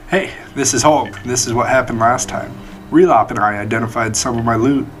Hey, this is Hulk. This is what happened last time. Relop and I identified some of my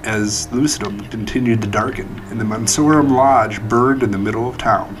loot as Lucidum continued to darken, and the Mansorum Lodge burned in the middle of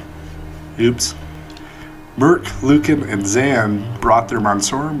town. Oops. Merc, Lucan, and Zan brought their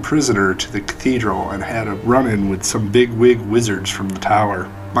Mansorum prisoner to the cathedral and had a run-in with some big-wig wizards from the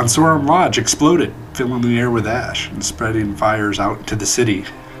tower. Mansorum Lodge exploded, filling the air with ash and spreading fires out into the city.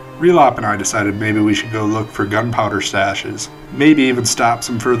 Relop and I decided maybe we should go look for gunpowder stashes, maybe even stop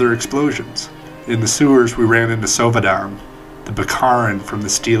some further explosions. In the sewers, we ran into Sovadon, the Bakaran from the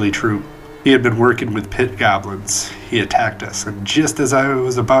Steely Troop. He had been working with pit goblins. He attacked us, and just as I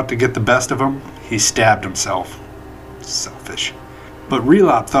was about to get the best of him, he stabbed himself. Selfish. But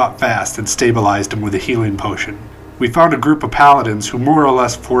Relop thought fast and stabilized him with a healing potion. We found a group of paladins who more or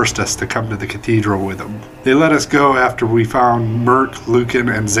less forced us to come to the cathedral with them. They let us go after we found Merc, Lucan,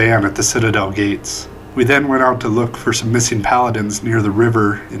 and Zan at the Citadel gates. We then went out to look for some missing paladins near the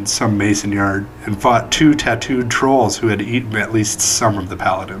river in some mason yard, and fought 2 tattooed trolls who had eaten at least some of the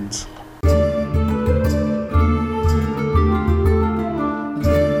paladins.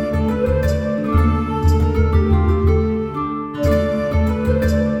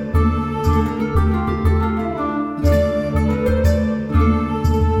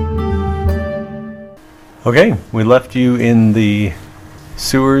 Okay, we left you in the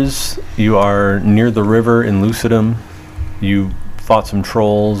sewers. You are near the river in Lucidum. You fought some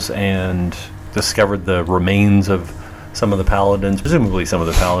trolls and discovered the remains of some of the paladins, presumably some of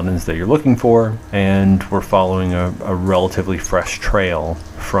the paladins that you're looking for, and we're following a relatively fresh trail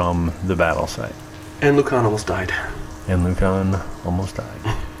from the battle site. And Lucan almost died. Do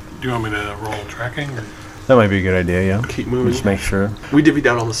you want me to roll tracking? Or? That might be a good idea, yeah. Keep moving. Just make sure. We divvied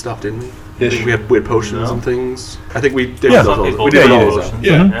out all the stuff, didn't we? Yes. We had potions and things. I think we did Yeah. all People we did did all use those. it.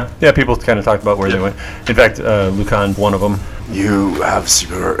 Yeah. Yeah, people kind of talked about where they went. In fact, Lucan, one of them. You have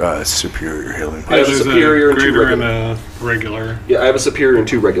superior healing. I have a There's superior a and 2 greater and regular. a regular. Yeah, I have a superior and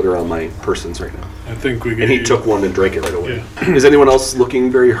 2 regular on my persons right now. I think we get. And he took one and drank it right away. Yeah. Is anyone else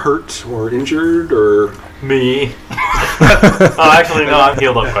looking very hurt or injured or? Me. Oh, actually, no, I'm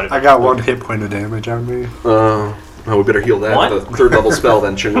healed up quite a bit. I got 1 hit point of damage on me. Oh, we better heal that. What? The 3rd level spell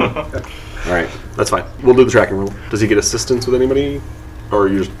then, shouldn't we? All right, that's fine. We'll do the tracking roll. Does he get assistance with anybody? Or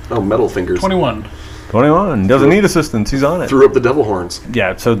you just, metal fingers. 21. 21. Doesn't need assistance. He's on it. Threw up the devil horns.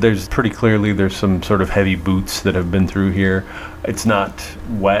 Yeah, so there's pretty clearly there's some sort of heavy boots that have been through here. It's not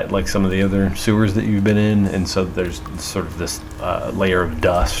wet like some of the other sewers that you've been in, and so there's sort of this layer of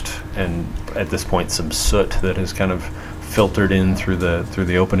dust, and at this point some soot that has kind of filtered in through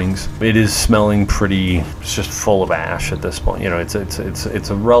the openings. It is smelling pretty. It's just full of ash at this point. You know, it's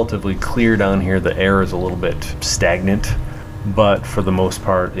a relatively clear down here. The air is a little bit stagnant. But for the most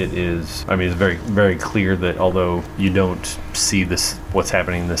part, it is. I mean, it's very, very clear that although you don't see this, what's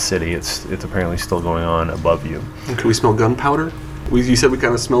happening in the city, it's apparently still going on above you. Can we smell gunpowder? You said we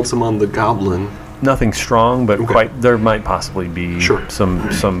kind of smelled some on the goblin. Nothing strong, but Okay. there might possibly be Sure.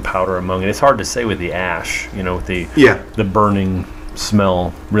 some powder among it. It's hard to say with the ash, with the burning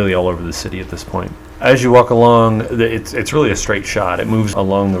smell really all over the city at this point. As you walk along, it's really a straight shot. It moves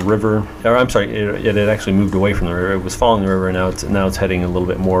along the river. Or I'm sorry, it had actually moved away from the river. It was following the river, and now it's heading a little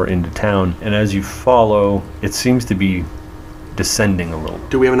bit more into town. And as you follow, it seems to be descending a little.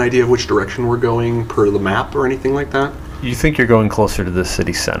 Do we have an idea of which direction we're going per the map or anything like that? You think you're going closer to the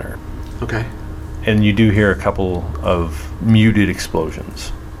city center. Okay. And you do hear a couple of muted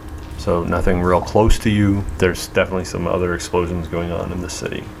explosions. So nothing real close to you. There's definitely some other explosions going on in the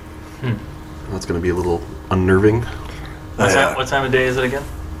city. That's going to be a little unnerving. What time of day is it again?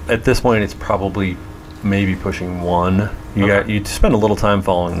 At this point, it's probably maybe pushing 1. You spend a little time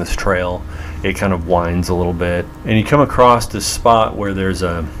following this trail. It kind of winds a little bit, and you come across this spot where there's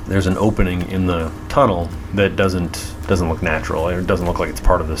an opening in the tunnel that doesn't look natural. It doesn't look like it's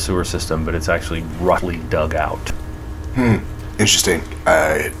part of the sewer system, but it's actually roughly dug out. Interesting.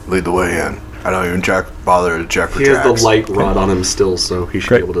 I lead the way in. I don't even bother to check for He tracks. has the light rod on him still, so he should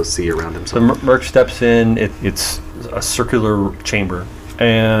Great. be able to see around So himself. Merc steps in. It's a circular chamber,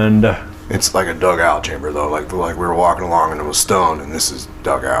 and It's like a dugout chamber, though. Like we were walking along and it was stone, and this is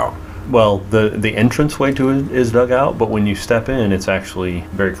dug out. well, the entranceway to it is dug out, but when you step in, it's actually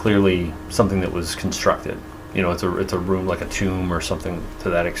very clearly something that was constructed. It's a room like a tomb or something to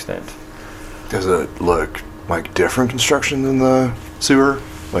that extent. Does it look like different construction than the sewer?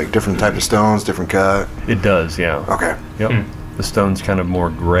 Like different type of stones, different cut? It does, yeah. Okay. Yep. The stone's kind of more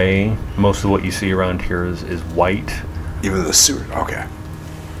gray. Most of what you see around here is white. Even the sewer? Okay.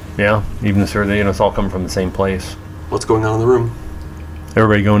 Yeah, even the sewer, it's all coming from the same place. What's going on in the room?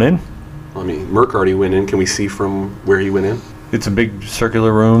 Everybody going in? I mean, Merc already went in. Can we see from where he went in? It's a big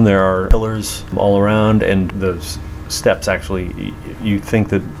circular room. There are pillars all around, and those steps actually, you think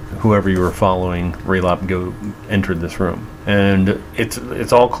that whoever you were following, Raylop, entered this room. And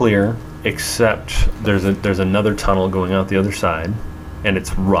it's all clear, except there's another tunnel going out the other side, and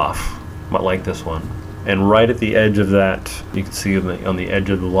it's rough, like this one. And right at the edge of that, you can see on the edge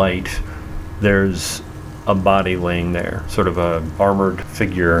of the light, there's a body laying there, sort of a armored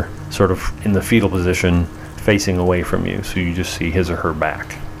figure, sort of in the fetal position, facing away from you. So you just see his or her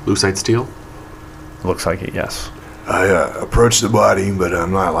back. Lucite steel? Looks like it, yes. I approach the body, but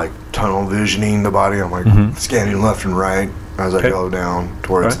I'm not like tunnel visioning the body. I'm like scanning left and right as I go down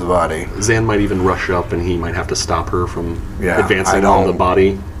towards the body. Zan might even rush up, and he might have to stop her from advancing I on the don't-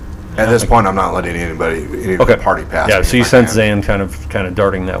 body. At this point, I'm not letting any of the party pass. Yeah, me so you if I sense can. Zan kind of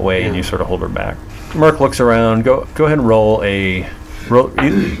darting that way, and you sort of hold her back. Merc looks around. Go ahead and roll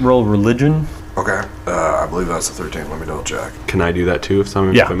roll religion. Okay, I believe that's a 13. Let me double check. Can I do that too if I'm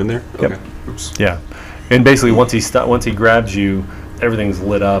in there? Yep. Okay. Oops. Yeah, and basically once he grabs you, everything's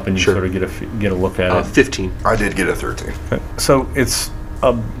lit up, and you Sure. sort of get a look at it. 15. I did get a 13. Okay. So it's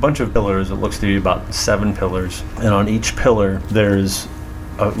a bunch of pillars. It looks to be about 7 pillars, and on each pillar there's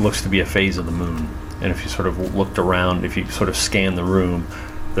looks to be a phase of the moon. And if you sort of looked around, if you sort of scan the room,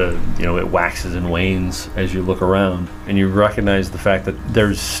 it waxes and wanes as you look around, and you recognize the fact that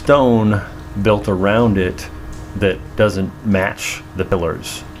there's stone built around it that doesn't match the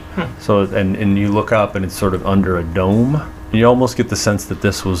pillars. So and you look up, and it's sort of under a dome. You almost get the sense that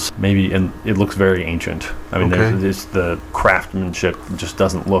this was maybe, and it looks very ancient. I mean, there's the craftsmanship just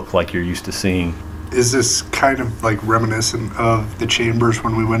doesn't look like you're used to seeing. Is this kind of like reminiscent of the chambers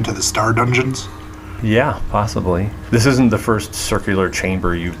when we went to the Star Dungeons? Yeah, possibly. This isn't the first circular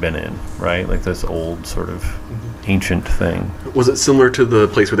chamber you've been in, right? Like this old sort of ancient thing. Was it similar to the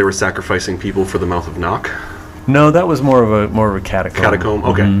place where they were sacrificing people for the mouth of Nock? No, that was more of a catacomb. Catacomb?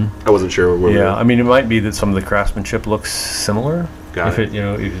 Okay. I wasn't sure where we were. Yeah, I mean, it might be that some of the craftsmanship looks similar. Got it.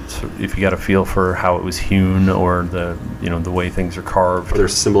 If you got a feel for how it was hewn, or the way things are carved. Are there a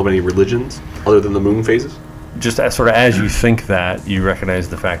symbol of any religions other than the moon phases? Just as you think that, you recognize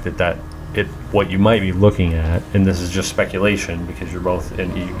the fact that what you might be looking at, and this is just speculation because you're both,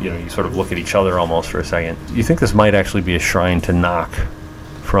 and you sort of look at each other almost for a second. You think this might actually be a shrine to Nock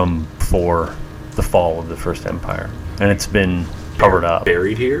from before the fall of the First Empire, and it's been covered up.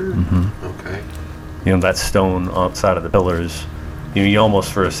 Buried here? Okay. That stone outside of the pillars. You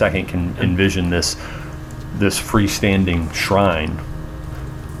almost for a second can envision this freestanding shrine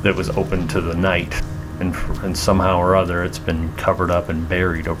that was open to the night, and somehow or other it's been covered up and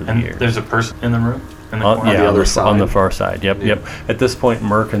buried over the And years. there's a person in the room? In the corner? Yeah, the other on side. the far side. Yep. At this point,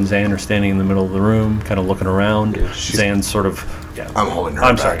 Merc and Zan are standing in the middle of the room, kind of looking around. Yeah, Zan's sort of. Yeah. I'm holding her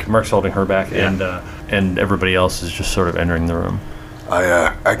I'm back. sorry. Merc's holding her back, and everybody else is just sort of entering the room.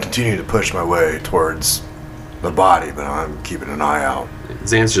 I continue to push my way towards the body, but I'm keeping an eye out.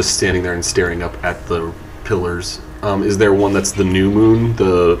 Zan's just standing there and staring up at the pillars. Is there one that's the new moon?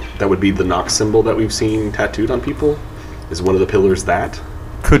 That would be the Nock symbol that we've seen tattooed on people? Is one of the pillars that?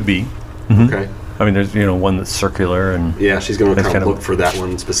 Could be. Okay. I mean, there's one that's circular, and Yeah, she's going to That's kind of kind of- look for that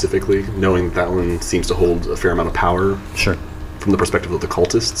one specifically, knowing that one seems to hold a fair amount of power sure. from the perspective of the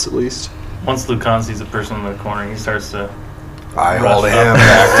cultists, at least. Once Lucan sees a person in the corner, he starts to... I Rush hold up. him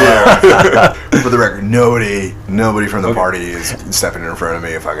back too. For the record, nobody from the party is stepping in front of me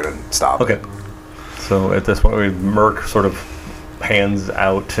if I could stop Okay. it. So at this point, Merc sort of hands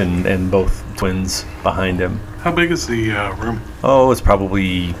out, and both twins behind him. How big is the room? Oh, it's not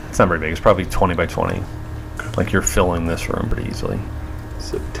very big. It's probably 20 by 20. Like you're filling this room pretty easily.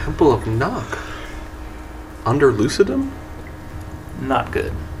 It's a Temple of Nock. Under Lucidum? Not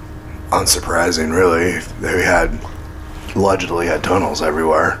good. Unsurprising, really. They allegedly had tunnels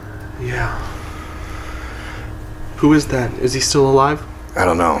everywhere. Yeah. Who is that? Is he still alive? I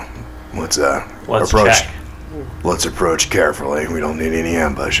don't know. Let's Let's approach. check. Let's approach carefully. We don't need any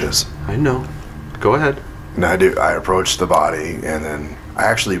ambushes. I know. Go ahead. And I approach the body, and then I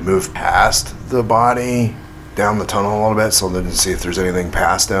actually move past the body down the tunnel a little bit so that to see if there's anything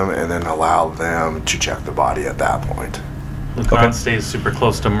past them, and then allow them to check the body at that point. Lucan stays super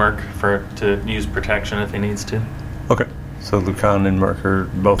close to Merc to use protection if he needs to. Okay. So Lucan and Merc are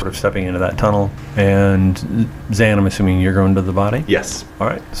both sort of stepping into that tunnel. And Zan, I'm assuming you're going to the body? Yes. All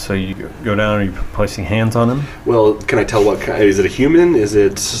right. So you go down, are you placing hands on him? Well, can I tell what kind? Is it a human? Is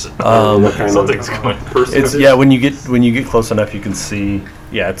it what kind Something's of going. person? Yeah, when you get close enough, you can see.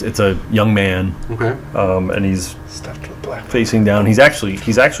 Yeah, it's a young man, Okay. and he's Stuffed with black. facing down. He's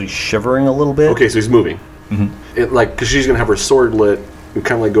actually shivering a little bit. Okay, so he's moving. Because she's gonna have her sword lit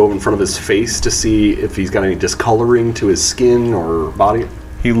kind of like go in front of his face to see if he's got any discoloring to his skin or body.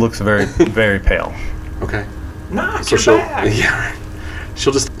 He looks very, very pale. Okay. Knock So your back. yeah,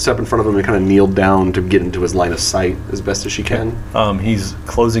 she'll just step in front of him and kind of kneel down to get into his line of sight as best as she can. He's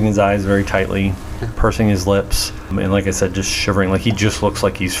closing his eyes very tightly, pursing his lips, and like I said, just shivering. Like he just looks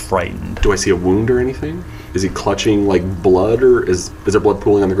like he's frightened. Do I see a wound or anything? Is he clutching like blood, or is there blood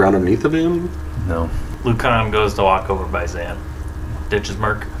pooling on the ground underneath of him? No. Lucan goes to walk over by Zan. Ditches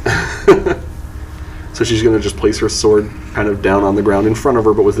Merc. So she's going to just place her sword kind of down on the ground in front of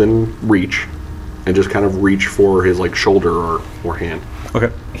her, but within reach, and just kind of reach for his like shoulder or hand.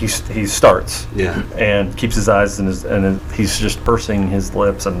 Okay. He starts. Yeah. And keeps his eyes and he's just pursing his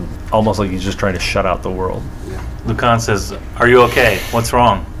lips and almost like he's just trying to shut out the world. Lucan says, "Are you okay? What's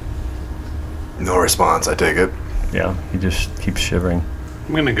wrong?" No response, I take it. Yeah. He just keeps shivering.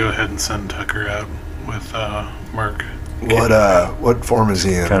 I'm gonna go ahead and send Tucker out with Merc. What form is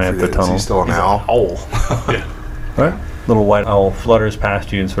he in? Kinda I at the forget. Is tunnel. he still an owl? Owl. Yeah. All right. Little white owl flutters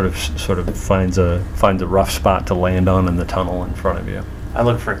past you and sort of finds a rough spot to land on in the tunnel in front of you. I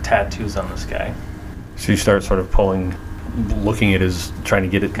look for tattoos on this guy. So you start sort of looking at trying to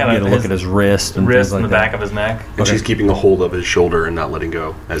get a Kinda look at his wrist and Wrist things like in the that. back of his neck. And she's keeping a hold of his shoulder and not letting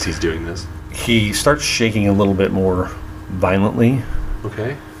go as he's doing this. He starts shaking a little bit more violently,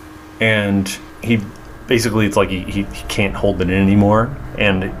 Okay. and he basically, it's like he can't hold it in anymore,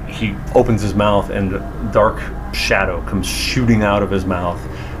 and he opens his mouth and a dark shadow comes shooting out of his mouth,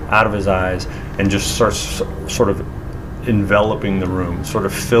 out of his eyes, and just starts sort of enveloping the room, sort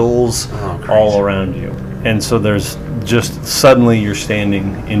of fills all around you. And so there's just suddenly you're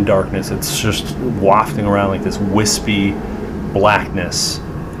standing in darkness. It's just wafting around like this wispy blackness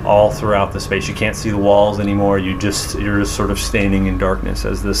all throughout the space. You can't see the walls anymore. You're just sort of standing in darkness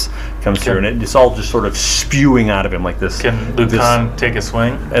as this comes through, and it's all just sort of spewing out of him like this. Can Lucan take a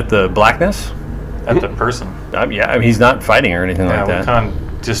swing At the blackness? at the person? Yeah, I mean, he's not fighting or anything like that. Lucan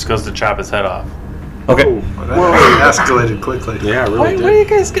just goes to chop his head off. Okay. That escalated quickly. Yeah, really Why did. do you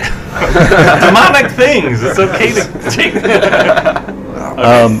guys get demonic things? It's okay to take.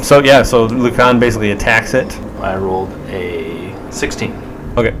 So Lucan basically attacks it. I rolled a 16.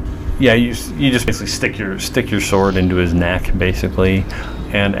 Okay. Yeah, you just basically stick your sword into his neck, basically,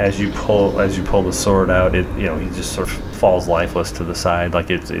 and as you pull the sword out, he just sort of falls lifeless to the side, like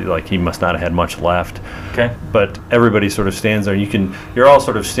he must not have had much left. Okay. But everybody sort of stands there. You're all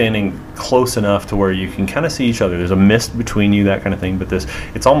sort of standing close enough to where you can kind of see each other. There's a mist between you, that kind of thing. But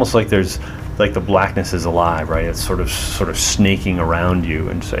it's almost like there's like the blackness is alive, right? It's sort of snaking around you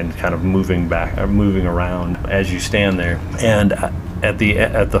and kind of moving around as you stand there. And at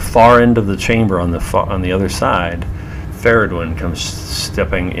the far end of the chamber on the other side, Faradwin comes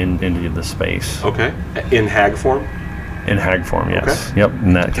stepping into the space. Okay. In hag form? In hag form, yes. Okay. Yep,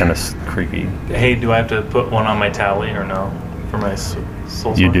 and that kind of creepy. Hey, do I have to put one on my tally or no? For my soul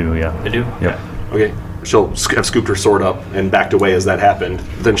sword? You do, yeah. I do? Yep. Okay. She'll have scooped her sword up and backed away as that happened.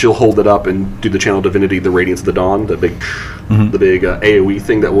 Then she'll hold it up and do the channel divinity, the Radiance of the Dawn, the big AoE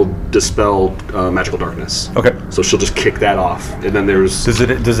thing that will dispel magical darkness. Okay. So she'll just kick that off, and then there's Does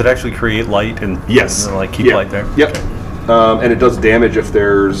it actually create light and yes, like keep Yeah. light there? Yep. And it does damage if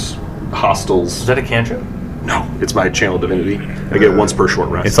there's hostiles. Is that a cantrip? No, it's my channel divinity. I get once per short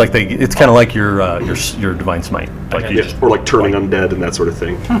rest. It's like it's kind of like your divine smite, like you Yeah, just or like turning undead and that sort of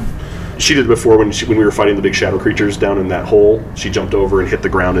thing. She did it before when we were fighting the big shadow creatures down in that hole. She jumped over and hit the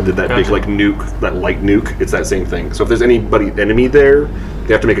ground and did that big like nuke, that light nuke. It's that same thing. So if there's enemy there,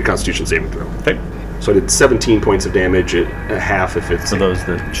 they have to make a Constitution saving throw. Okay. So I did 17 points of damage at half if it's For those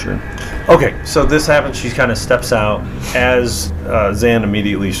that sure. Okay, so this happens. She kind of steps out as Zan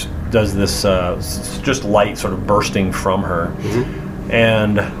immediately does this, just light sort of bursting from her.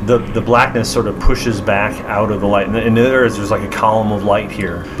 And the blackness sort of pushes back out of the light, and there's like a column of light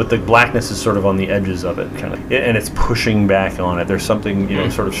here, but the blackness is sort of on the edges of it, kind of, and it's pushing back on it. There's something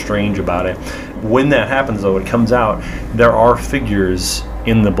sort of strange about it. When that happens, though, it comes out. There are figures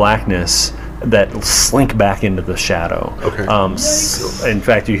in the blackness that slink back into the shadow. Okay. In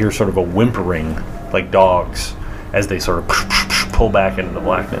fact, you hear sort of a whimpering, like dogs, as they sort of pull back into the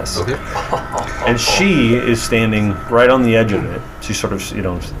blackness. Okay. And she is standing right on the edge of it. She sort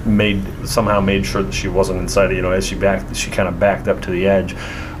of, made sure that she wasn't inside it. As she kind of backed up to the edge.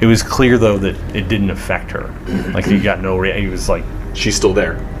 It was clear though that it didn't affect her. Like he got no. He was like, She's still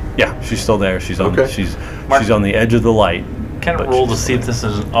there. yeah, she's still there. She's on. Okay. She's on the edge of the light. Can I But roll to see if this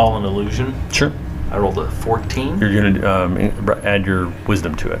is all an illusion? Sure. I rolled a 14. You're gonna add your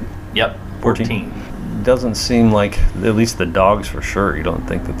wisdom to it. Yep, 14. Doesn't seem like, at least the dogs for sure, you don't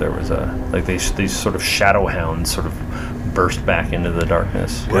think that there was these sort of shadow hounds sort of burst back into the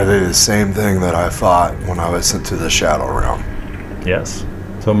darkness. Were they the same thing that I fought when I was sent to the Shadow Realm? Yes.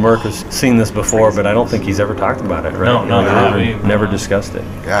 So Merc has seen this before, but I don't think he's ever talked about it, right? No, never discussed it.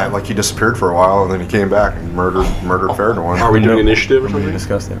 Yeah, like he disappeared for a while and then he came back and murdered Fairdawn. Are we doing initiative or We something?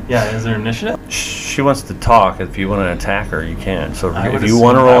 discussed it. Yeah, is there initiative? She wants to talk. If you want to attack her, you can. So I if would you assume-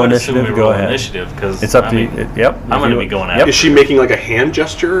 want to I roll would assume initiative, we go roll ahead. Initiative, because It's up to you. Yep. I'm going to be going after. Is she making like a hand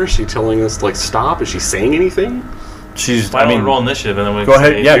gesture? Is she telling us like stop? Is she saying anything? She's. Why I don't mean, we roll initiative and then we go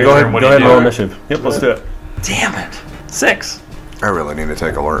ahead. say, Yeah, "Here's go her, ahead. what Go do you ahead and roll do?" initiative. Yep, let's do it. Damn it. 6. I really need to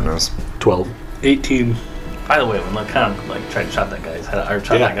take alertness. 12. 18. By the way, when Lacan tried to chop that guy's head, or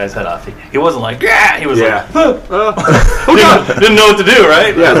chop Yeah. that guy's head off, he wasn't like, yeah, he was Yeah. like, didn't know what to do,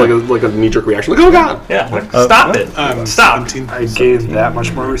 right? Yeah, it's like a knee-jerk reaction. Like, oh god! Yeah, like, stop it. Stop. 17. I gained that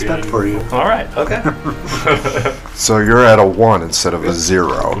much more respect for you. All right, okay. So you're at a 1 instead of a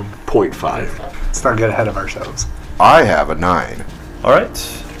 0. 0.5. Let's not get ahead of ourselves. I have a 9. All right.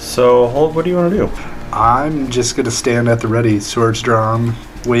 So what do you want to do? I'm just going to stand at the ready, swords drawn,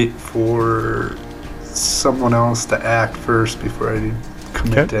 wait for someone else to act first before I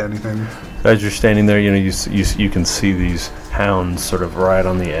commit Okay. to anything. As you're standing there, you can see these hounds sort of right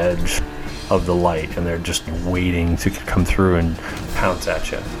on the edge of the light, and they're just waiting to come through and pounce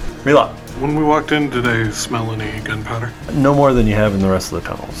at you. Relock. When we walked in, did I smell any gunpowder? No more than you have in the rest of the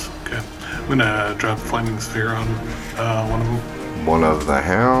tunnels. Okay. I'm gonna drop flaming sphere on one of them. One of the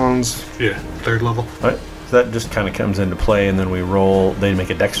hounds. Yeah, 3rd level. All right. So that just kind of comes into play, and then we roll. They make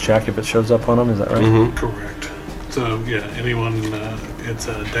a dex check if it shows up on them. Is that right? Correct. So yeah, anyone, it's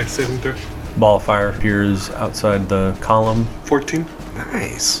a dex saving throw. Ball of fire appears outside the column, 14.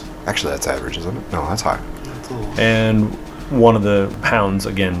 Nice. Actually, that's average, isn't it? No, that's high. That's a little. and one of the hounds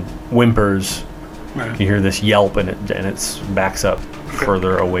again whimpers. Right. You hear this yelp, and it backs up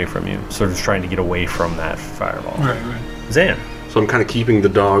further away from you, sort of trying to get away from that fireball. Right. Zan. So I'm kind of keeping the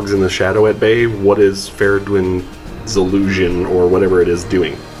dogs in the shadow at bay. What is Fairdawn's illusion or whatever it is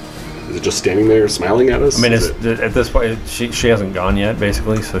doing? Is it just standing there smiling at us? I mean, Is at this point, she hasn't gone yet,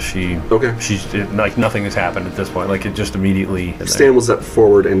 basically. So Okay. she's like nothing has happened at this point. Like it just immediately. Stan will step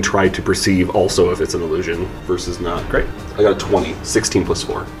forward and try to perceive also if it's an illusion versus not. Great. I got a 20. 16 plus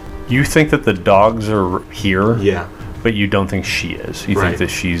 4. You think that the dogs are here, Yeah. but you don't think she is. You Right. think that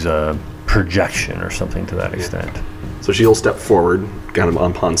she's a projection or something to that extent. So she'll step forward, kind of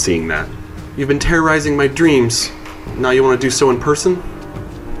upon seeing that. You've been terrorizing my dreams. Now you want to do so in person?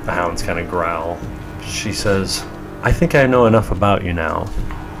 The hounds kind of growl. She says, I think I know enough about you now.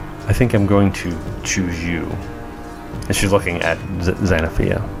 I think I'm going to choose you. And she's looking at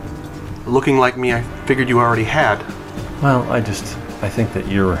Xanathia. Looking like me, I figured you already had. Well, I think that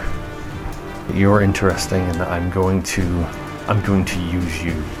you're interesting, and I'm going to use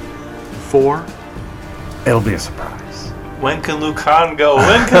you. 4? It'll be a surprise. When can Lucan go?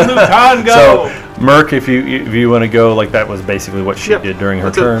 When can Lucan go? So, Merc, if you want to go, like that was basically what she Yep, did during her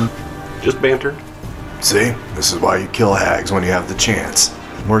that's it. turn. Just banter. See? This is why you kill hags when you have the chance.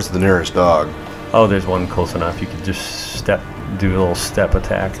 Where's the nearest dog? Oh, there's one close enough. You could just do a little step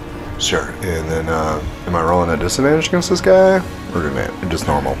attack. Sure. And then, am I rolling at disadvantage against this guy? Or just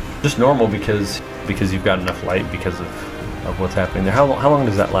normal? Just normal because you've got enough light because of what's happening there. How long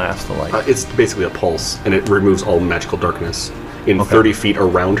does that last, the light? It's basically a pulse, and it removes all magical darkness in Okay. 30 feet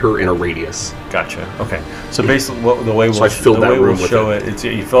around her in a radius. Gotcha. Okay. So basically, the way So I filled that room with show it. it's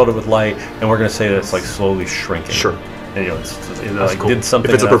you filled it with light, and we're going to say that it's like slowly shrinking. Sure. And, it like cool. did something.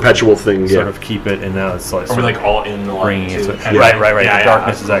 If it's a enough perpetual thing, to sort yeah. of keep it, and now it's like Are we sort like of all in the bringing light it. too? To, Right. Yeah, the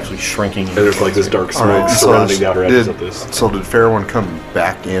darkness is actually shrinking. And there's like this dark smoke Alright, surrounding the outer edges of this. So did Fairone come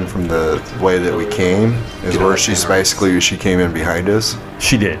back in from the way that we came? Is where she's basically, she came in behind us?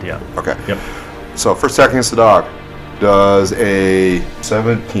 She did, yeah. Okay. Yep. So first attack against the dog. Does a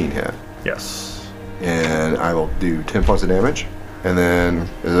 17 hit. Yes. And I will do 10 points of damage. And then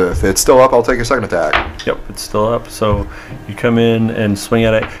if it's still up, I'll take a second attack. Yep, it's still up. So you come in and swing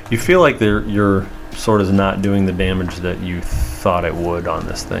at it. You feel like your sword is not doing the damage that you thought it would on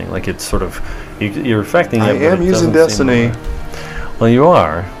this thing. Like it's sort of you're affecting it. I but am it using doesn't seem Destiny. Well, you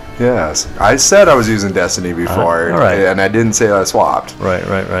are. Yes. I said I was using Destiny before, all right. and I didn't say I swapped. Right.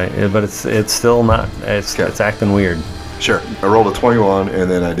 Yeah, but it's still not. It's acting weird. Sure. I rolled a 21, and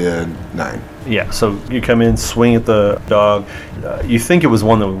then I did 9. Yeah, so you come in, swing at the dog. You think it was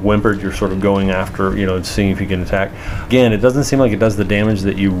one that whimpered. You're sort of going after, seeing if you can attack. Again, it doesn't seem like it does the damage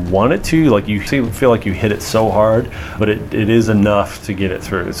that you want it to. Like you feel like you hit it so hard, but it is enough to get it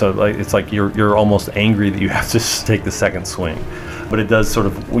through. So like it's like you're almost angry that you have to take the second swing. But it does sort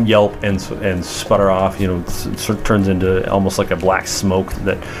of yelp and sputter off. It sort of turns into almost like a black smoke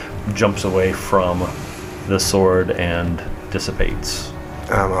that jumps away from the sword and dissipates.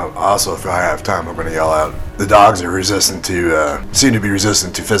 Also, if I have time, I'm going to yell out. The dogs are seem to be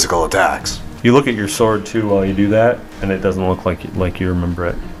resistant to physical attacks. You look at your sword too while you do that, and it doesn't look like you remember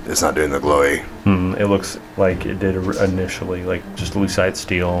it. It's not doing the glowy. It looks like it did initially, like just lucite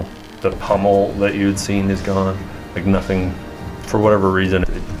steel. The pommel that you had seen is gone. Like nothing, for whatever reason,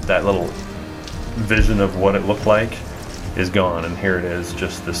 that little vision of what it looked like is gone, and here it is,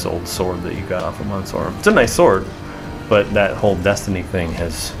 just this old sword that you got off of Mansorum. It's a nice sword, but that whole destiny thing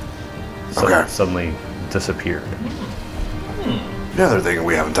has suddenly disappeared. Another thing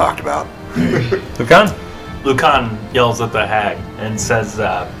we haven't talked about. Lucan? Lucan yells at the hag and says,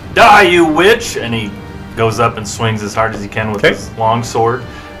 "Die, you witch!" And he goes up and swings as hard as he can with his long sword,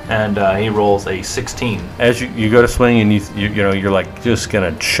 and he rolls a 16. As you go to swing, and you're like just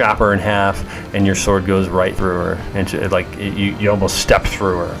gonna chop her in half, and your sword goes right through her, and you almost step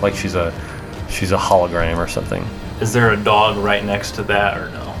through her, like she's a hologram or something. Is there a dog right next to that, or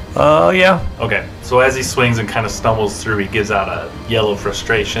no? Yeah. Okay, so as he swings and kind of stumbles through, he gives out a yell of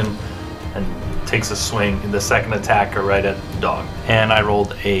frustration and takes a swing in the second attack right at the dog. And I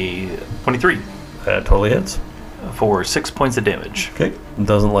rolled a 23. That totally hits. For 6 points of damage. Okay.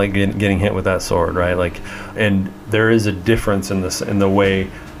 Doesn't like getting hit with that sword, right? And there is a difference in the way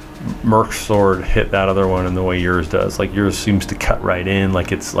Merc's sword hit that other one and the way yours does. Like yours seems to cut right in,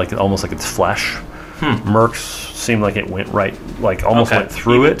 almost like it's flesh. Merc's seemed like it went right, like almost went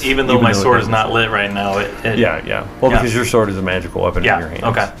through it. Even though my sword is not lit right now, it yeah. Well, because your sword is a magical weapon in your hand.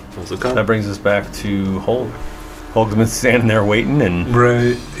 Okay. That brings us back to Holg. Holg's been standing there waiting, and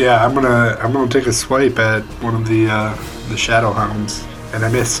Right. Yeah, I'm gonna take a swipe at one of the shadow hounds, and I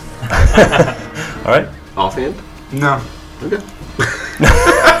miss. all right. Offhand? No. Okay.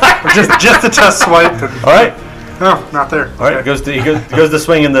 just a test swipe. All right. No, not there. All right, he goes to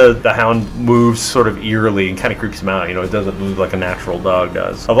swing, and the hound moves sort of eerily and kind of creeps him out. It doesn't move like a natural dog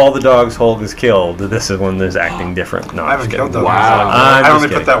does. Of all the dogs Holg has killed, this is one that's acting different. No, I haven't killed those. Wow. I only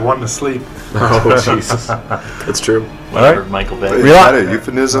put that one to sleep. Oh, Jesus. That's true. Whatever, right. Michael Is Bay. that a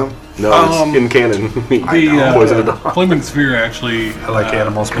euphemism? No, it's in canon. Poison a dog. Flaming Sphere actually. I like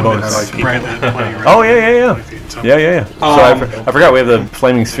animals more than I like people. Branded playing right Oh yeah. So- Yeah. So I forgot we have the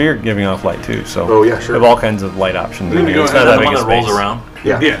flaming sphere giving off light too. So Oh, yeah, sure. we have all kinds of light options. I'm gonna go It's ahead not And that the big one a that rolls space. around.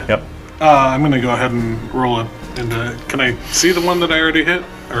 Yeah. Yeah. Yep. I'm going to go ahead and roll it into. Can I see the one that I already hit?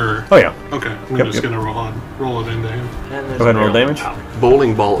 Or Oh yeah. okay, I'm Yep, just yep. going to roll it into him. Go ahead and roll damage.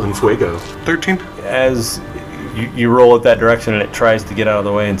 Bowling ball and fuego. 13. As you roll it that direction, and it tries to get out of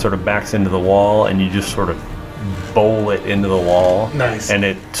the way and sort of backs into the wall, and you just sort of bowl it into the wall. Nice. And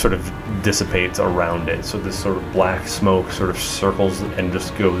it sort of dissipates around it. So this sort of black smoke sort of circles and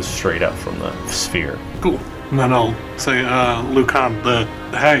just goes straight up from the sphere. Cool. And then I'll say, Lucan, the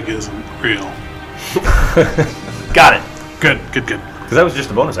hag isn't real. Got it. Good. Because that was just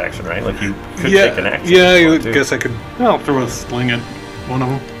a bonus action, right? Like you could Yeah, take an action. yeah. I too. guess I could. I'll throw a sling at one of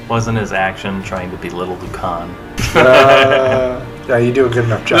them. Wasn't his action trying to belittle Lucan? Yeah, you do a good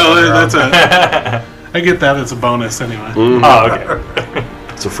enough job. No, on your that's own. I get that as a bonus anyway. Oh, okay.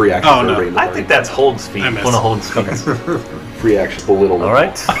 It's a free action. Oh, for no. a rain I think that's Holg's feat. I missed. One of Holg's feats. free action. Belittle. All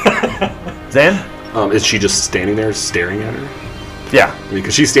right. Zan? Is she just standing there staring at her? Yeah.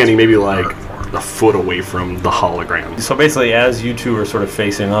 Because she's standing maybe like a foot away from the hologram. So basically, as you two are sort of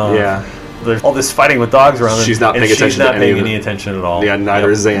facing off, Yeah. there's all this fighting with dogs around. She's not and paying attention She's not to any paying of any it. attention at all. Yeah, neither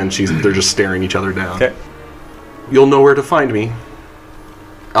Yep. is Zan. They're just staring each other down. Okay. You'll know where to find me.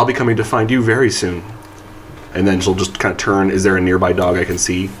 I'll be coming to find you very soon. And then she'll just kind of turn. Is there a nearby dog I can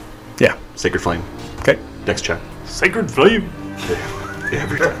see? Yeah. Sacred Flame. Okay. Dex check. Sacred flame.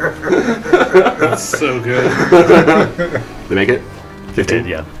 Every time. That's so good. They make it? It 15? did,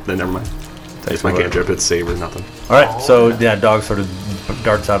 yeah. Then never mind. It's me my what- cantrip. It's save or nothing. All right. So yeah, dog sort of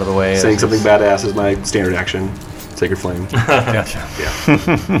darts out of the way. Saying as something it's- badass is my standard action. Sacred Flame. Gotcha.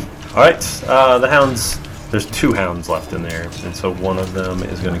 Yeah. All right. The hounds. There's 2 hounds left in there, and so one of them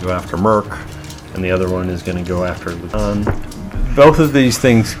is going to go after Merc, and the other one is going to go after Lucan. Both of these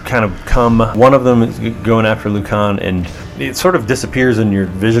things kind of come. One of them is going after Lucan, and it sort of disappears in your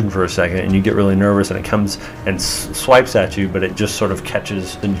vision for a second, and you get really nervous, and it comes and swipes at you, but it just sort of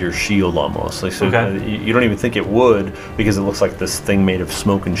catches into your shield almost. Like so, Okay. you don't even think it would because it looks like this thing made of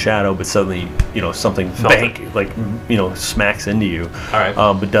smoke and shadow, but suddenly something smacks into you. All right.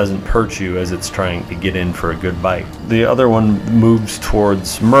 But doesn't perch you as it's trying to get in for a good bite. The other one moves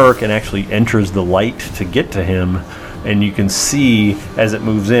towards Merc and actually enters the light to get to him, and you can see as it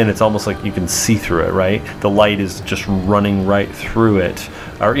moves in, it's almost like you can see through it, right? The light is just running right through it,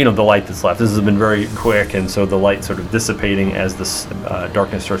 or the light that's left. This has been very quick, and so the light sort of dissipating as this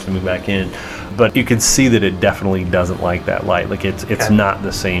darkness starts to move back in. But you can see that it definitely doesn't like that light. Like it's not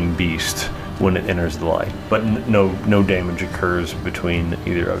the same beast when it enters the light. But no damage occurs between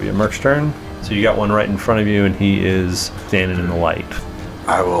either of you. Merc's turn. So you got one right in front of you, and he is standing in the light.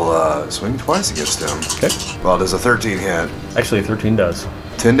 I will swing twice against him. Okay. Well, does a 13 hit? Actually, a 13 does.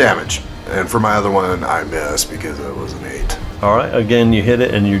 10 damage. And for my other one, I miss because it was an 8. All right. Again, you hit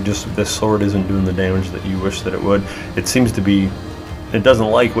it, and this sword isn't doing the damage that you wish that it would. It seems to be. It doesn't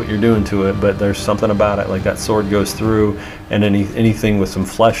like what you're doing to it, but there's something about it. Like that sword goes through, and anything with some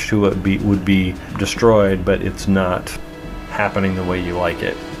flesh to it would be destroyed, but it's not happening the way you like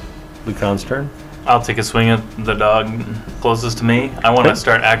it. Lucan's turn. I'll take a swing at the dog closest to me. I want to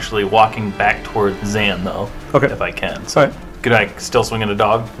start actually walking back toward Zan, though. Okay. If I can. So All right. could I still swing at a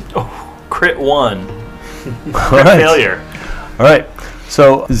dog? Oh, crit 1. All Crit right. failure. All right.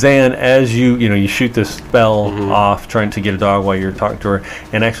 So Zan, as you shoot this spell off, trying to get a dog while you're talking to her,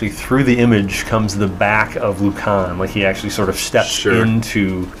 and actually through the image comes the back of Lucan. Like he actually sort of steps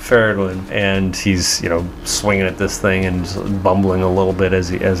into Faradwin, and he's swinging at this thing and just bumbling a little bit as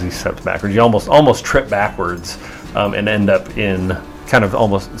he steps backwards. You almost trip backwards, and end up in kind of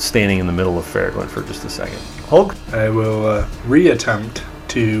almost standing in the middle of Faradwin for just a second. Hulk. I will reattempt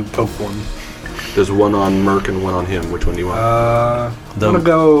to poke one. There's one on Merc and one on him. Which one do you want? I'm gonna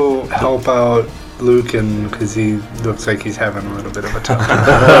go help out Lucan because he looks like he's having a little bit of a tough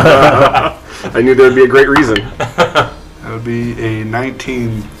time. I knew there would be a great reason. That would be a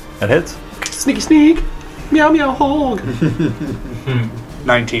 19. That hits. Sneaky sneak. Meow meow hog.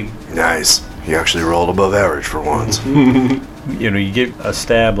 19. Nice. He actually rolled above average for once. You get a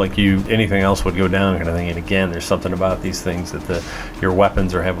stab like anything else would go down kind of thing. And again, there's something about these things that your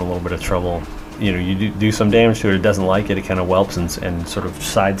weapons are having a little bit of trouble. You do some damage to it. It doesn't like it. It kind of whelps and sort of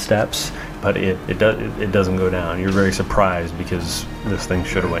sidesteps, but it doesn't go down. You're very surprised because this thing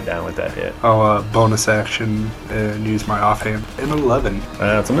should have went down with that hit. I'll bonus action and use my offhand. An 11.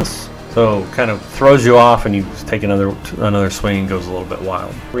 That's a miss. So kind of throws you off, and you take another swing and goes a little bit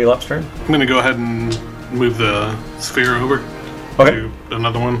wild. Relapse turn. I'm going to go ahead and move the sphere over to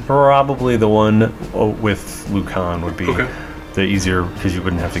another one. Probably the one with Lucan would be Okay. the easier because you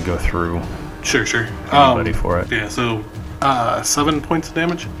wouldn't have to go through Sure. anybody for it. Yeah, so 7 points of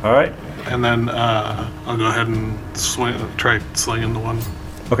damage. All right. And then I'll go ahead and try slinging the one.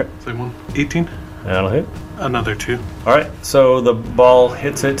 Okay. Same one. 18. That'll hit. Another 2. All right, so the ball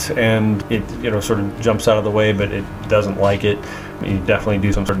hits it, and it sort of jumps out of the way, but it doesn't like it. You definitely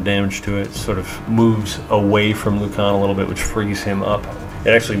do some sort of damage to it. Sort of moves away from Lucan a little bit, which frees him up. It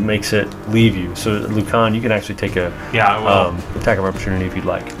actually makes it leave you. So Lucan, you can actually take a Yeah, I will. attack of opportunity if you'd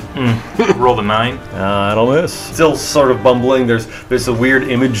like. Roll the 9. That'll miss. Still sort of bumbling. There's a weird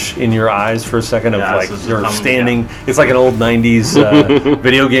image in your eyes for a second of Yeah, like this is you're coming, standing. It's like an old '90s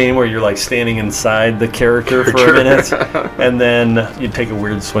video game where you're like standing inside the character for a minute, and then you take a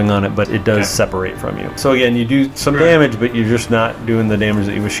weird swing on it, but it does separate from you. So again, you do some damage, but you're just not doing the damage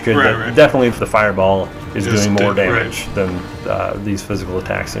that you wish you could. Right. Definitely, the fireball is doing more right. damage than these physical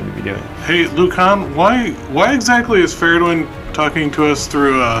attacks seem to be doing. Hey, Lucan, why exactly is Faradwin talking to us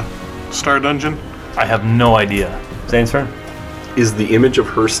through a Star Dungeon? I have no idea. Zane's turn. Is the image of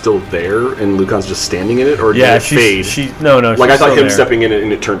her still there, and Lucan's just standing in it, or did Yeah, it fade? No. Like I she's thought still him there. stepping in it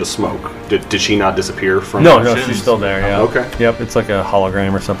and it turned to smoke. Did she not disappear from? No, it? she's still there. Yeah. Okay. Yep, it's like a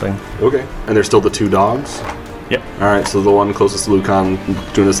hologram or something. Okay. And there's still the 2 dogs. Yep. All right. So the one closest to Lucan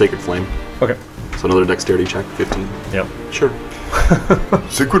doing the sacred flame. Okay. So another dexterity check, 15. Yep. Sure.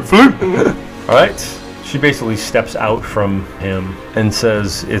 Sacred flame. All right. She basically steps out from him and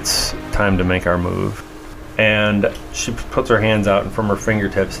says, "It's time to make our move." And she puts her hands out, and from her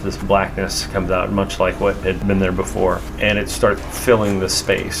fingertips, this blackness comes out, much like what had been there before. And it starts filling the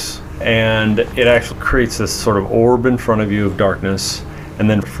space. And it actually creates this sort of orb in front of you of darkness. And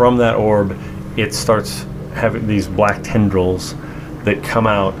then from that orb, it starts having these black tendrils that come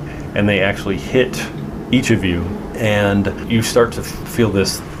out, and they actually hit each of you. And you start to feel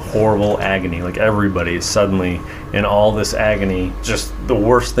this horrible agony, like everybody is suddenly in all this agony, just the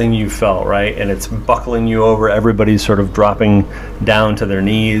worst thing you felt, right? And it's buckling you over. Everybody's sort of dropping down to their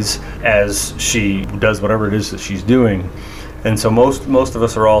knees as she does whatever it is that she's doing. And so most of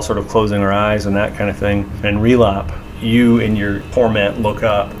us are all sort of closing our eyes and that kind of thing. And Relop, you in your torment look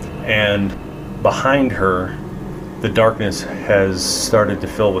up, and behind her, the darkness has started to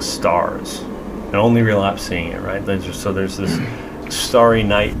fill with stars. And only Relop seeing it, right? There's this starry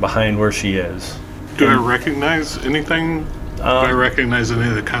night behind where she is. Do I recognize anything? Do I recognize any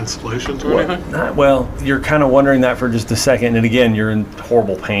of the constellations or anything? Well, you're kind of wondering that for just a second, and again, you're in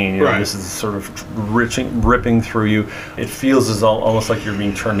horrible pain. You know, Right. This is sort of ripping through you. It feels as almost like you're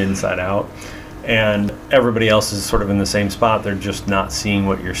being turned inside out, and everybody else is sort of in the same spot. They're just not seeing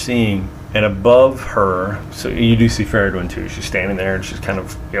what you're seeing. And above her, so you do see Faradwin too. She's standing there, and she's kind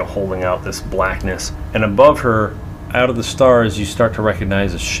of holding out this blackness. And above her, out of the stars, you start to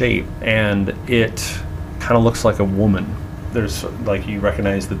recognize a shape, and it kind of looks like a woman. There's you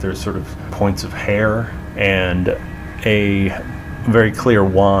recognize that there's sort of points of hair and a very clear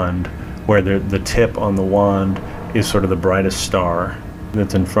wand where the tip on the wand is sort of the brightest star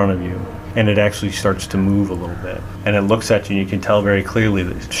that's in front of you. And it actually starts to move a little bit. And it looks at you, and you can tell very clearly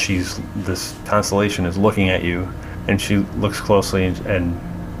that this constellation is looking at you, and she looks closely and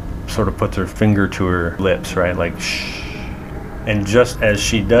sort of puts her finger to her lips, right? Like, shh. And just as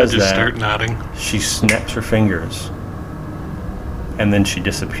she does I just that, start nodding. she snaps her fingers, and then she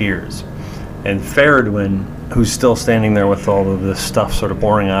disappears. And Faradwin, who's still standing there with all of this stuff sort of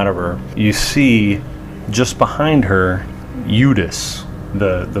pouring out of her, you see just behind her Eudes,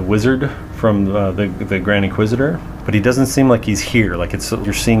 the wizard from the Grand Inquisitor, but he doesn't seem like he's here. Like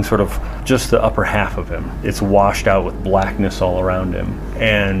you're seeing sort of just the upper half of him. It's washed out with blackness all around him,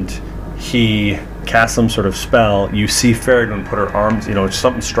 and he casts some sort of spell. You see Faradwin put her arms,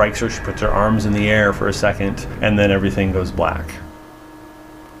 something strikes her, she puts her arms in the air for a second, and then everything goes black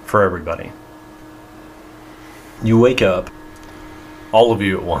for everybody. You wake up, all of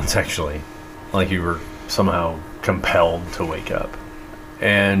you at once actually, like you were somehow compelled to wake up.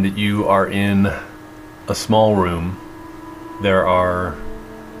 And you are in a small room. There are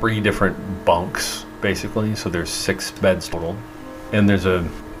 3 different bunks, basically, so there's 6 beds total. And there's a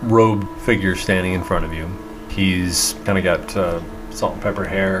robed figure standing in front of you. He's kind of got salt and pepper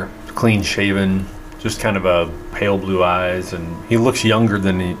hair, clean shaven, just kind of a pale blue eyes, and he looks younger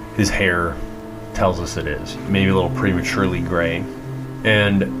than his hair tells us it is. Maybe a little prematurely gray.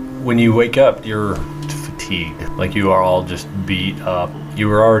 And when you wake up, you're fatigued. Like you are all just beat up. You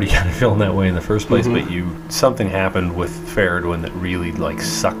were already kind of feeling that way in the first place, but something happened with Faradwin that really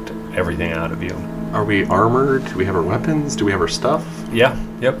sucked everything out of you. Are we armored? Do we have our weapons? Do we have our stuff? Yeah,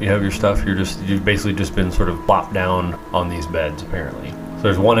 yep, you have your stuff. You've basically just been sort of plopped down on these beds, apparently. So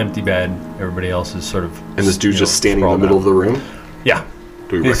there's one empty bed, everybody else is sort of... And this dude's just standing in the middle of the room? Yeah.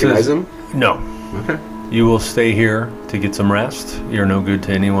 Do we recognize him? No. Okay. You will stay here to get some rest. You're no good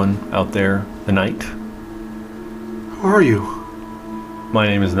to anyone out there the night. Who are you? My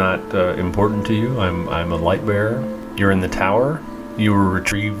name is not important to you. I'm a light bearer. You're in the tower. You were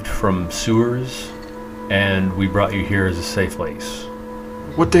retrieved from sewers, and we brought you here as a safe place.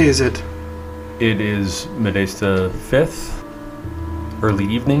 What day is it? It is Medesta 5th, early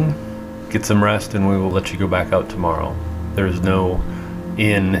evening. Get some rest, and we will let you go back out tomorrow. There is no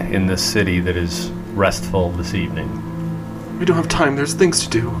inn in this city that is restful this evening. We don't have time. There's things to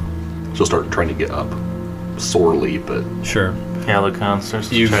do. She'll start trying to get up. Sorely, but... Sure. Yeah, Lucan starts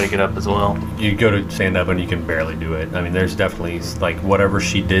to try to get up as well. You go to stand up and you can barely do it. I mean, there's definitely, whatever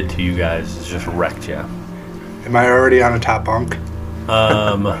she did to you guys has just wrecked you. Am I already on a top bunk?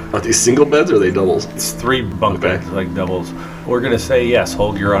 Are these single beds or are they doubles? It's 3 bunk Okay. beds, like doubles. We're going to say yes,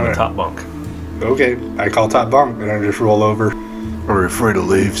 Holg, you're on the Alright. top bunk. Okay, I call top bunk, and I just roll over. Are we afraid to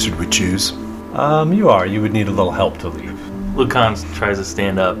leave? Should we choose? You are. You would need a little help to leave. Lucan tries to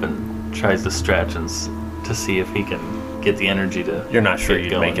stand up and tries to stretch to see if he can get the energy to. You're not sure get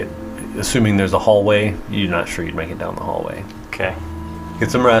you'd going. make it. Assuming there's a hallway, you're not sure you'd make it down the hallway. Okay. Get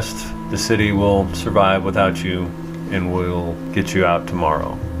some rest. The city will survive without you, and we'll get you out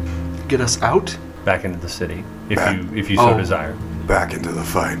tomorrow. Get us out? Back into the city, Back. if you so Oh. desire. Back into the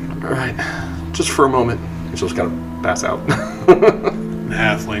fight. All right. Just for a moment. And she'll just kind of pass out.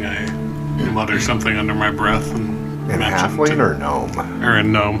 Halfling, I mutter something under my breath and And mention halfling to- or gnome? or a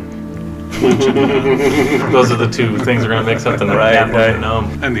gnome. Those are the 2 things we're gonna mix up tonight. Right, Halfling right. and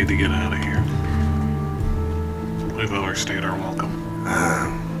gnome. I need to get out of here. Leave overstayed our welcome.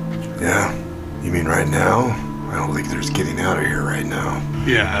 Yeah. You mean right now? I don't think there's getting out of here right now.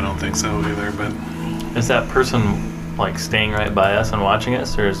 Yeah, I don't think so either, but Is that person staying right by us and watching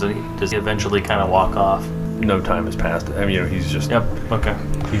us, or does he eventually kind of walk off? No time has passed. I mean, he's just... Yep. Okay.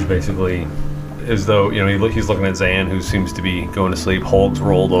 He's basically as though, he's looking at Zan, who seems to be going to sleep. Holg's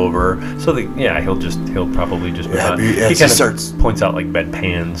rolled over. So, he'll probably just... Yeah, he as he kind of starts- points out,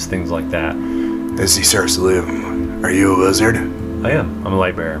 bedpans, things like that. As he starts to live, are you a wizard? I am. I'm a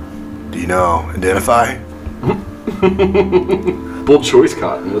light bearer. Do you know identify? Bold choice,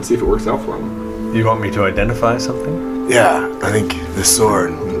 Cotton. Let's see if it works out for him. You want me to identify something? Yeah, I think this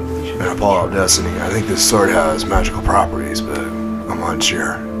sword And I pull out Destiny. I think this sword has magical properties, but I'm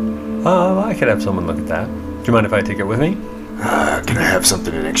unsure. I could have someone look at that. Do you mind if I take it with me? Can I have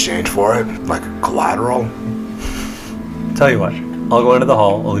something in exchange for it? Like collateral? Tell you what, I'll go into the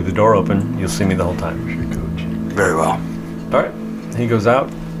hall, I'll leave the door open, you'll see me the whole time. Very well. Alright, he goes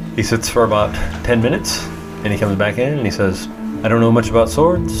out, he sits for about 10 minutes, and he comes back in and he says, I don't know much about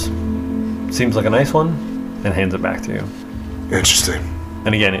swords, seems like a nice one, and hands it back to you. Interesting.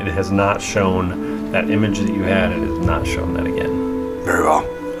 And again, it has not shown that image that you had, it has not shown that again. Very well.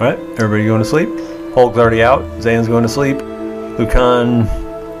 Alright, everybody going to sleep? Hulk's already out, Zan's going to sleep, Lucan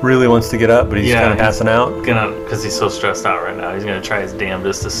really wants to get up, but he's kind of passing out. Because he's so stressed out right now. He's gonna try his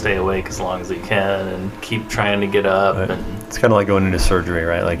damnedest to stay awake as long as he can and keep trying to get up. Right. And It's kind of like going into surgery,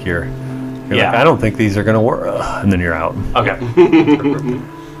 right? Like you're Yeah. like, I don't think these are gonna work, and then you're out. okay,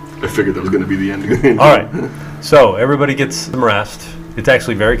 I figured that was going to be the ending. All right, so everybody gets some rest. It's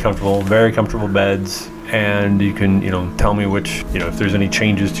actually very comfortable beds, and you can, tell me which, if there's any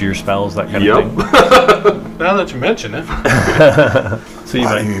changes to your spells, that kind of thing. Now that you mention it. So you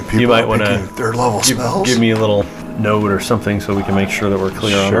Why do might, people you might are want picking to third level spells? give me a little note or something so we can make sure that we're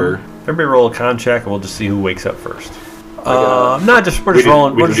clear on Sure. them. Everybody roll a con check, and we'll just see who wakes up first. got- Not just we're we just can-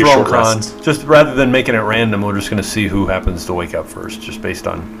 rolling. we We're can just do rolling short con. rests. Just rather than making it random, we're just going to see who happens to wake up first, just based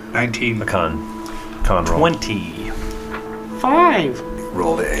on 19. a con roll. 20.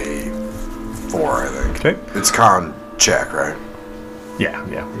 Rolled a 4, I think. Okay. It's con check, right? Yeah.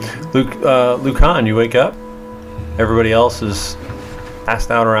 Lucan, you wake up. Everybody else is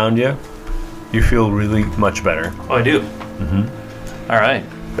passed out around you. You feel really much better, Oh, I do. Mm-hmm. All right.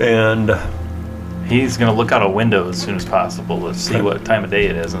 and He's gonna look out a window as soon as possible to see Okay. what time of day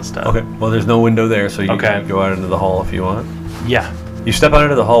it is and stuff. okay. Well, there's no window there, so you Okay. can go out into the hall if you want. Yeah. You step out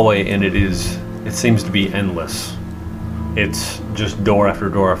into the hallway, and it seems to be endless. It's just door after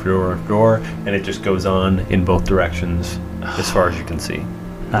door after door after door, and it just goes on in both directions as far as you can see.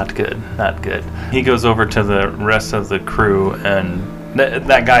 Not good. Not good. He goes over to the rest of the crew, and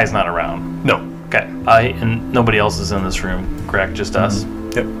that guy's not around. No. Okay. And nobody else is in this room, correct? Just us?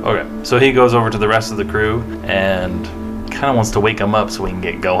 Yep. Okay. So he goes over to the rest of the crew and kind of wants to wake them up so we can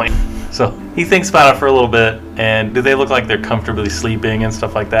get going. So he thinks about it for a little bit, and do they look like they're comfortably sleeping and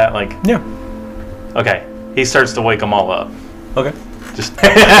stuff like that? Like, Yeah. okay. He starts to wake them all up. Okay. Just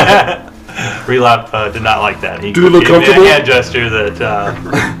Relop did not like that. He Do they look gave me comfortable? a hand gesture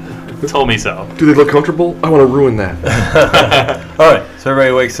that told me so. Do they look comfortable? I want to ruin that. All right. So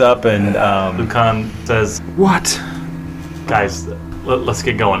everybody wakes up, and Lucan says, What? guys, let's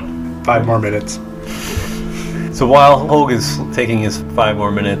get going. 5 more minutes. so while Hogue is taking his 5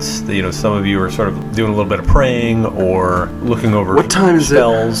 more minutes, some of you are sort of doing a little bit of praying or looking over What time is it?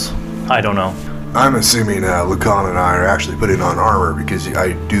 spells. I don't know. I'm assuming Lucan and I are actually putting on armor because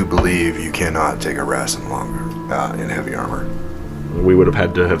I do believe you cannot take a rest in heavy armor. We would have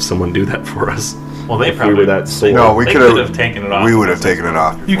had to have someone do that for us. Well, they If we probably were that sore. No, we They could could have have taken it off. We would have taken it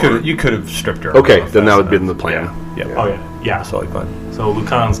off. You before. could have stripped her. Okay, off then that fast would have been the enough. plan. Yeah. Oh yeah, yeah. That's totally fine. So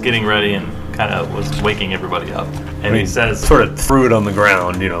Lucan's getting ready and kind of was waking everybody up, and he says, Sort of threw it on the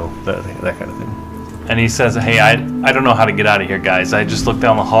ground, that kind of thing. and he says, "Hey, I don't know how to get out of here, guys. I just looked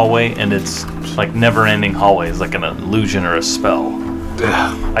down the hallway, and it's like never-ending hallways, like an illusion or a spell.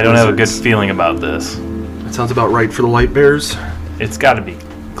 I don't have a good feeling about this. That sounds about right for the light bears. It's got to be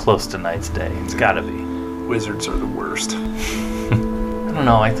close to Night's Day. It's got to be. Wizards are the worst. I don't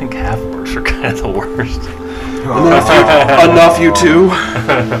know. I think half-orcs are kind of the worst. Enough, you two.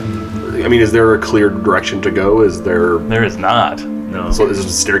 I mean, is there a clear direction to go? Is there? There is not. No. So is there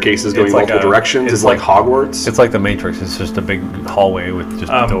staircases going It's like multiple a- directions? it's Is it like Hogwarts? It's like the Matrix. It's just a big hallway with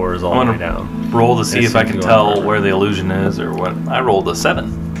just doors all I'm the way gonna down. roll to see It if I seems can to go tell on where the illusion is or what. I rolled a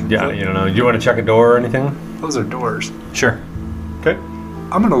 7. Yeah, you don't know. Do you want to check a door or anything? Those are doors. Sure. Okay.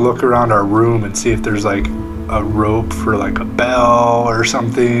 I'm gonna look around our room and see if there's like a rope for like a bell or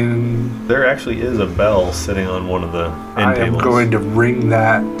something. There actually is a bell sitting on one of the end I am tables. going to ring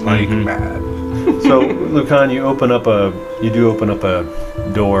that like mad. So, Lucan, you open up a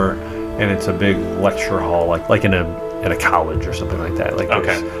door, and it's a big lecture hall, like in a college or something like that. Like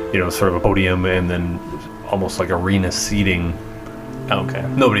Okay. there's, sort of a podium, and then almost like arena seating. Okay.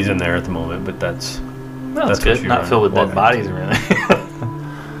 Nobody's in there at the moment, but that's Well, that's That's what good. you Not run. filled with dead Walking. bodies or anything.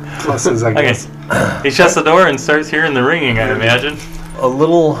 Pluses, I Okay. guess. He shuts the door and starts hearing the ringing, I imagine. a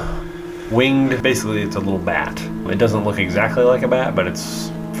little winged. Basically, it's a little bat. It doesn't look exactly like a bat, but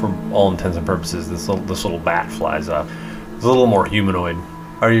it's, for all intents and purposes, this little bat flies up. It's a little more humanoid.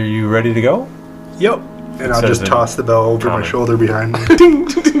 Are you ready to go? Yep. And I'll says just in toss the bell over my common. shoulder behind me.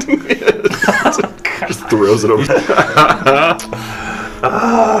 Just throws it over.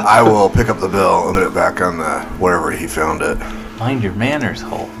 I will pick up the bill and put it back on the wherever he found it. Mind your manners,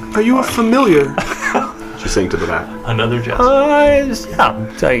 Hulk. Are you a familiar? She's saying to the back. Another jest.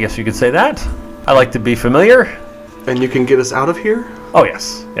 Yeah, I guess you could say that. I like to be familiar. And you can get us out of here? Oh,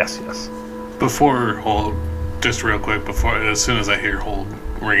 yes. Before Hold, just real quick, as soon as I hear Hold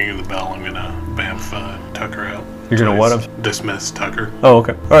ringing the bell, I'm gonna bamf Tucker out. You're gonna what? Dismiss Tucker. Oh,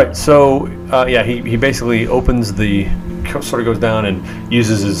 okay. All right. So, he basically opens sort of goes down and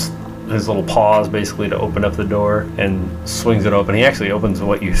uses his little paws basically to open up the door and swings it open. He actually opens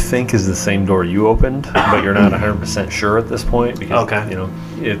what you think is the same door you opened, but you're not 100% sure at this point because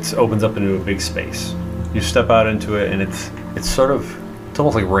it opens up into a big space. You step out into it, and it's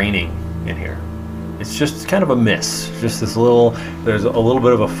almost like raining in here. It's just kind of a mist. There's a little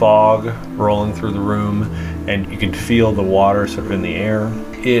bit of a fog rolling through the room, and you can feel the water sort of in the air.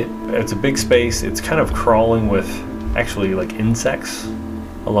 It's a big space. It's kind of crawling with actually like insects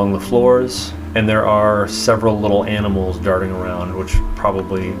along the floors, and there are several little animals darting around, which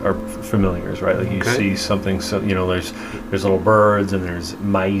probably are familiars, right? Like you see something, so there's little birds and there's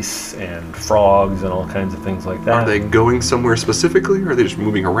mice and frogs and all kinds of things like that. Are they going somewhere specifically, or are they just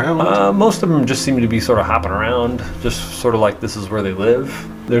moving around? Most of them just seem to be sort of hopping around, just sort of like this is where they live.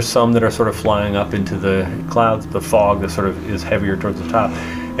 There's some that are sort of flying up into the clouds, the fog that sort of is heavier towards the top.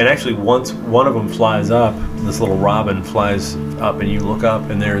 And actually, once one of them flies up, this little robin flies up, and you look up,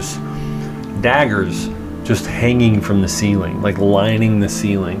 and there's daggers just hanging from the ceiling, like lining the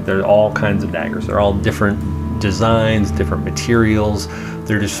ceiling. There are all kinds of daggers. They're all different designs, different materials.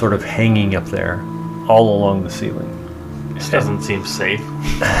 They're just sort of hanging up there, all along the ceiling. This doesn't seem safe.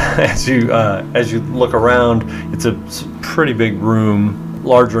 As you look around, it's a pretty big room.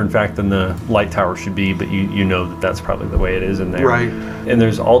 Larger, in fact, than the light tower should be, but you know that that's probably the way it is in there. Right. And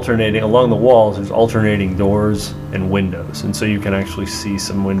there's along the walls, there's alternating doors and windows, and so you can actually see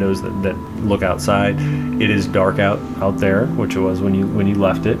some windows that look outside. It is dark out there, which it was when you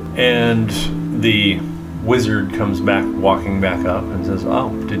left it. And the wizard comes back, walking back up, and says, "Oh,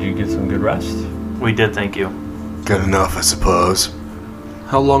 did you get some good rest?" We did, thank you. Good enough, I suppose.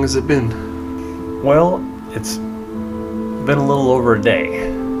 How long has it been? Well, it's been a little over a day.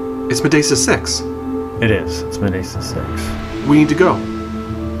 It's Medesa 6. It is. It's Medesa 6. We need to go.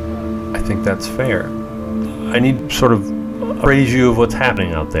 I think that's fair. I need to sort of appraise you of what's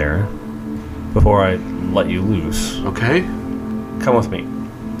happening out there before I let you loose. Okay. Come with me.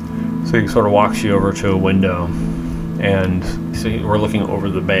 So he sort of walks you over to a window, and see we're looking over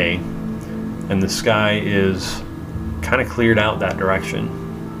the bay, and the sky is kind of cleared out that direction.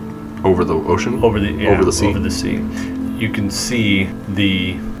 Over the ocean? Over the sea. Over the sea. You can see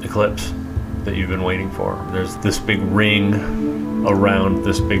the eclipse that you've been waiting for. There's this big ring around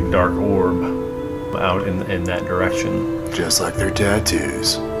this big dark orb out in that direction. Just like their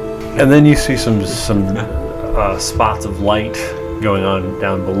tattoos. And then you see some spots of light going on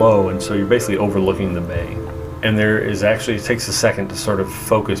down below, and so you're basically overlooking the bay. And there is actually, it takes a second to sort of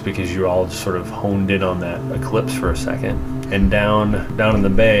focus because you're all just sort of honed in on that eclipse for a second. And down in the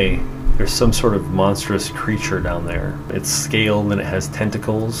bay, there's some sort of monstrous creature down there. It's scaled and it has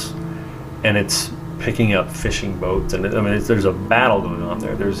tentacles, and it's picking up fishing boats. And there's a battle going on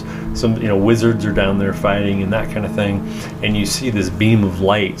there. There's some, wizards are down there fighting and that kind of thing. And you see this beam of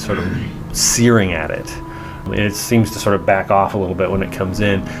light sort of searing at it. It seems to sort of back off a little bit when it comes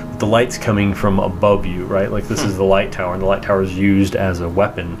in, but the light's coming from above you, right? Like this is the light tower, and the light tower is used as a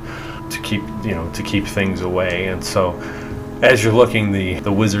weapon to keep things away. And so, as you're looking,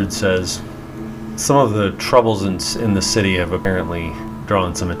 the wizard says, some of the troubles in the city have apparently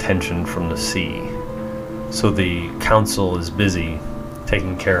drawn some attention from the sea. So the council is busy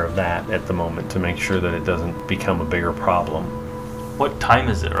taking care of that at the moment to make sure that it doesn't become a bigger problem. What time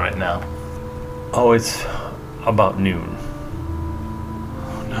is it right now? Oh, it's about noon.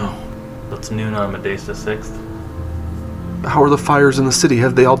 Oh no. That's noon on Medesa 6th. How are the fires in the city?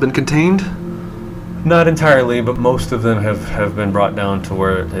 Have they all been contained? Not entirely, but most of them have been brought down to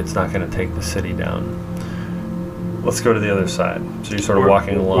where it's not going to take the city down. Let's go to the other side. So you're sort of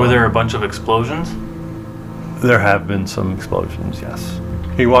walking along. Were there a bunch of explosions? There have been some explosions, yes.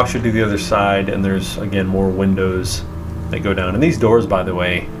 He walks you to the other side, and there's, again, more windows that go down. And these doors, by the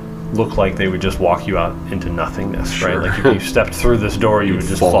way, look like they would just walk you out into nothingness, Sure. right? Like if you stepped through this door, you would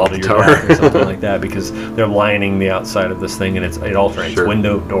just fall fall off to the your tower. back or something like that, because they're lining the outside of this thing, and it alternates. Sure.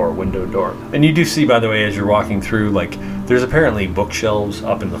 Window, door. And you do see, by the way, as you're walking through, like, there's apparently bookshelves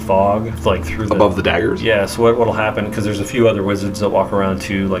up in the fog, like through Above the daggers? Yeah, so what'll happen, because there's a few other wizards that walk around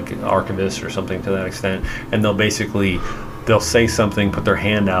too, like archivists or something to that extent, and they'll say something, put their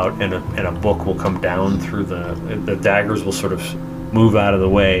hand out, and a book will come down through the daggers will sort of move out of the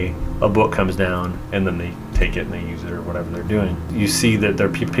way, a book comes down, and then they take it and they use it or whatever they're doing. You see that there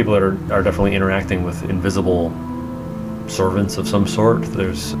are people that are definitely interacting with invisible servants of some sort.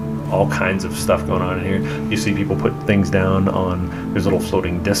 There's all kinds of stuff going on in here. You see people put things down on, there's little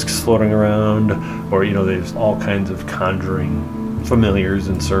floating discs floating around, or there's all kinds of conjuring familiars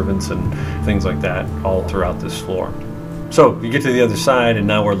and servants and things like that all throughout this floor. So you get to the other side, and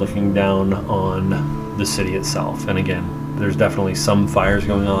now we're looking down on the city itself. And again, there's definitely some fires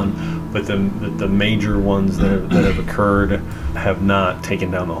going on, but the major ones that have occurred have not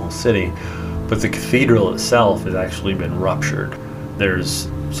taken down the whole city. But the cathedral itself has actually been ruptured. There's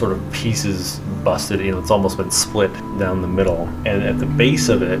sort of pieces busted, it's almost been split down the middle. And at the base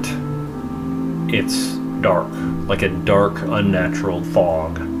of it, it's dark, like a dark, unnatural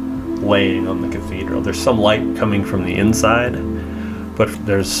fog laying on the cathedral. There's some light coming from the inside, but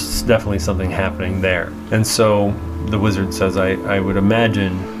there's definitely something happening there. And so the wizard says, I would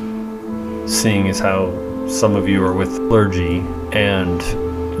imagine, seeing as how some of you are with clergy, and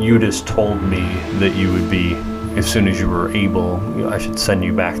you just told me that you would be, as soon as you were able, I should send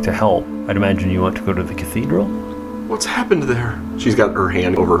you back to help. I'd imagine you want to go to the cathedral? What's happened there? She's got her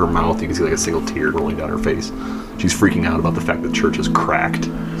hand over her mouth. You can see like a single tear rolling down her face. She's freaking out about the fact the church is cracked.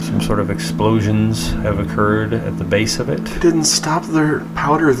 Some sort of explosions have occurred at the base of it. Didn't stop their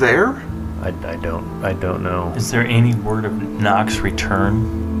powder there? I don't know. Is there any word of Nox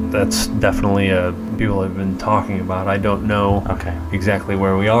return? That's definitely people have been talking about. I don't know exactly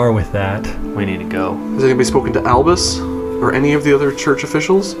where we are with that. We need to go. Has anybody spoken to Albus or any of the other church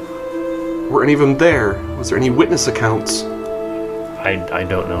officials? Were any of them there? Was there any witness accounts? I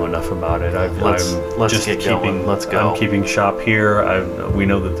don't know enough about it. Let's get going. Let's go. I'm keeping shop here. We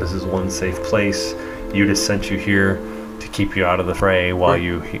know that this is one safe place. Udis sent you here to keep you out of the fray while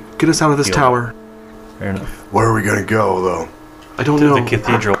you get us out of this tower. Fair enough. Where are we going to go, though? I don't know. To the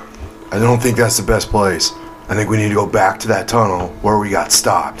cathedral. I don't think that's the best place. I think we need to go back to that tunnel where we got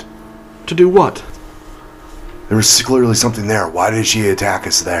stopped. To do what? There was clearly something there. Why did she attack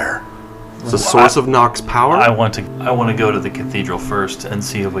us there? It's the source of Nox power? I want to go to the cathedral first and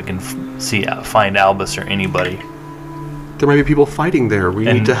see if we can find Albus or anybody. There might be people fighting there. We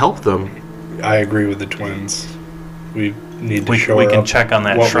need to help them. I agree with the twins. We need to show we can up check on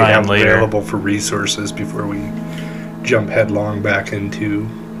that what shrine we have later. available for resources before we jump headlong back into.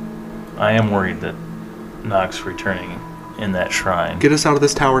 I am worried that Nox returning in that shrine. Get us out of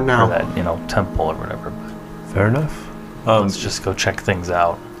this tower now. Or that temple or whatever. Fair enough. Let's just go check things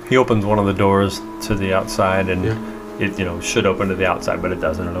out. He opens one of the doors to the outside, and it should open to the outside, but it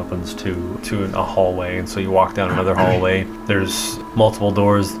doesn't. It opens to a hallway, and so you walk down another hallway. There's multiple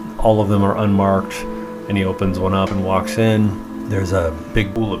doors. All of them are unmarked, and he opens one up and walks in. There's a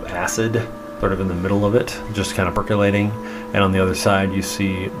big pool of acid sort of in the middle of it, just kind of percolating. And on the other side, you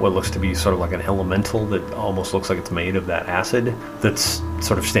see what looks to be sort of like an elemental that almost looks like it's made of that acid that's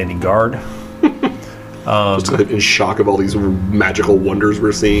sort of standing guard. Just in shock of all these magical wonders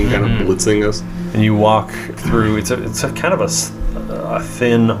we're seeing, kind of blitzing us. And you walk through. It's a kind of a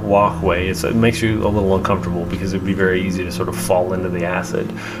thin walkway. It makes you a little uncomfortable because it'd be very easy to sort of fall into the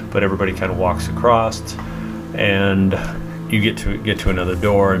acid. But everybody kind of walks across, and you get to another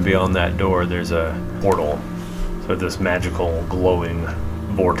door. And beyond that door, there's a portal. So this magical glowing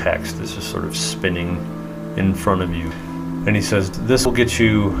vortex that's just sort of spinning in front of you. And he says, "This will get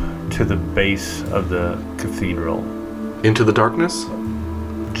you to the base of the cathedral." Into the darkness?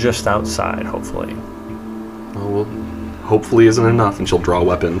 Just outside, hopefully. Well, hopefully isn't enough, and she'll draw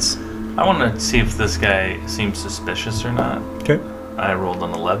weapons. I want to see if this guy seems suspicious or not. Okay. I rolled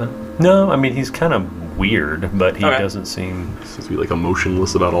an 11. No, I mean, he's kind of weird, but he doesn't seem... Seems to be like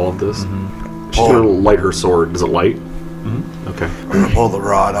emotionless about all of this. Mm-hmm. She's going to light her sword. Does it light? Mm-hmm. Okay. I'm going to pull the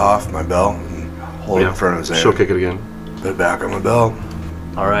rod off my belt and hold it in front of his hand. She'll kick it again. Put it back on my belt.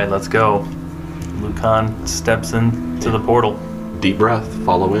 All right, let's go. Lucan steps into the portal. Deep breath.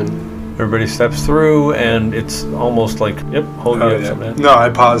 Follow in. Everybody steps through, and it's almost like, hold you up something. No, I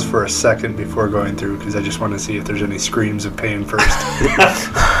paused for a second before going through because I just want to see if there's any screams of pain first. That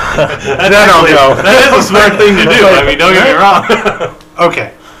is a smart thing to do. I mean, don't get me wrong.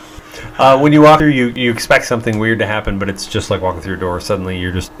 Okay. When you walk through, you expect something weird to happen, but it's just like walking through a door. Suddenly,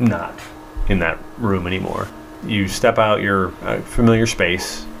 you're just not in that room anymore. You step out your familiar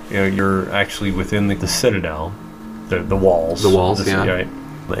space. You're actually within the citadel, the walls. The walls, yeah. Right?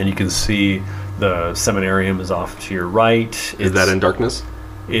 And you can see the seminarium is off to your right. Is that in darkness?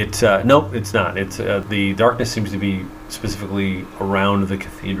 Nope, it's not. It's the darkness seems to be specifically around the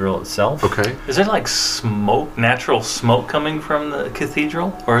cathedral itself. Okay. Is there like smoke, natural smoke coming from the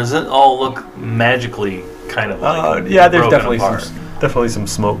cathedral, or does it all look magically kind of like there's definitely apart? Definitely some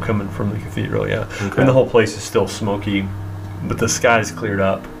smoke coming from the cathedral, yeah. Okay. And the whole place is still smoky, but the sky's cleared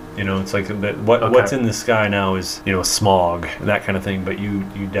up. You know, it's like what's in the sky now is, you know, smog and that kind of thing, but you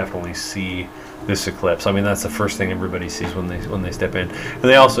definitely see this eclipse. I mean, that's the first thing everybody sees when they step in. And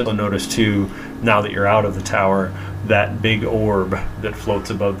they also notice too, now that you're out of the tower, that big orb that floats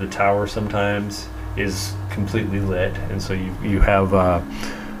above the tower sometimes is completely lit, and so you have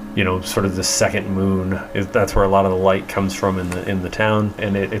you know, sort of the second moon. That's where a lot of the light comes from in the town,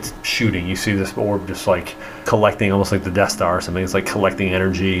 and it's shooting. You see this orb just like collecting, almost like the Death Star or something. It's like collecting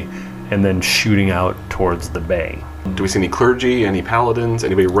energy and then shooting out towards the bay. Do we see any clergy, any paladins,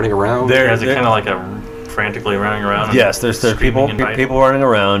 anybody running around? Is it kind of like a frantically running around? And yes, there's people screaming and people running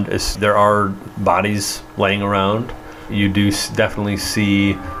around. There are bodies laying around. You do definitely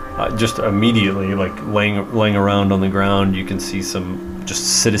see just immediately, like laying around on the ground. You can see some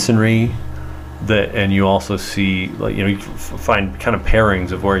just citizenry and you also see, like, you know, you find kind of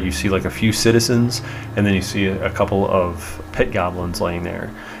pairings of where you see like a few citizens, and then you see a couple of pit goblins laying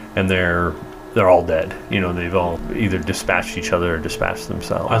there, and they're all dead. You know, they've all either dispatched each other or dispatched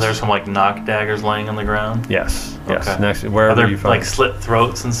themselves. Are there some like knock daggers laying on the ground? Yes. Okay. Next, Are wherever there you find. like slit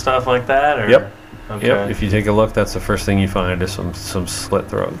throats and stuff like that? Or? Yep. Okay. Yep. If you take a look, that's the first thing you find is some slit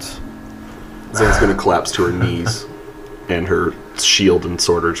throats. Zan's going to collapse to her knees, and her shield and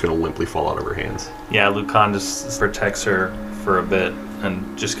sword are just going to limply fall out of her hands. Yeah, Lucan just protects her for a bit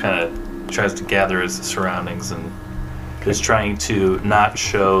and just kind of tries to gather his surroundings and is trying to not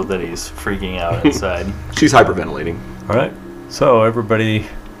show that he's freaking out inside. She's hyperventilating. All right. So everybody,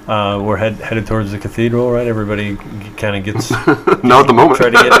 we're headed towards the cathedral, right? Everybody kind of gets Not at the moment. try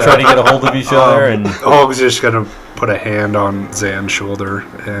to get a hold of each other, and Og's just gonna put a hand on Zan's shoulder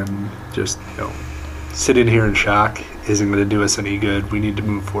and just, you know, sitting here in shock isn't gonna do us any good. We need to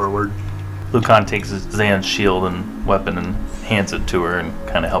move forward. Lucan takes Zan's shield and weapon and hands it to her and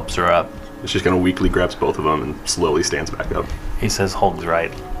kind of helps her up. She's going to weakly grabs both of them and slowly stands back up. He says, Hulk's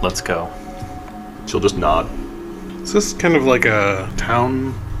right. Let's go. She'll just nod. Is this kind of like a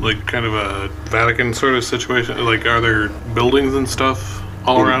town, like kind of a Vatican sort of situation? Like, are there buildings and stuff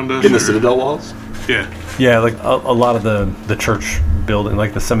all around us? In the or- Citadel walls? Yeah. yeah, like a lot of the church building,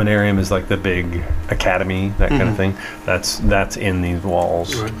 like the seminarium is like the big academy, that kind of thing. That's in these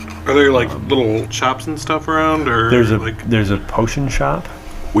walls. Right. Are there like little shops and stuff around, or There's a potion shop.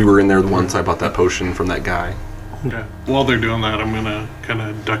 We were in there once. I bought that potion from that guy. Okay. While they're doing that, I'm gonna kind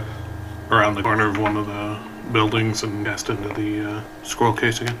of duck around the corner of one of the buildings and cast into the scroll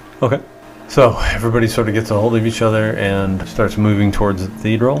case again. Okay. So everybody sort of gets a hold of each other and starts moving towards the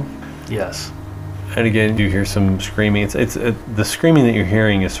cathedral. Yes. And again, you hear some screaming. It's the screaming that you're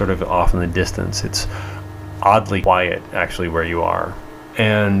hearing is sort of off in the distance. It's oddly quiet, actually, where you are,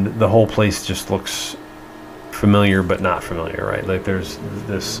 and the whole place just looks familiar but not familiar, right? Like there's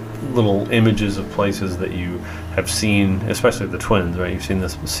this little images of places that you have seen, especially the twins, right? You've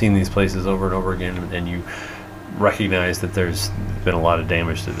seen these places over and over again, and you recognize that there's been a lot of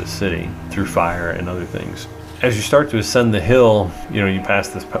damage to this city through fire and other things. As you start to ascend the hill, you know, you pass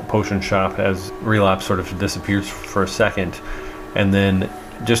this potion shop as Relapse sort of disappears for a second, and then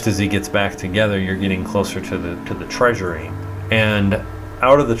just as he gets back together, you're getting closer to the treasury, and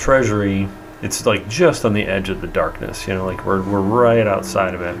out of the treasury, it's like just on the edge of the darkness, you know, like we're right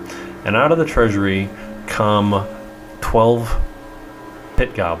outside of it. And out of the treasury come 12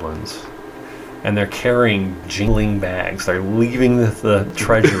 pit goblins. And they're carrying jingling bags. They're leaving the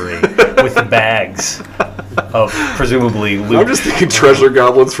treasury with bags of presumably loot. I'm just thinking treasure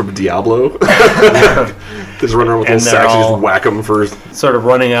goblins from Diablo. Just run around with little And they're sacks and all- just whack them for... Sort of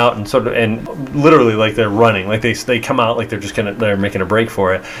running out and literally like they're running, like they come out like they're making a break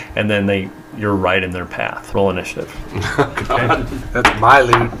for it, and then you're right in their path. Roll initiative. That's my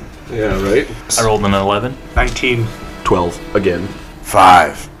loot. Yeah, right? I rolled an 11. 19. 12. Again.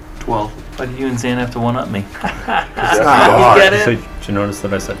 5. 12. Why did you and Zan have to one up me? It's not hard. Get it? So did you notice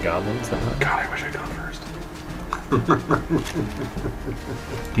that I said goblins? God, I wish I'd gone first.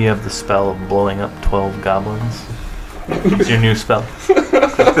 Do you have the spell of blowing up 12 goblins? It's your new spell.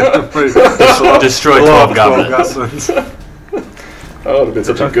 Destroy 12 goblins. Oh, it would have been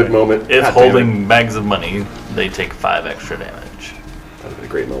such a good moment. If God damn holding bags of money, they take 5 extra damage. That would have been a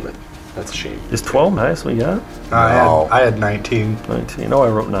great moment. That's a shame. Is 12 highest we got? No. I had 19. 19. Oh, I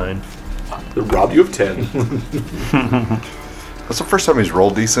wrote 9. They robbed you of 10. That's the first time he's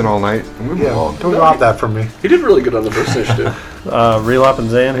rolled decent all night. Move Yeah, along. don't rob that from me. He did really good on the first initiative. Relap and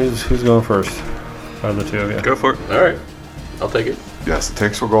Zan, who's going first? Out of the two of you. Go for it. All right. I'll take it. Yes, the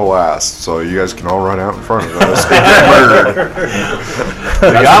tanks will go last, so you guys can all run out in front of us. Murdered.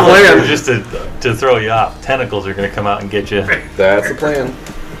 The goblins are just to throw you off. Tentacles are going to come out and get you. That's the plan.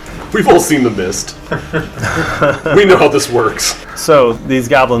 We've all seen the mist. We know how this works. So these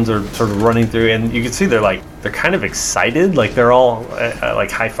goblins are sort of running through, and you can see they're kind of excited, like they're all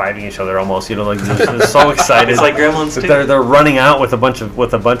like high-fiving each other almost. Like they're so excited. It's like Gremlins too. They're running out with a bunch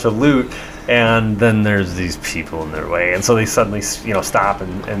of loot, and then there's these people in their way, and so they suddenly stop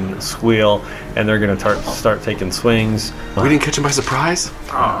and squeal, and they're gonna start taking swings. We didn't catch him by surprise.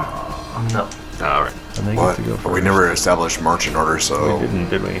 No. All right. And they What? get to go But we first. never established marching order, so... We didn't,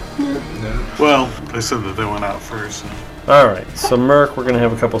 did we? Well, I said that they went out first. All right, so Merc, we're gonna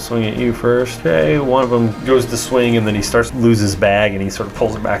have a couple swing at you first. Okay, one of them goes to swing and then he starts to lose his bag and he sort of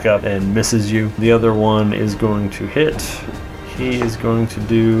pulls it back up and misses you. The other one is going to hit. He is going to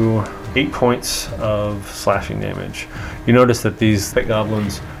do 8 points of slashing damage. You notice that these pit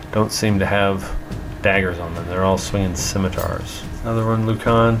goblins don't seem to have daggers on them. They're all swinging scimitars. Another one,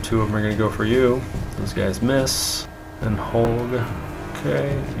 Lucan. 2 of them are gonna go for you. Those guys miss and hold.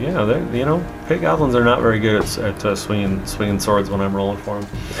 Okay, yeah, pit goblins are not very good at swinging swords when I'm rolling for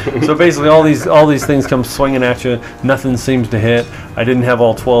them. So basically, all these things come swinging at you. Nothing seems to hit. I didn't have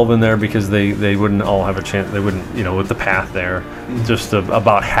all 12 in there because they wouldn't all have a chance. They wouldn't, with the path there. Just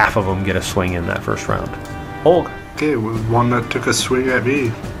about half of them get a swing in that first round. Holg. Okay, one that took a swing at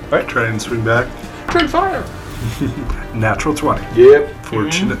me. Right. Try and swing back. Trade fire. Natural 20. Yep.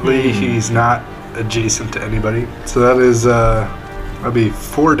 Fortunately, he's not adjacent to anybody. So that is, that'll be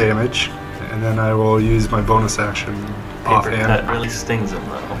 4 damage. And then I will use my bonus action offhand. That really stings him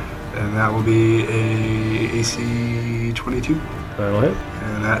though. And that will be a AC 22. That'll hit.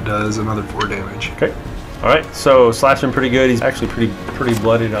 And that does another 4 damage. Okay. All right. So slashing pretty good. He's actually pretty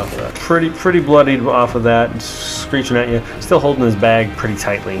bloodied off of that. Pretty bloodied off of that. Screeching at you. Still holding his bag pretty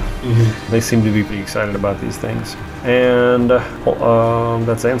tightly. They seem to be pretty excited about these things. And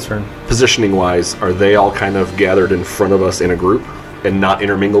that's answering. Positioning wise, are they all kind of gathered in front of us in a group and not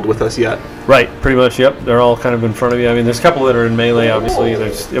intermingled with us yet? Right. Pretty much. Yep. They're all kind of in front of you. I mean, there's a couple that are in melee. Obviously,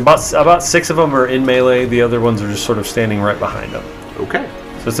 there's about 6 of them are in melee. The other ones are just sort of standing right behind them. Okay.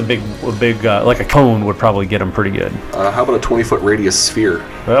 So it's a big like a cone would probably get them pretty good. How about a 20-foot radius sphere?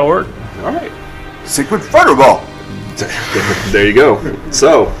 That'll work. All right. Secret fireball! There you go.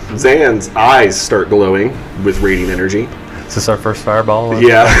 So, Zan's eyes start glowing with radiant energy. Is this our first fireball?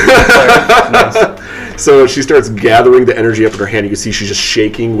 Yeah. Nice. So she starts gathering the energy up in her hand. You can see she's just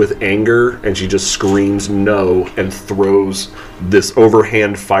shaking with anger, and she just screams no and throws this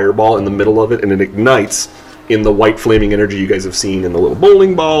overhand fireball in the middle of it, and it ignites in the white flaming energy you guys have seen in the little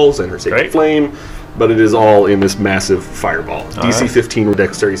bowling balls and her sacred flame, but it is all in this massive fireball. DC 15 with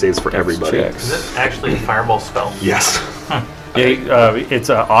dexterity saves for everybody. Is it actually a fireball spell? Yes. Yeah, it's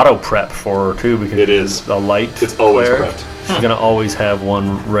an auto prep for her too because It is. the light. It's always flare. prepped. She's gonna always have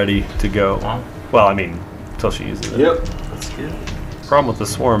one ready to go. Well, I mean, until she uses it. Yep. That's good. Problem with the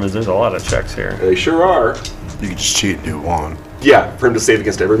swarm is there's a lot of checks here. They sure are. You can just cheat and do one. Yeah, for him to save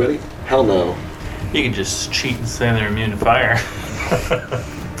against everybody? Hell no. You can just cheat and say they're immune to fire.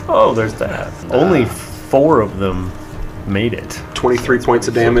 Oh, there's that. Only 4 of them made it. 23 points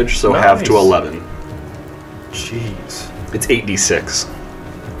of damage, so half to Nice. 11. Jeez. It's 8d6.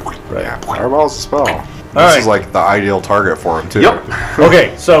 Right. Yeah, fireball's a spell. This right. is like the ideal target for him, too. Yep.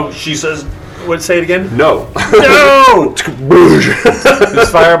 Okay, so she says, say it again? No. No! This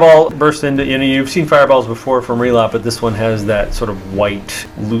fireball bursts into, you've seen fireballs before from Relop, but this one has that sort of white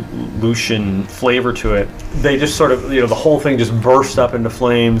Lucian flavor to it. They just sort of, the whole thing just bursts up into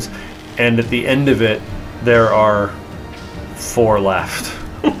flames, and at the end of it, there are 4 left.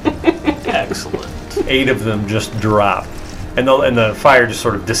 Excellent. 8 of them just drop. And the fire just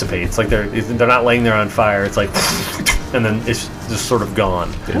sort of dissipates. Like they're not laying there on fire. It's like, and then it's just sort of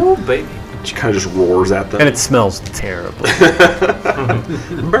gone. Ooh, baby. She kind of just roars at them. And it smells terribly.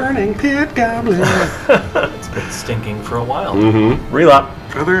 Burning pit goblin. It's been stinking for a while.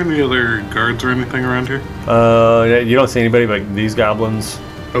 Relop. Are there any other guards or anything around here? You don't see anybody but these goblins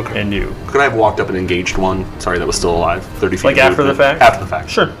Okay. and you. Could I have walked up and engaged one? Sorry, that was still alive. 30 feet. Like of after the movement. fact? After the fact.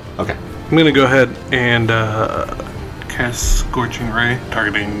 Sure. Okay. I'm going to go ahead and cast Scorching Ray,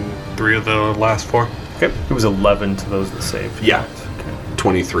 targeting 3 of the last 4. Okay. It was 11 to those that saved. Yeah. Okay.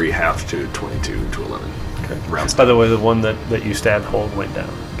 23 half to 22 to 11. Okay. Rounds. By the way, the one that you stabbed Hold went down.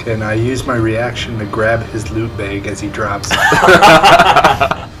 Can I use my reaction to grab his loot bag as he drops it?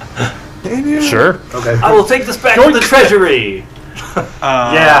 Sure. Okay. I will take this back to the treasury.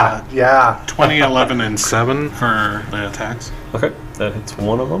 Yeah. 20, 11, and 7 for the attacks. Okay. That hits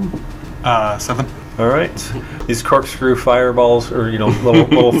one of them. 7. All right. These corkscrew fireballs, or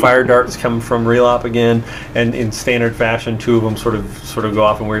little fire darts, come from Relop again, and in standard fashion, two of them sort of go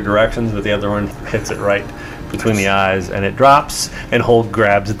off in weird directions, but the other one hits it right between the eyes, and it drops. And Hulk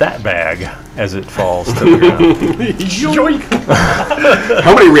grabs at that bag as it falls to the ground. Yoink!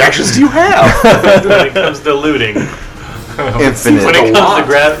 How many reactions do you have? When it comes to looting. Infinite. When it comes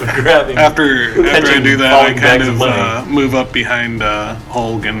to grabbing. After I catching do that, I falling kind bags of money. of move up behind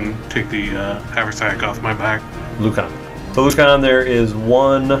Hulk and take the haversack off my back. Lucan. So Lucan, there's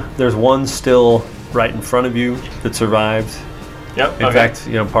one still right in front of you that survived. Yep. In fact,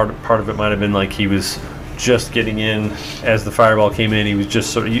 part of it might have been like he was just getting in as the fireball came in. He was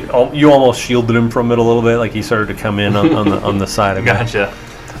just sort of you almost shielded him from it a little bit, like he started to come in on the side of it. Gotcha.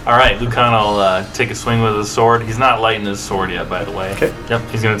 All right, Lucan will take a swing with his sword. He's not lighting his sword yet, by the way. Okay. Yep,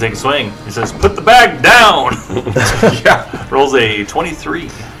 he's going to take a swing. He says, "Put the bag down!" Yeah. Rolls a 23.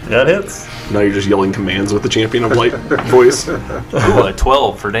 That hits. Now you're just yelling commands with the champion of light voice. Ooh, a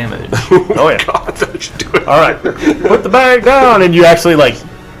 12 for damage. Oh yeah. God, that should do it. All right. Put the bag down, and you actually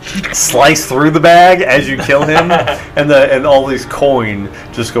slice through the bag as you kill him, and all these coin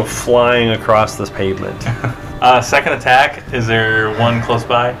just go flying across this pavement. Second attack. Is there one close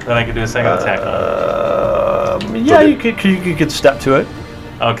by that I could do a second attack on? Yeah, you could step to it.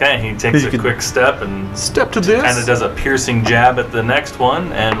 Okay, he takes You a could- quick step and Step to this. kind of does a piercing jab at the next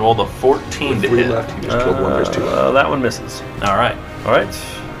one and rolled a 14 to 3 hit. left. You just killed one. There's 2 left. That one misses. All right. All right,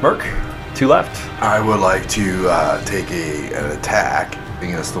 Merc, 2 left. I would like to take an attack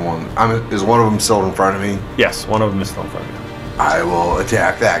against the one. Is one of them still in front of me? Yes, one of them is still in front of you. I will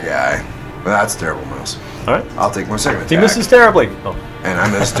attack that guy. That's a terrible miss. All right. I'll take my second attack. He misses terribly. Oh, And I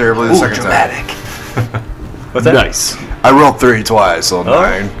miss terribly the second attack. what's that? Nice. I rolled 3 twice, so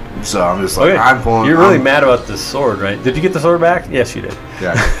right. 9. So I'm just like, Okay. I'm pulling. You're really mad about this sword, right? Did you get the sword back? Yes, you did.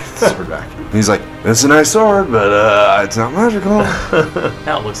 Yeah, sword back. He's like, it's a nice sword, but it's not magical.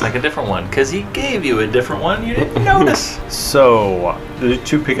 Now it looks like a different one because he gave you a different one. You didn't notice. So the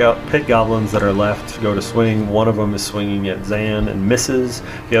 2 pit goblins that are left go to swing. One of them is swinging at Zan and misses.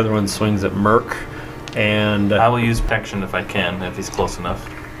 The other one swings at Merc. And I will use protection if I can, if he's close enough.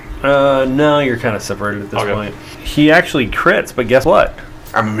 no, you're kind of separated at this Okay. point. He actually crits, but guess what?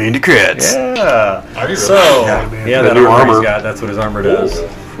 I'm immune to crits. Yeah. Are you So really? yeah, The that new armor armor. he's got. That's what his armor does.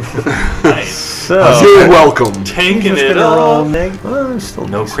 Nice. So You're welcome. he's Taking just it gonna roll up. well, still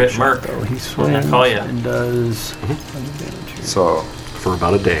No decent crit shot, Merc. though. He I swings call ya. and does damage here. So, For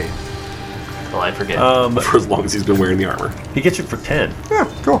about a day. Well, I forget. For as long as he's been wearing the armor. He gets you for 10.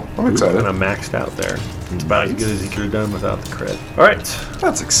 yeah, cool. I'm excited. Kind of maxed out there. It's about as good as he could have done without the crit. All right.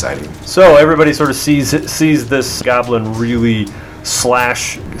 That's exciting. So everybody sort of sees this goblin really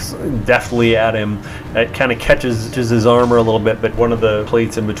slash deftly at him. It kind of catches his armor a little bit, but one of the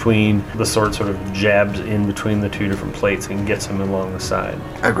plates in between the sword sort of jabs in between the 2 different plates and gets him along the side.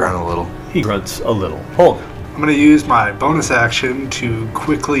 I grunt a little. He grunts a little. Hulk. I'm going to use my bonus action to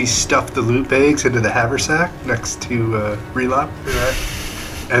quickly stuff the loot bags into the haversack next to Relop.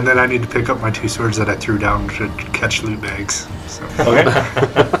 And then I need to pick up my 2 swords that I threw down to catch loot bags. So. Okay.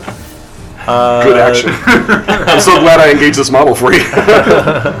 Good action. I'm so glad I engaged this model for you.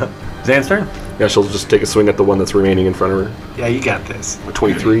 Zan's turn. Yeah, she'll just take a swing at the one that's remaining in front of her. Yeah, you got this. A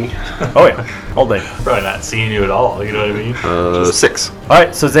 23. Oh yeah, all day. Probably not seeing you at all. You know what I mean? 6. All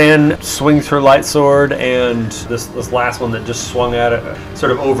right, so Zan swings her light sword, and this last one that just swung at it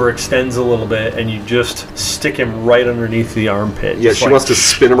sort of overextends a little bit, and you just stick him right underneath the armpit. Yeah, Just she like- wants to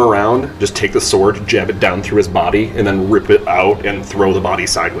spin him around, just take the sword, jab it down through his body, and then rip it out and throw the body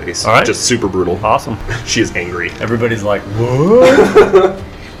sideways. All right. Just super brutal. Awesome. She is angry. Everybody's like, what?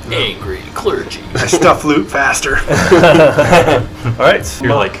 Angry clergy. I stuff loot faster. All right.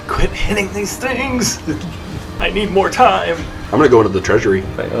 You're like, quit hitting these things. I need more time. I'm going to go into the treasury.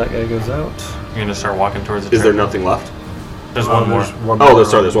 That guy goes out. You're gonna start walking towards the Is there treasure. nothing left? There's one more.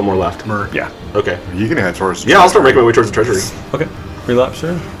 There's one more left. Yeah. Okay. You can head towards. Yeah, I'll start making my way towards the treasury. Okay. Relapse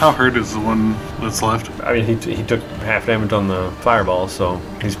turn. How hurt is the one that's left? I mean, he took half damage on the fireball, so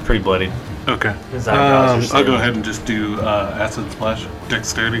he's pretty bloody. Okay. His eyebrows are I'll go staring. ahead and just do acid splash.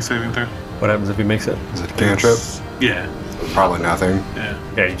 Dexterity saving throw. What happens if he makes it? Is it a cantrip? Yeah. Probably nothing. Yeah.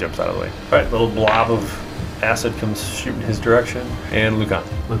 Yeah, he jumps out of the way. All right, little blob of acid comes shooting his direction, and Lucan.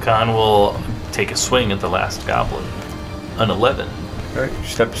 Lucan will take a swing at the last goblin. An 11. All right,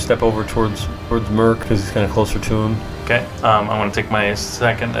 step over towards Merc because he's kind of closer to him. Okay. I want to take my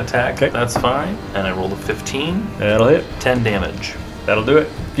second attack. Okay. That's fine. And I rolled a 15. That'll hit. 10 damage. That'll do it.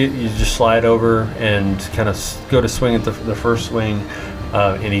 You just slide over and kind of go to swing at the first swing.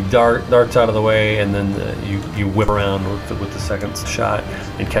 And he darts out of the way, and then you whip around with the second shot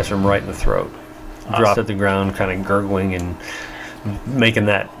and catch him right in the throat. Awesome. Drop at the ground, kind of gurgling and making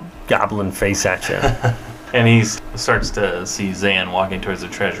that goblin face at you. And he starts to see Zan walking towards the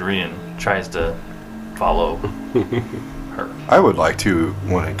treasury and tries to follow her. I would like to,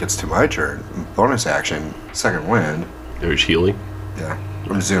 when it gets to my turn, bonus action, second wind. There's healing. Yeah.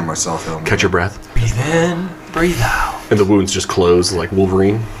 I'm just doing myself healing. Catch your breath. Breathe in, breathe out. And the wounds just close like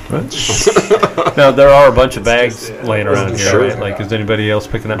Wolverine. Now, there are a bunch of bags laying around here, Sure. right? Like, is anybody else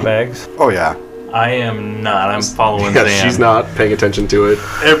picking up bags? Oh, yeah. I am not. I'm following Yeah, Zan. she's not paying attention to it.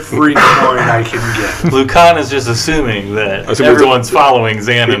 Every coin I can get. Lucan is just assuming that Assume there's everyone's following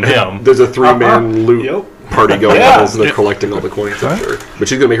Zan and him. There's a 3-man loot Yep. party going Yeah. on as they're collecting all the coins, I'm sure. But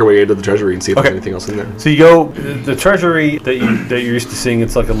she's going to make her way into the treasury and see if Okay. there's anything else in there. So you go, the treasury that you're used to seeing,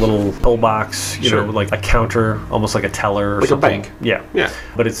 it's like a little pillbox, you Sure. know, like a counter, almost like a teller or Like a something. bank. Yeah. Yeah.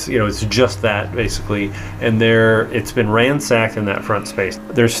 But it's, it's just that basically. And it's been ransacked in that front space.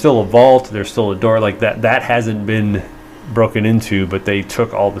 There's still a vault, there's still a door like that. That hasn't been broken into, but they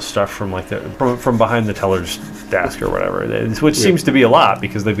took all the stuff from like from behind the teller's desk or whatever, which seems to be a lot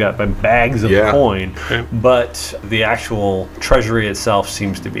because they've got bags of Yeah. coin, but the actual treasury itself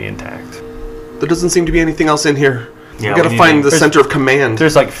seems to be intact. There doesn't seem to be anything else in here. Yeah, we got to we find need the to- center of command.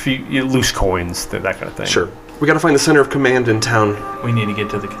 There's like loose coins, that kind of thing. Sure. We got to find the center of command in town. We need to get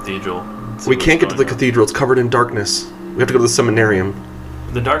to the cathedral. and see We what's can't get to the going on. cathedral. It's covered in darkness. We have to go to the seminarium.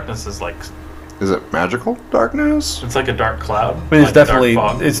 The darkness is like, Is it magical darkness? it's like a dark cloud. I mean, it's like dark definitely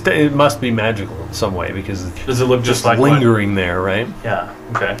fog. it must be magical in some way because it's Does it look just like what- lingering there, right? Yeah.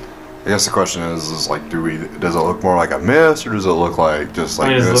 Okay. I guess the question is like, does it look more like a mist, or does it look like just I like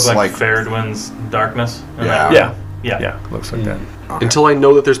mean, does it this, look like like Faradwin's darkness? And Yeah. that- Yeah, Yeah. yeah, looks like that. Until I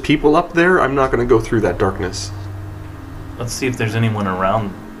know that there's people up there, I'm not going to go through that darkness. Let's see if there's anyone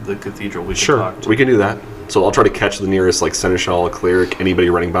around the cathedral we should Sure, talk to. we can do that. So I'll try to catch the nearest like seneschal, a cleric, anybody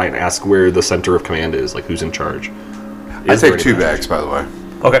running by, and ask where the center of command is, like who's in charge. I Is there take 2 anything? bags, by the way.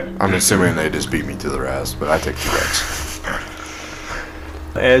 Okay. I'm assuming they just beat me to the rest, but I take 2 bags.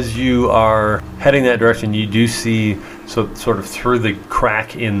 As you are heading that direction, you do see sort of through the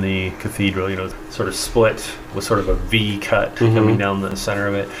crack in the cathedral, sort of split with sort of a V cut coming down the center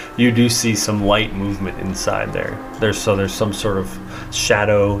of it. You do see some light movement inside there. There's some sort of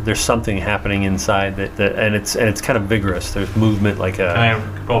shadow. There's something happening inside that and it's kind of vigorous. There's movement like Can a. I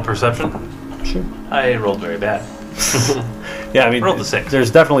roll perception? Sure. I rolled very bad. Yeah, I mean, Roll the 6. there's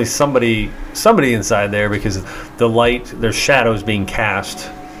definitely somebody inside there because the light. There's shadows being cast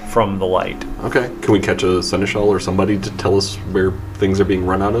from the light. Okay. Can we catch a seneschal or somebody to tell us where things are being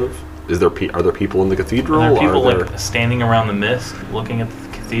run out of? Are there people in the cathedral? Are there people Are there- like standing around the mist, looking at the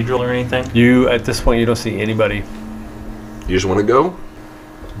cathedral or anything? You at this point you don't see anybody. You just want to go?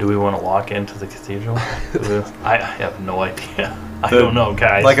 Do we want to walk into the cathedral? I have no idea. I don't know,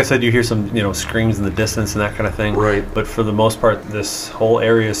 guys. Like I said, you hear some screams in the distance and that kind of thing. Right. But for the most part, this whole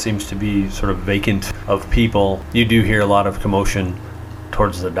area seems to be sort of vacant of people. You do hear a lot of commotion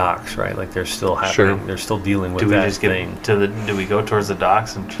towards the docks, right? Like they're still happening. Sure. They're still dealing with do we that just get thing. to the? Do we go towards the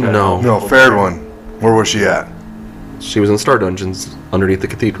docks and try No. to No, people fair there? one. Where was she at? She was in Star Dungeons underneath the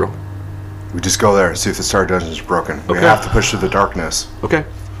cathedral. We just go there and see if the Star Dungeon is broken. We Okay. have to push through the darkness. Okay.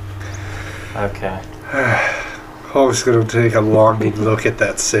 Okay. I was going to take a longing look at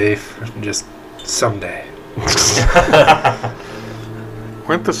that safe, just someday.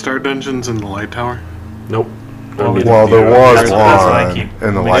 Weren't the Star Dungeons in the Light Tower? Nope. Well, Well, there was That's what I one keep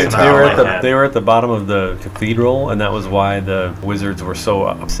in the mixing light up. They were tower. at they were at the bottom of the cathedral, and that was why the wizards were so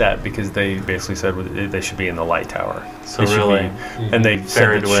upset because they basically said they should be in the light tower. So They should really, be- and they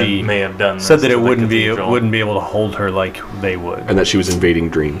said that she may have done said this that it to the wouldn't cathedral. be able to hold her like they would. And that she was invading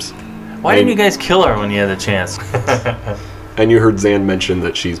dreams. Why didn't you guys kill her when you had the chance? And you heard Zan mention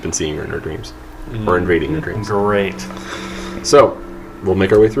that she's been seeing her in her dreams. Or invading her dreams. Great. So, we'll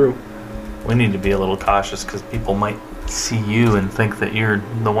make our way through. We need to be a little cautious because people might see you and think that you're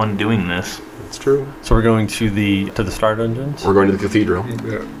the one doing this. It's true. So we're going to the Star Dungeons. We're going to the cathedral.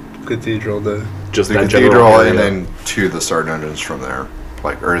 Yeah. Cathedral, Just The that cathedral general and area. then to the Star Dungeons from there.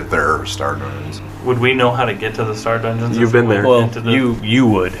 Or their Star Dungeons. Would we know how to get to the Star Dungeons? You've if we been there. went Well, into the- you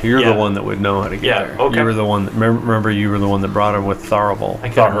would. You're Yeah. the one that would know how to get Yeah, there. okay. You were the one. Remember, you were the one that brought her with Tharival. I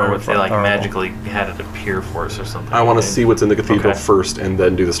Brought can't her remember with if they like Tharival. magically had it appear for us or something. I want to see what's in the cathedral Okay. first and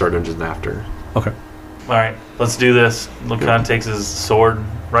then do the Star Dungeons after. Okay. All right, let's do this. Lucan takes his sword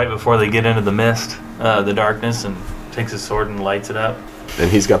right before they get into the mist, the darkness, and takes his sword and lights it up. And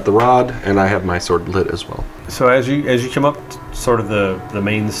he's got the rod, and I have my sword lit as well. So as you come up sort of the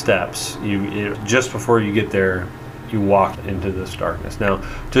main steps, you just before you get there, you walk into this darkness. Now,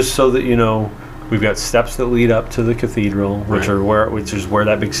 just so that you know, we've got steps that lead up to the cathedral, which is where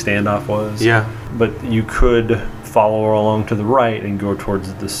that big standoff was. Yeah. But you could follow along to the right and go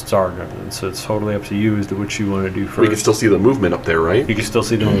towards the Star Garden. So it's totally up to you as to what you want to do first. We can still see the movement up there, right? You can still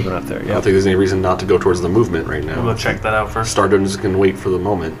see the movement up there, I yeah. don't think there's any reason not to go towards the movement right now. We'll go check that out first. Star Dungeons can wait for the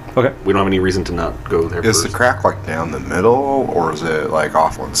moment. Okay. We don't have any reason to not go there Is first. the crack like down the middle, or is it like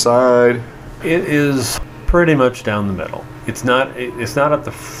off one side? It is pretty much down the middle. It's not at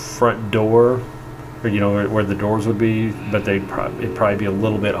the front door, or, where the doors would be, but it'd probably be a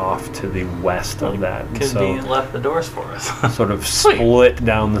little bit off to the west of that. And Convenient left the doors for us. sort of split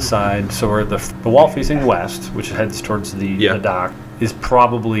down the side. So where the wall facing west, which heads towards the dock, is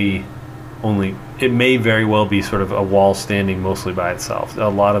probably only, it may very well be sort of a wall standing mostly by itself. A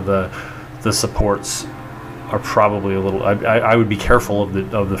lot of the supports are probably a little. I would be careful of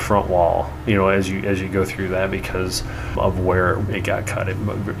the front wall, as you go through that, because of where it got cut.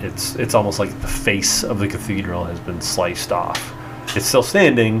 It's almost like the face of the cathedral has been sliced off. It's still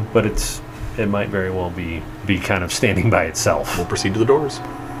standing, but it might very well be kind of standing by itself. We'll proceed to the doors.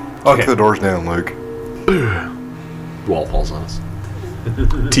 Kick the doors down, Luke. Wall falls on us.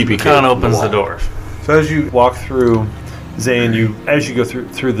 TPK. Khan opens the doors. So as you walk through, Zane, as you go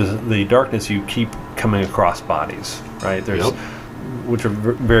through the darkness, you keep coming across bodies, right? Which are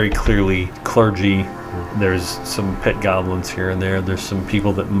very clearly clergy. There's some pit goblins here and there. There's some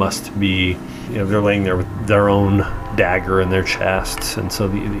people that must be, they're laying there with their own dagger in their chests, and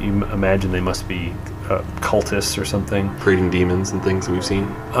so you imagine they must be cultists or something. Creating demons and things that we've seen.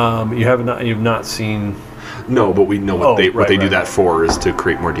 You've not seen. No, but we know what they do that for is to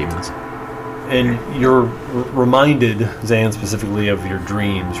create more demons. And you're reminded, Zan, specifically of your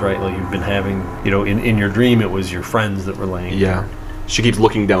dreams, right? Like you've been having, in your dream, it was your friends that were laying there. She keeps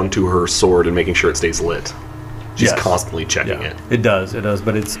looking down to her sword and making sure it stays lit. She's constantly checking it. It does,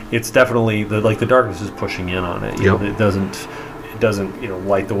 but it's definitely, the darkness is pushing in on it. It doesn't,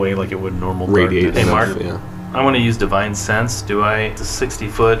 light the way like it would normal radiate. darkness. Hey, Mark, I want to use Divine Sense. It's a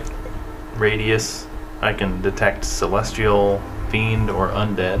 60-foot radius. I can detect celestial, fiend, or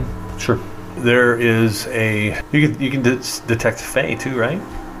undead. Sure. There is you can detect Fae too, right?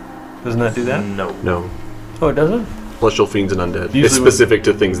 Doesn't that do that? No. Oh, it doesn't? Celestial fiends and undead. Usually it's specific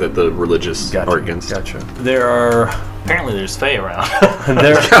to things that the religious are against. Gotcha. There are. Apparently, there's Fae around.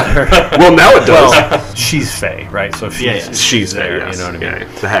 Well, now it does. Well, she's Fae, right? So she's Fae, there. yes. You know what I mean?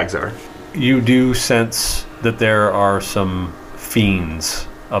 Yeah, the hags are. You do sense that there are some fiends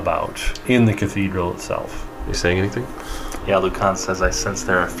about in the cathedral itself. Are you saying anything? Yeah, Lucan says, I sense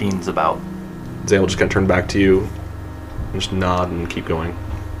there are fiends about. Zane will just kind of turn back to you and just nod and keep going.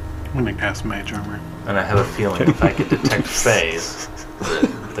 I'm going to cast Mage Armor. And I have a feeling if I could detect Faes,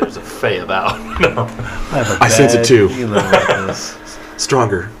 that there's a Fae about. No. I sense it too. About this.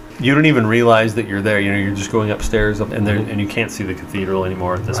 Stronger. You don't even realize that you're there. You're just going upstairs, and you can't see the cathedral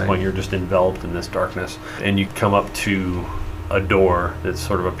anymore at this point. You're just enveloped in this darkness, and you come up to a door that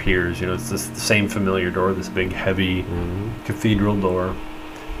sort of appears. It's the same familiar door, this big, heavy cathedral door,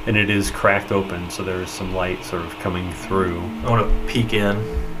 and it is cracked open, so there is some light sort of coming through. I want to peek in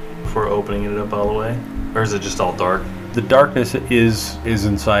before opening it up all the way, or is it just all dark? The darkness is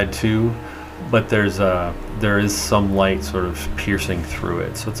inside too, but there is some light sort of piercing through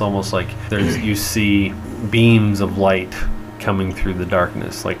it. So it's almost like you see beams of light coming through the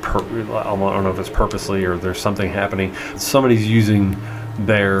darkness. Like I don't know if it's purposely or there's something happening. Somebody's using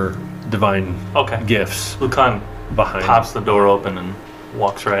their divine gifts. Lucan behind pops the door open and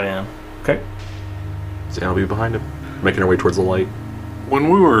walks right in. Okay. Zane will be behind him, making our way towards the light. When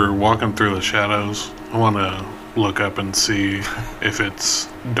we were walking through the shadows, I want to look up and see if it's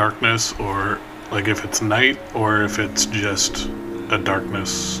darkness or like if it's night or if it's just a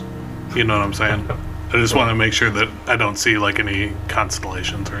darkness. You know what I'm saying? I just want to make sure that I don't see like any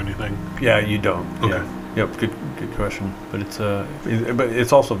constellations or anything. Yeah, you don't. Okay. Yeah. Yep. Good question. But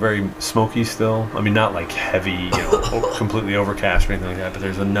it's also very smoky still. I mean, not like heavy, completely overcast or anything like that. But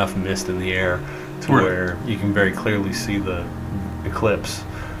there's enough mist in the air to where you can very clearly see the eclipse,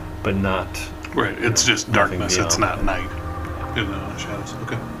 but not. Right. It's just darkness. It's not night. In the shadows.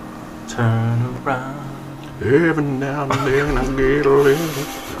 Okay. Turn around. Every now and then I get a little.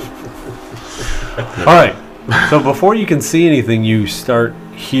 All right. So before you can see anything, you start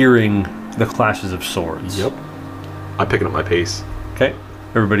hearing the clashes of swords. Yep. I'm picking up my pace. Okay.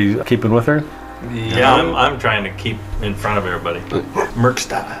 Everybody keeping with her? Yeah, I'm trying to keep in front of everybody. Merc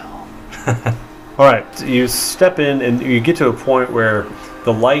style. All right. You step in and you get to a point where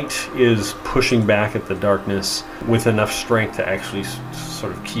the light is pushing back at the darkness with enough strength to actually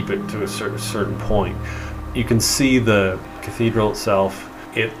sort of keep it to a certain point. You can see the cathedral itself.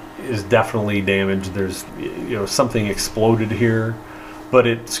 It is definitely damaged. There's something exploded here, but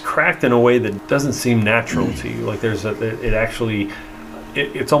it's cracked in a way that doesn't seem natural to you. Like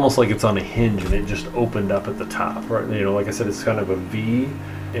it's almost like it's on a hinge and it just opened up at the top, right? Like I said, it's kind of a V,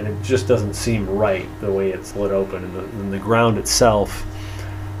 and it just doesn't seem right the way it's lit open. And the ground itself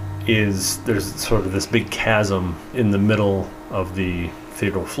there's sort of this big chasm in the middle of the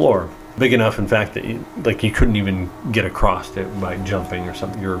cathedral floor, big enough, in fact, that you couldn't even get across it by jumping or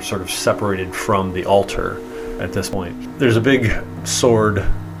something. You're sort of separated from the altar at this point. There's a big sword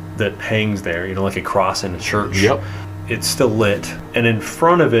that hangs there, like a cross in a church. Yep. It's still lit, and in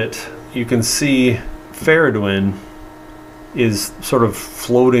front of it, you can see Faradwin is sort of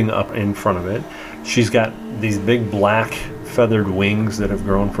floating up in front of it. She's got these big black feathered wings that have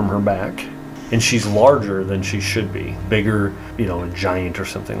grown from her back, and she's larger than she should be. Bigger, a giant or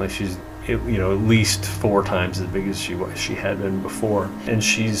something. Like she's, at least 4 times as big as she had been before. And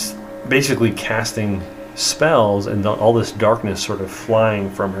she's basically casting spells, and all this darkness sort of flying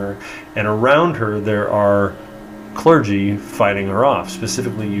from her. And around her, there are clergy fighting her off.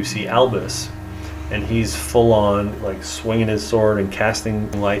 Specifically, you see Albus, and he's full on swinging his sword and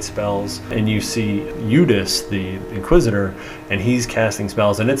casting light spells. And you see Eudes, the Inquisitor, and he's casting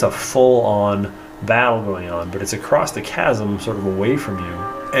spells, and it's a full on battle going on, but it's across the chasm sort of away from you.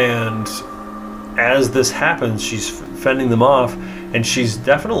 And as this happens, she's fending them off, and she's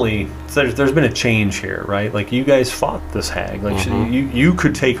definitely, there's been a change here, right? Like, you guys fought this hag, you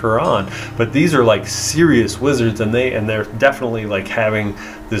could take her on, but these are serious wizards, and they're definitely having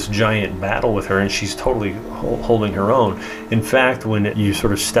this giant battle with her, and she's totally holding her own. In fact, when you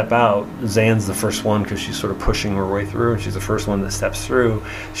sort of step out, Zan's the first one because she's sort of pushing her way through, and she's the first one that steps through.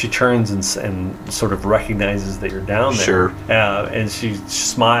 She turns and sort of recognizes that you're down there. Sure. And she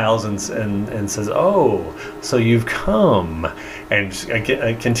smiles and says, "Oh, so you've come." And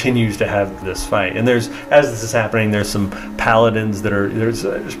continues to have this fight. And as this is happening, there's some paladins that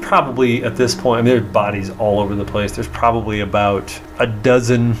there's probably at this point, there's bodies all over the place. There's probably about a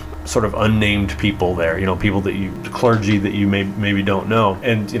dozen sort of unnamed people there, people clergy that you maybe don't know.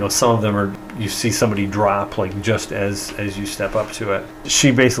 And, some of them you see somebody drop just as you step up to it.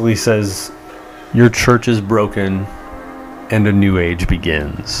 She basically says, "Your church is broken and a new age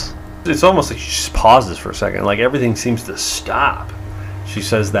begins." It's almost like she just pauses for a second, everything seems to stop. She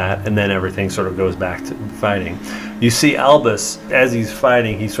says that, and then everything sort of goes back to fighting. You see Albus, as he's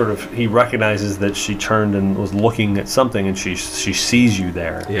fighting, he recognizes that she turned and was looking at something, and she sees you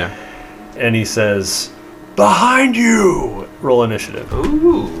there. Yeah. And he says, "Behind you!" Roll initiative.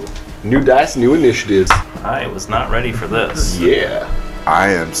 Ooh. New dice, new initiatives. I was not ready for this. Yeah. I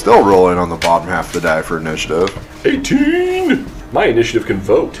am still rolling on the bottom half of the die for initiative. 18! My initiative can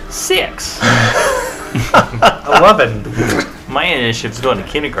vote. 6. 11. My initiative's going to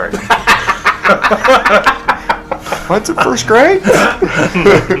kindergarten. What's it, first grade?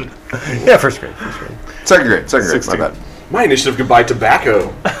 Yeah, first grade. Second grade, my 16. bad. My initiative can buy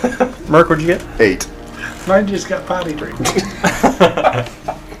tobacco. Merc, what'd you get? 8. Mine just got potty trained.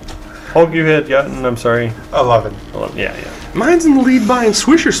 Hulk, you had gotten, I'm sorry. 11. 11. Yeah. Mine's in the lead buying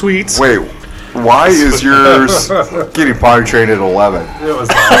Swisher Sweets. Wait, why is yours getting potty trained at 11? It was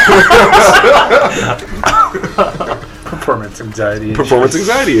performance anxiety. Performance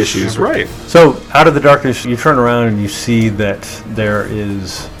anxiety issues, right. So, out of the darkness, you turn around and you see that there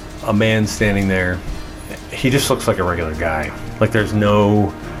is a man standing there. He just looks like a regular guy. There's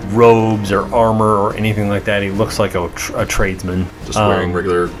no robes or armor or anything like that. He looks like a tradesman. Just wearing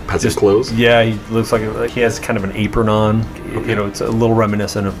regular peasant clothes? Yeah, he looks like he has kind of an apron on. Okay. It's a little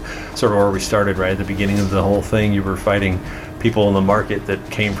reminiscent of sort of where we started, right? At the beginning of the whole thing, you were fighting people in the market that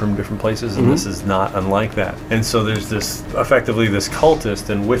came from different places, and this is not unlike that. And so there's effectively this cultist,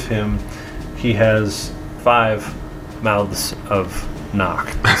 and with him, he has 5 mouths of knock.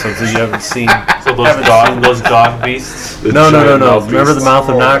 So you haven't seen. So those dog beasts. No. Remember the mouth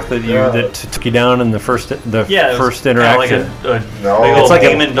of knock that took you down in the first first interaction? It's like a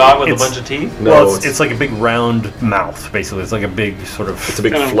demon dog with a bunch of teeth. No, it's like a big round mouth. Basically, it's like a big sort of. It's a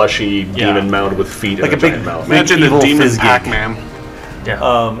big fleshy demon mound with feet and a giant mouth. Imagine a demon Pac-Man.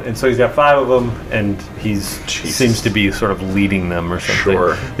 Yeah. And so he's got 5 of them, and he seems to be sort of leading them or something.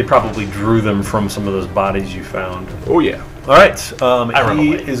 Sure. They probably drew them from some of those bodies you found. Oh yeah. All right. He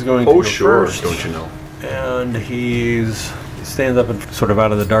away. is going to go first. Don't you know? And he stands up and sort of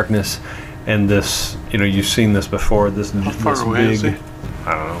out of the darkness, and this, you've seen this before. This far away big, is he?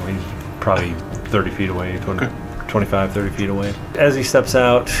 I don't know. He's probably 30 feet away, 25, 30 feet away. As he steps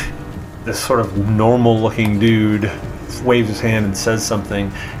out, this sort of normal-looking dude waves his hand and says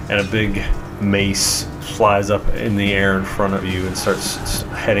something, and a big mace flies up in the air in front of you and starts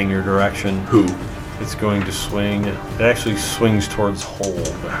heading your direction. Who? It's going to swing. It actually swings towards Hold.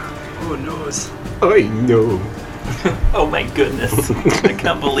 Oh, noes. I know. Oh my goodness. I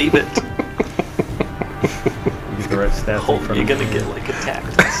can't believe it. You get the right stats in Hold, front you're of gonna you. get like attacked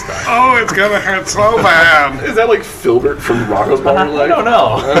and stuff. Oh, it's gonna hurt so bad. Is that like Filbert from Rocco's Modern I Life? don't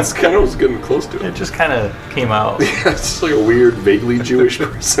know. That's kind of was getting close to It it. just kind of came out. Yeah, it's just like a weird, vaguely Jewish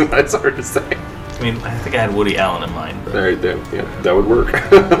person. That's hard to say. I mean, I think I had Woody Allen in mind. But All right, then. Yeah, that would work.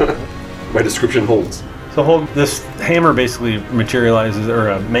 My description holds. So Hold, this hammer basically materializes, or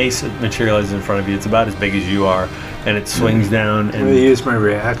a mace materializes in front of you. It's about as big as you are, and it swings down. I'm going to And use my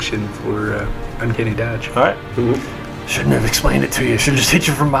reaction for uncanny dodge. all right. Shouldn't have explained it to you. Should just hit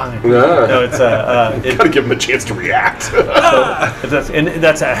you from behind. Ah. No, it's Gotta give him a chance to react. if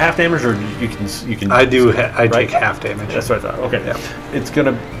that's a half damage, or you can. I do. I Right? take half damage. That's what I thought. Okay. It's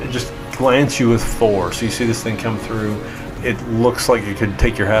gonna just glance you with 4. So you see this thing come through. It looks like it could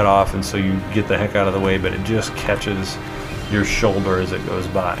take your head off, and so you get the heck out of the way. But it just catches your shoulder as it goes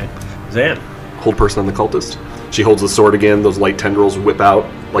by. Zan. Hold person on the cultist. She holds the sword again. Those light tendrils whip out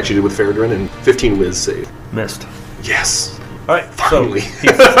like she did with Faradrin, and 15 whiz save. Missed. Yes. All right. Finally. So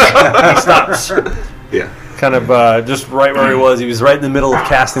he stops. Yeah. Kind of just right where he was. He was right in the middle of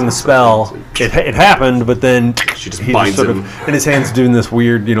casting the spell. It happened, but then She just he binds sort him. of, and his hands doing this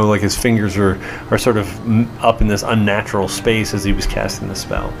weird, like his fingers are sort of up in this unnatural space as he was casting the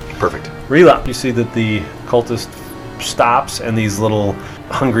spell. Perfect. Relap. You see that the cultist stops, and these little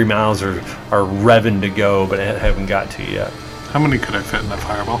hungry mouths are revving to go, but haven't got to you yet. How many could I fit in a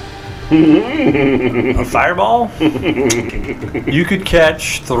fireball? A fireball? You could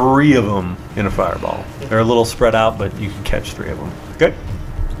catch 3 of them in a fireball. They're a little spread out, but you can catch 3 of them. Okay.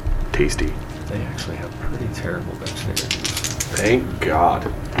 Tasty. They actually have pretty terrible dexterity. Thank God.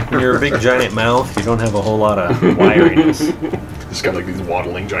 When you're a big giant mouth, you don't have a whole lot of wiriness. Just got like these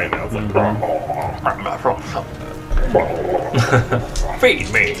waddling giant mouths. Like, feed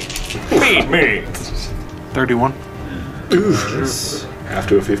me. Feed me. 31. half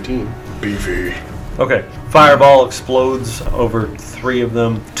to a 15. Beefy. Okay. Fireball explodes over 3 of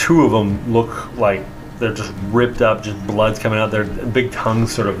them. 2 of them look like they're just ripped up, just blood's coming out. Their big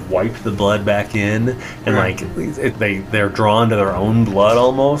tongues sort of wipe the blood back in, and they're drawn to their own blood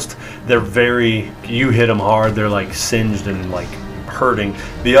almost. You hit them hard. They're like singed and like hurting.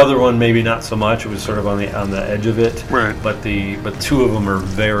 The other one maybe not so much. It was sort of on the edge of it. Right. But 2 of them are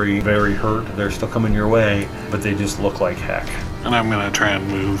very, very hurt. They're still coming your way, but they just look like heck. And I'm gonna try and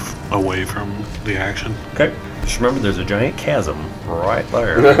move away from the action. Okay. Just remember, there's a giant chasm right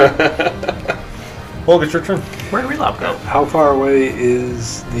there. Olga, it's your turn. Where did Relop go? How far away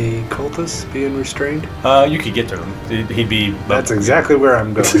is the cultist being restrained? You could get to him. He'd be. That's exactly where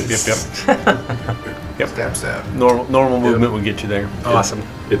I'm going. Yep. Stab. Normal movement would get you there. Awesome.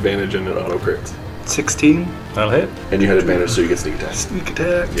 Advantage and an auto crit. 16. That'll hit. And you had advantage, so you get sneak attack. Sneak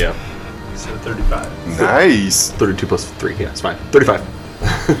attack. Yeah. So 35. Nice. 32 plus 3. Yeah, it's fine.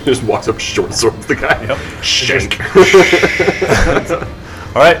 35. Just walks up, short swords the guy. Yep. Shank.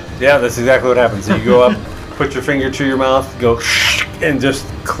 All right. Yeah, that's exactly what happens. So you go up, put your finger to your mouth, go, and just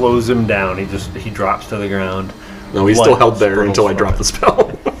close him down. He drops to the ground. No, he's Blood still held there spurtles until I from drop it. the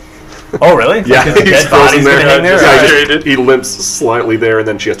spell. Oh, really? Yeah, Like his he's dead body's frozen gonna hang there. Yeah, he limps slightly there, and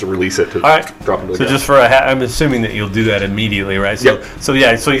then she has to release it to All right. drop him to the So ground. just for I'm assuming that you'll do that immediately, right? So,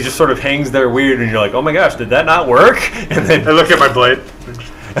 Yep. so he just sort of hangs there weird, and you're like, oh my gosh, did that not work? And then I look at my blade.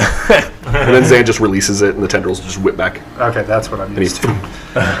 And then Zan just releases it, and the tendrils just whip back. Okay, that's what I'm And he's used to.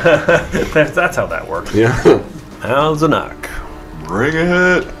 that's how that works. yeah. How's a knock? Bring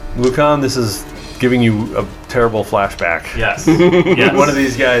it. Lucan, this is giving you a terrible flashback. Yes. Yes. One of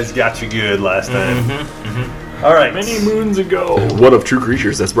these guys got you good last time. All right. Many moons ago. One of true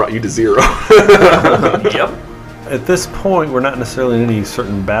creatures that's brought you to 0. Yep. At this point, we're not necessarily in any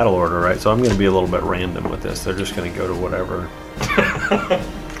certain battle order, right? So I'm going to be a little bit random with this. They're just going to go to whatever.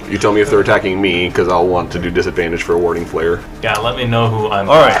 You tell me if they're attacking me, because I'll want to do disadvantage for a warding flare. Yeah, let me know who I'm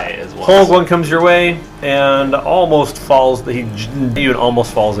All by right. as well. Hold one comes your way and almost falls. He even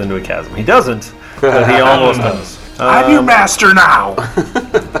almost falls into a chasm. He doesn't, but he almost does. I'm your master now.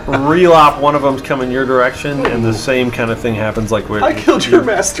 Relop, one of them's coming your direction, and the same kind of thing happens. Like where I killed your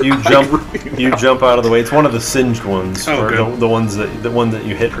master. You I jump, agree. you jump out of the way. It's one of the singed ones, Oh, or good. the one that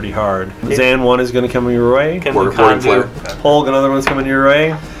you hit pretty hard. Zan, one is going to come your way. Can Warding Lucan flare. do? Holg, another one's coming your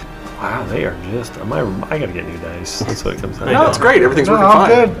way. Wow, they are just. I gotta get new dice. That's what it comes down to. No, it's great. Everything's No, working I'm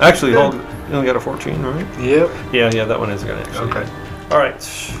fine. good. Actually, Holg, you only got a 14, right? Yep. Yeah, that one is gonna actually. Okay. All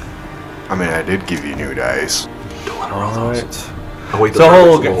right. I mean, I did give you new dice. All right. Oh, wait,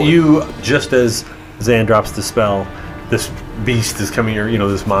 So, the Holg, you, just as Zan drops the spell, this beast is coming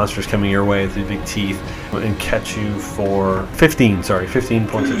this monster is coming your way with his big teeth and catch you for 15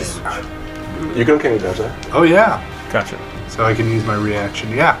 points of damage. You can okay dodge that. Oh, yeah. Gotcha. So I can use my reaction.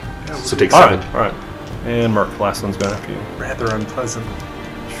 Yeah. So take All 7. right, all right. And Mark, last one's going after you. Rather unpleasant.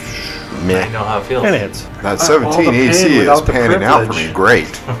 I Meh. know how it feels. And it hits. That all the 17 pain AC is without the panning out for privilege. me.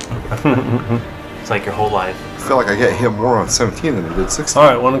 Great. It's like your whole life. I feel like I get hit more on 17 than I did 16. All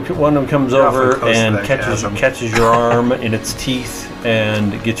right, one of them comes You're awfully over close to and that chasm. catches your arm in its teeth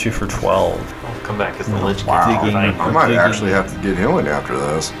and gets you for 12. I'll come back as the Lich King. Wow. Digging. I might actually have to get healing after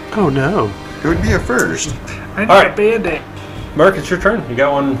this. Oh no. It would be a first. I need All right. a band-aid. Mark, it's your turn. You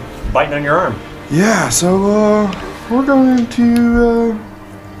got one biting on your arm. Yeah, so we're going to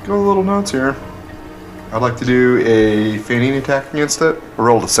go a little nuts here. I'd like to do a feigning attack against it. I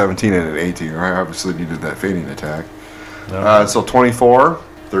rolled a 17 and an 18. I obviously needed that feigning attack. So 24,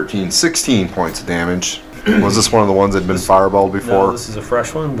 13, 16 points of damage. Was this one of the ones that had been fireballed before? No, this is a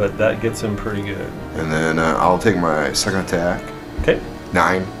fresh one, but that gets him pretty good. And then I'll take my second attack. Okay.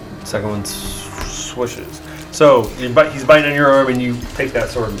 9. Second one swishes. So he's biting on your arm, and you take that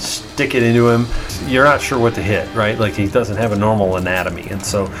sword and stick it into him. You're not sure what to hit, right? Like he doesn't have a normal anatomy, and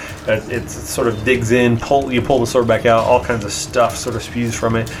so it sort of digs in. You pull the sword back out. All kinds of stuff sort of spews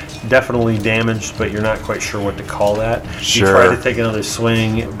from it. Definitely damaged, but you're not quite sure what to call that. Sure. You try to take another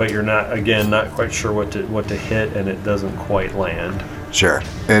swing, but you're not quite sure what to hit, and it doesn't quite land. Sure.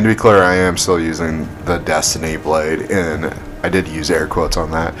 And to be clear, I am still using the Destiny Blade, and I did use air quotes on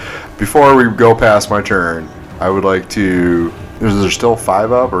that. Before we go past my turn, I would like to... Is there still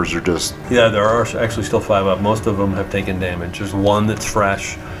 5 up, or is there just... Yeah, there are actually still 5 up. Most of them have taken damage. There's one that's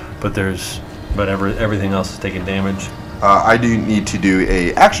fresh, but everything else has taken damage. I do need to do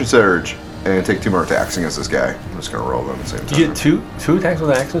a action surge and take 2 more attacks against this guy. I'm just going to roll them at the same time. You get two attacks with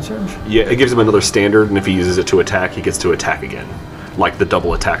action surge? Yeah, it gives him another standard, and if he uses it to attack, he gets to attack again. Like the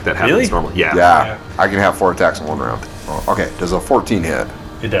double attack that happens Really? normally. Yeah. Yeah, I can have 4 attacks in 1 round. Oh, okay, does a 14 hit?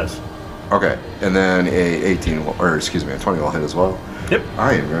 It does. Okay, and then a 20 will hit as well. Yep.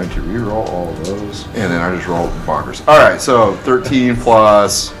 I am going to re-roll all of those, and then I just roll bonkers. All right, so 13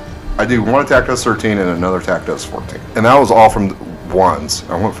 plus. I do 1 attack does 13, and another attack does 14, and that was all from 1s.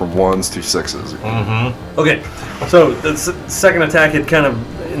 I went from 1s to 6s. Mm-hmm. Okay, so the second attack had kind of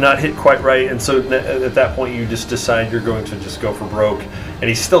not hit quite right, and so at that point you just decide you're going to just go for broke, and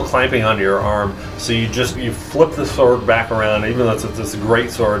he's still clamping onto your arm. So you flip the sword back around, even though it's a great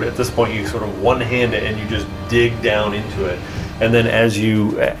sword. At this point, you sort of one-hand it and you just dig down into it. And then as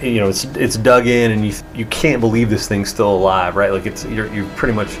it's dug in, and you can't believe this thing's still alive, right? Like you're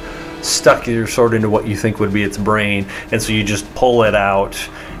pretty much stuck your sword into what you think would be its brain, and so you just pull it out,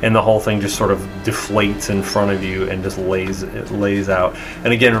 and the whole thing just sort of deflates in front of you and just lays out.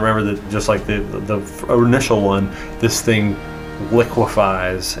 And again, remember that just like the initial one, this thing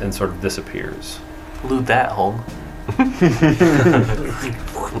liquefies and sort of disappears. Loot that, Hulk. Put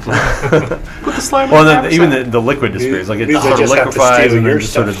the slime Well, then even the liquid disappears. Like it Means I sort of just have to liquefies steal and then your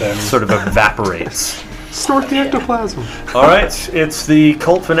just stuff, sort of evaporates. Snort the ectoplasm. All right, it's the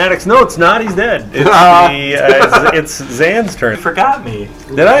cult fanatics. No, it's not. He's dead. It's Zan's turn. You forgot me.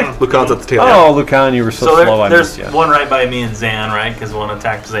 Did I? Lucan's at the tail. Oh, Lucan, you were so slow. There's I missed one right by me and Zan, right? Because one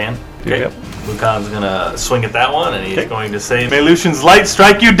attacked Zan. Okay. Yep. Lucan's gonna swing at that one, and he's Okay. going to say, "May Lucian's light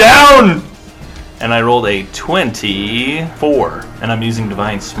strike you down!" And I rolled a 24, and I'm using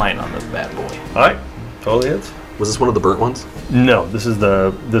Divine Smite on this bad boy. All right, totally hits. Was this one of the burnt ones? No, this is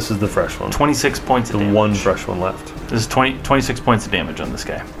the fresh one. 26 points of The damage. one fresh one left. This is 26 points of damage on this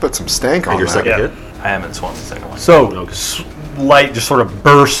guy. Put some stank on Your that. second Yeah. hit? I haven't swung the second one. So light just sort of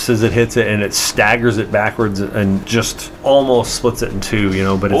bursts as it hits it, and it staggers it backwards and just almost splits it in two.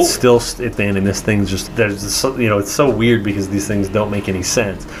 But it's still at the end, and this thing's just it's so weird because these things don't make any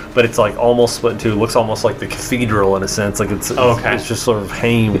sense. But it's like almost split in two. It looks almost like the cathedral in a sense. Like it's just sort of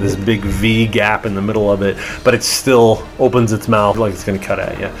hanging with this big V gap in the middle of it, but it still opens its mouth like it's going to cut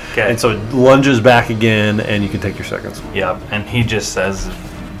at you. Okay. And so it lunges back again, and you can take your seconds. Yep, and he just says,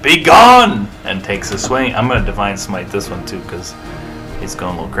 "Be gone!" and takes a swing. I'm going to Divine Smite this one too because he's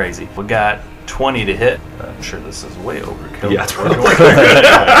going a little crazy. We got 20 to hit. I'm sure this is way overkill. Yeah, it's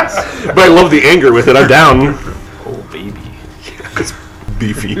But I love the anger with it. I'm down. Oh, baby. It's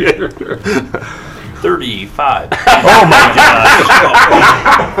beefy. 35. Oh my gosh!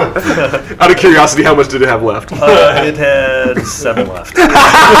 Out of curiosity, how much did it have left? It had 7 left.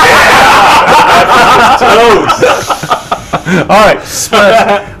 All right.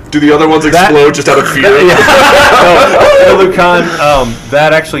 Do the other ones explode just out of fear? So, Lucan,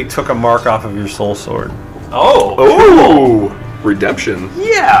 that actually took a mark off of your soul sword. Oh. Oh! Redemption.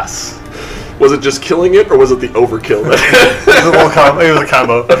 Yes. Was it just killing it, or was it the overkill? It was a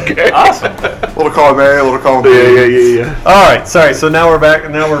combo. Okay. Awesome. Little column A, little column B. Yeah. All right, sorry. So now we're back.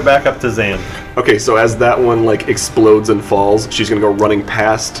 Now we're back up to Zan. Okay, so as that one like explodes and falls, she's gonna go running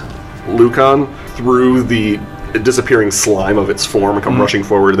past Lucan through the disappearing slime of its form and come rushing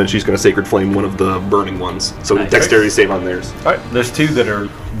forward, and then she's gonna Sacred Flame one of the burning ones. So Nice. dexterity save on theirs. All right, there's two that are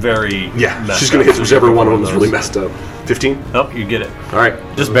very Yeah, she's messed gonna up, hit so whichever you one of go them is for really those. messed up. 15? Nope, you get it. All right.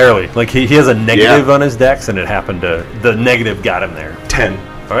 Just barely. Like he has a negative on his dex, and it happened to the negative got him there. 10.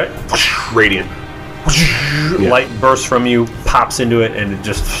 All right, Radiant. light bursts from you, pops into it, and it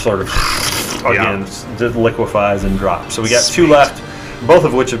just sort of again just liquefies and drops. So we got two left, both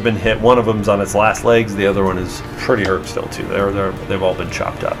of which have been hit. One of them's on its last legs. The other one is pretty hurt still too. They've all been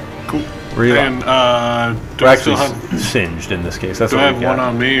chopped up. Cool. Real. And do We're I still actually have, singed in this case. That's do I what have we got. one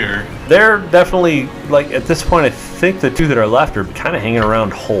on me, or? They're definitely, like, at this point, I think the two that are left are kind of hanging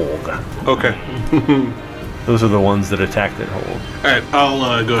around Hold. Okay. Those are the ones that attacked at Hold. Alright,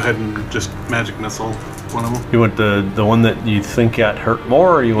 I'll go ahead and just magic missile one of them. You want the one that you think got hurt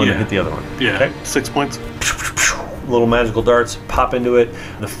more, or you want to Yeah. hit the other one? Yeah, Okay. 6 points. Little magical darts pop into it.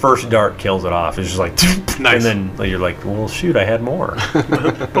 The first dart kills it off. It's just like, Nice. and then you're like, well, shoot, I had more.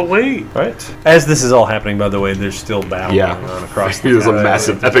 But wait. Right? As this is all happening, by the way, there's still battle Yeah. going on across the There's a sky.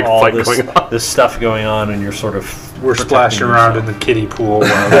 massive, There's epic all fight this, going on. This stuff going on, and you're sort of We're protecting splashing around in yourself. the kiddie pool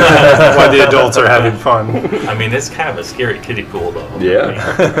while the adults are having fun. I mean, it's kind of a scary kiddie pool, though.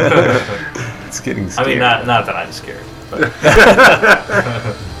 Yeah. It's getting I scary. mean, not that I'm scared. But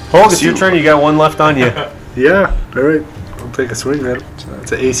Hold, it's your turn. You got one left on you. Yeah, all right. I'll take a swing at it. So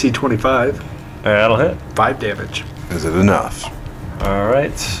that's an AC 25. That'll hit. 5 damage. Is it enough? All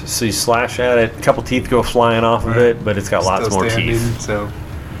right. So you slash at it. A couple teeth go flying off of it, but it's got lots Still more standing, teeth. So,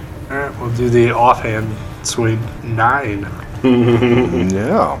 all right, we'll do the offhand swing. 9.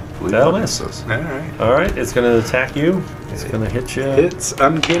 Yeah. Believe That'll that miss. misses. All right. All right. It's going to attack you. It's going to hit you. It's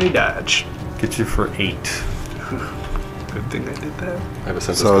uncanny dodge. Get you for 8. Good thing I did that. I have a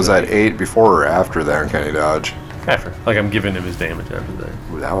sense So it's is gonna that be- 8 before or after the uncanny dodge? After. Like I'm giving him his damage after that.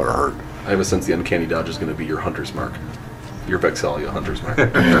 Ooh, that would hurt. I have a sense the uncanny dodge is going to be your hunter's mark. Your Vexalia hunter's mark.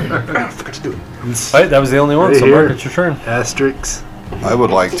 I forgot to do it. All right. That was the only one. Right So, here. Mark, it's your turn. Asterix. I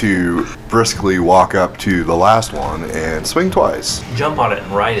would like to briskly walk up to the last one and swing twice. jump on it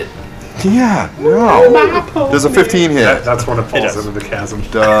and ride it. Yeah, no. Does a 15 hit? That's when it falls does. into the chasm.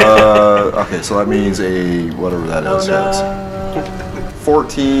 Okay, so that means a whatever that is. Hits.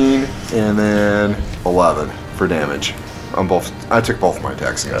 14 and then 11 for damage on both. I took both of my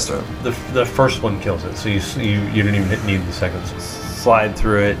attacks against it. The first one kills it. So you didn't even need the second. So slide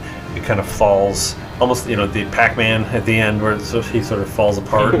through it. It kind of falls. Almost, the Pac-Man at the end where he sort of falls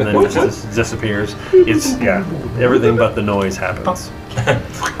apart and then just disappears. It's, everything but the noise happens.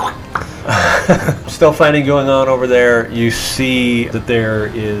 Still fighting going on over there. You see that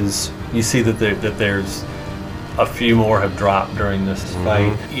there's a few more have dropped during this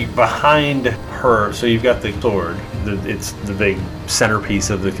fight. Behind her, so you've got the sword. It's the big centerpiece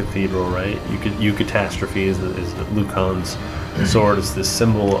of the cathedral, right? Eucatastrophe is the Lucan's sword. It's this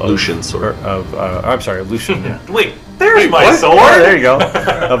symbol of Lucian's sword. I'm sorry, Lucian. Yeah. Wait, there's my Oh, sword. there you go.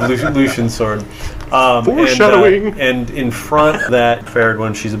 Of Lucian's sword. Foreshadowing. And in front of that fared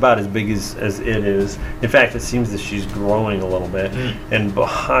one, she's about as big as it is. In fact, it seems that she's growing a little bit. And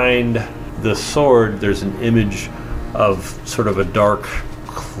behind the sword, there's an image of sort of a dark,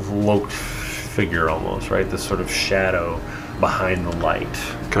 cloaked figure almost, right? This sort of shadow behind the light.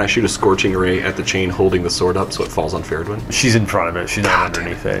 Can I shoot a scorching ray at the chain holding the sword up so it falls on Fairwin? She's in front of it. She's not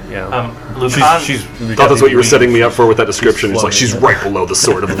underneath it. Yeah. Lucan, She's I thought that's what you were setting me up for with that description. It's like she's floating. right below the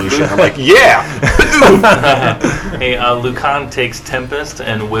sword of Lucian. I'm like, yeah. hey, Lucan takes Tempest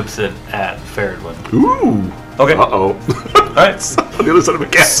and whips it at Faradwin. Ooh. Okay. Uh-oh. All right. On the other side of a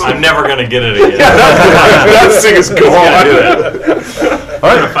castle. I'm never gonna get it again. That thing is gone.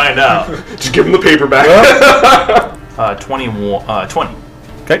 I'm gonna find out. Just give him the paper back. 20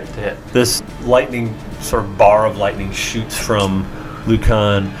 Okay. to hit. This lightning, sort of bar of lightning, shoots from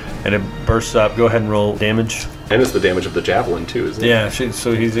Lucan, and it bursts up. Go ahead and roll damage. And it's the damage of the javelin too, isn't it? Yeah.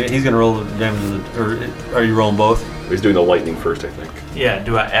 So he's gonna roll the damage. Or are you rolling both? He's doing the lightning first, I think. Yeah.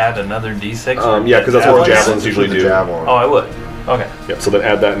 Do I add another D6? Yeah, because that's what Javelins? javelins usually The do. javelin. Oh, I would. Okay. Yeah, so then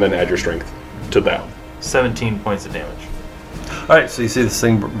add that and then add your strength to that. 17 points of damage. All right. So you see this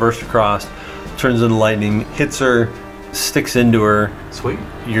thing burst across, turns into lightning, hits her, sticks into her. Sweet.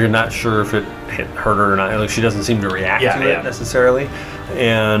 You're not sure if it hurt her or not. Like, she doesn't seem to react Yeah, to yeah. it necessarily,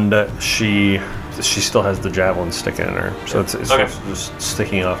 and she still has the javelin sticking in her, so it's Okay. just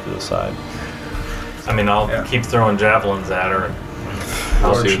sticking off to the side. I mean, I'll keep throwing javelins at her.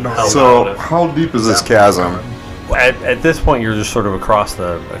 Large see. enough. Help out So, with- how deep is this chasm? At this point, you're just sort of across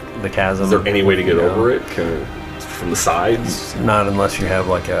the chasm. Is there any way to get over it? From the sides? Not unless you have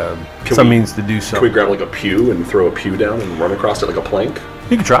like Can some we- means to do so. Can we grab like a pew and throw a pew down and run across it like a plank?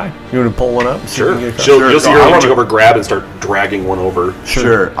 You can try. You want to pull one up? See if Sure. you can get across? You'll see I her wanna- reach over, grab, and start dragging one over.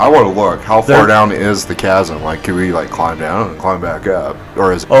 Sure. I want to look. How There- far down is the chasm? Like, can we like climb down and climb back up,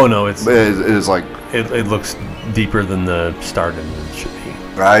 or is Oh no, it's it is like it looks deeper than the start and it should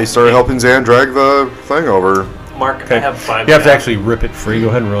be. I started helping Zan drag the thing over. Mark, I have 5 You have to jav- actually rip it free. Go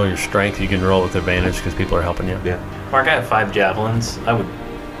ahead and roll your strength. You can roll with advantage because people are helping you. Yeah. Mark, I have 5 javelins. I would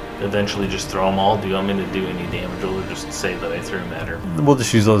eventually just throw them all. Do you want me to do any damage, or just say that I threw them at her? We'll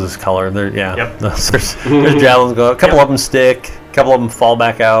just use those as color. Yep. There's javelins go. A couple of them stick. A couple of them fall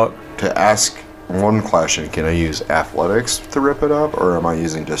back out. To ask one question, can I use athletics to rip it up, or am I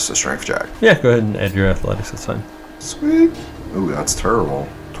using just a strength check? Yeah, go ahead and add your athletics. That's fine. Sweet. Ooh, that's terrible.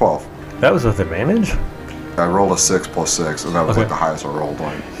 12. That was with advantage. I rolled a 6 plus 6, and that was Okay. like the highest I rolled.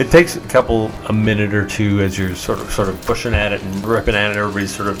 Like, It takes a minute or two as you're sort of pushing at it and ripping at it.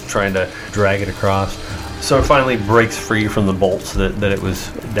 Everybody's sort of trying to drag it across. So it finally breaks free from the bolts that it was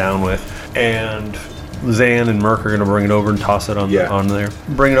down with, and Zan and Merc are going to bring it over and toss it on there.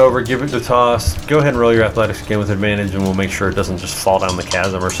 Bring it over, give it the toss. Go ahead and roll your athletics again with advantage, and we'll make sure it doesn't just fall down the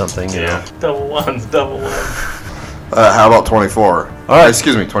chasm or something. You know. Double ones, double ones. how about 24? All right.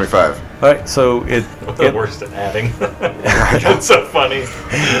 Excuse me, 25. All right, so I'm the worst at adding. That's so funny.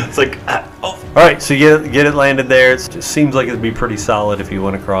 It's like, All right, so you get it landed there. It just seems like it'd be pretty solid if you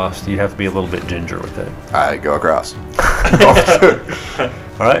went across. You'd have to be a little bit ginger with it. I go across.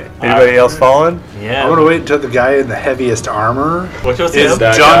 All right, anybody else following? yeah. I'm gonna wait until the guy in the heaviest armor Which was Is him?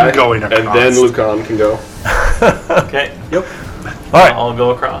 that John guy, going and across. then Lucan can go. Okay. Yep. All right, I'll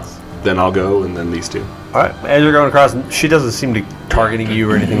go across. Then I'll go, and then these two. all right. As you're going across, she doesn't seem to be targeting you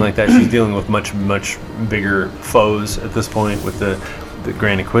or anything like that. She's dealing with much bigger foes at this point with the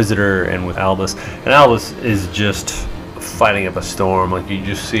Grand Inquisitor and with Albus. And Albus is just fighting up a storm. Like, you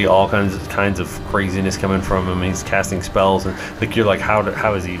just see all kinds of craziness coming from him. He's casting spells, and like you're like,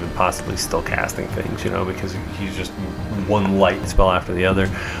 how is he even possibly still casting things? You know, because he's just one light spell after the other.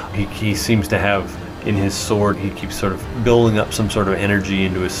 He seems to have. In his sword, he keeps sort of building up some sort of energy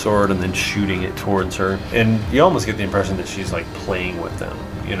into his sword and then shooting it towards her. And you almost get the impression that she's like playing with them.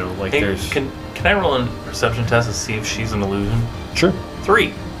 You know, like Hey, there's. can I roll a perception test to see if she's an illusion? Sure.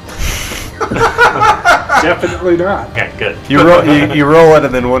 3. Definitely not. Okay, good. You roll it,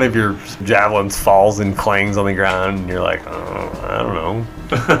 and then one of your javelins falls and clangs on the ground, and you're like, oh, I don't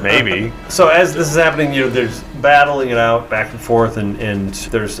know, maybe. So as this is happening, you know, there's battling it out back and forth, and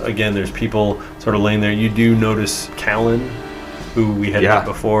there's people sort of laying there. You do notice Callan, who we had met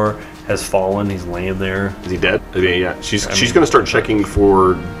before, has fallen. He's laying there. Is he dead? Yeah. She's going to start checking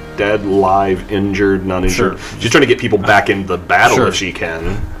for dead, live, injured, non-injured. Sure. She's trying to get people back in the battle Sure. if she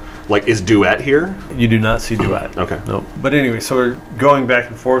can. Like, is Duet here? You do not see Duet. Okay. No. But anyway, so we're going back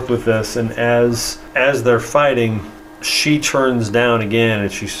and forth with this, and as they're fighting, she turns down again,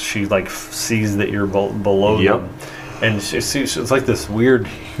 and she like sees that you're below them, and it's like this weird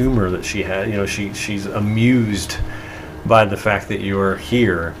humor that she had. You know, she's amused by the fact that you are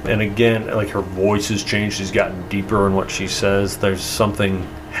here, and again, like her voice has changed. She's gotten deeper in what she says. There's something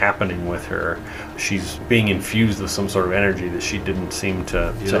happening with her. She's being infused with some sort of energy that she didn't seem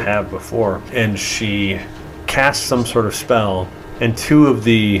to have before. And she casts some sort of spell, and 2 of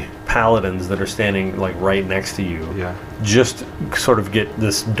the paladins that are standing like right next to you just sort of get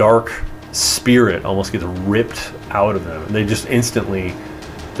this dark spirit almost gets ripped out of them. And they just instantly,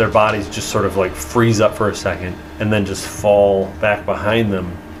 their bodies just sort of like freeze up for a second and then just fall back behind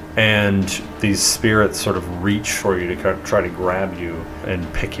them. And these spirits sort of reach for you to try to grab you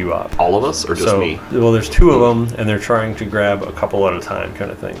and pick you up. All of us, or just me? Well, there's 2 of them, and they're trying to grab a couple at a time,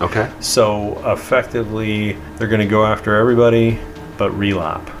 kind of thing. Okay. So effectively, they're going to go after everybody, but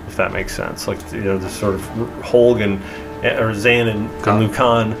relap, if that makes sense. Like, you know, the sort of Holg or Zan and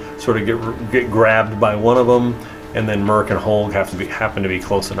Lucan sort of get grabbed by one of them, and then Merc and Holg happen to be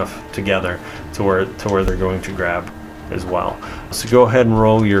close enough together to where they're going to grab as well. So go ahead and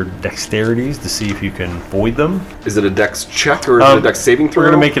roll your dexterities to see if you can void them. Is it a dex check or is it a dex saving throw?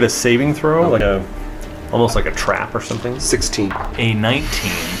 We're going to make it a saving throw, almost like a trap or something. 16. A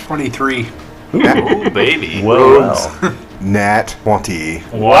 19. 23. Ooh, baby. Well. Nat 20.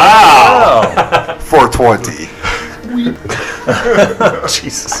 Wow. 420.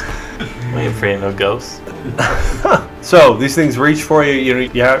 Jesus. I ain't afraid of no ghosts. So these things reach for you.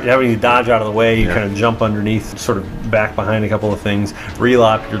 You having to dodge out of the way. You kind of jump underneath, sort of back behind a couple of things.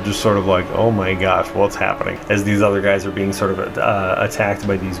 Relop, you're just sort of like, oh my gosh, what's happening? As these other guys are being sort of attacked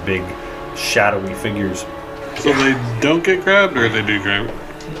by these big, shadowy figures. So they don't get grabbed, or they do grab?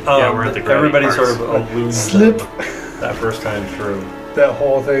 We're at the grabby everybody parts. sort of eludes Slip. that first time through. That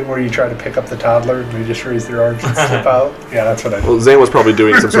whole thing where you try to pick up the toddler and they just raise their arms and slip out. Yeah, that's what I Well, do. Zane was probably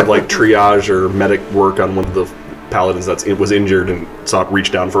doing some sort of like triage or medic work on one of the paladins was injured, and Sock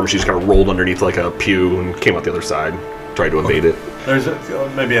reached down for him. She just kind of rolled underneath like a pew and came out the other side, tried to evade it. There's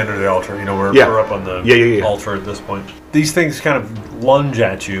maybe under the altar. We're up on the altar at this point. These things kind of lunge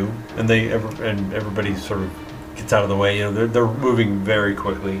at you, and everybody sort of gets out of the way. They're moving very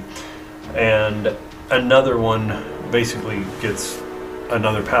quickly, and another one basically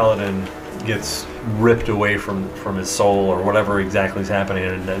another paladin gets ripped away from his soul or whatever exactly is happening,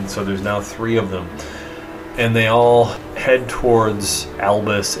 and so there's now 3 of them, and they all head towards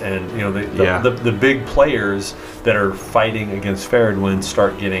Albus, and the big players that are fighting against Faradwin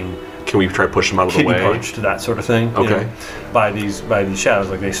start getting Can we try to push them out of the kidney way? punched, that sort of thing. Okay. By these shadows,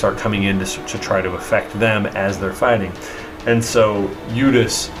 like they start coming in to try to affect them as they're fighting, and so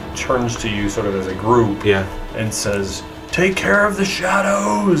Eudes turns to you sort of as a group, and says, "Take care of the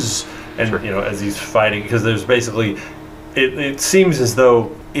shadows." And as he's fighting, because there's basically, it seems as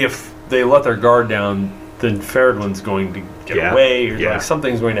though if they let their guard down, then Faradwin's going to get away, or like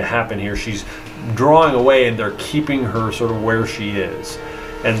something's going to happen here. She's drawing away, and they're keeping her sort of where she is.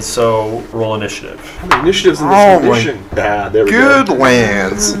 And so, roll initiative. How many initiatives in this mission? There we Good go.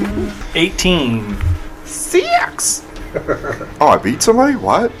 lands. 18. 6. Oh, I beat somebody?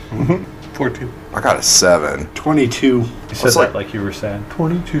 What? 14. I got a 7. 22. You said It's that like you were sad.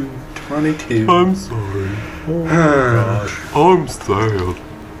 22. 22. I'm sorry. I'm sad.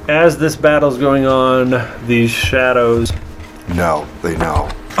 As this battle's going on, these shadows... No, they know.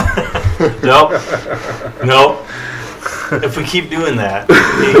 Nope. If we keep doing that,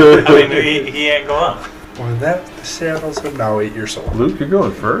 he ain't going. Well, the shadows are now 8 years old. Luke, you're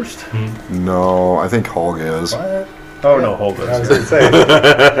going first? No, I think Hulk is. What? Oh, no, hold I was on. going to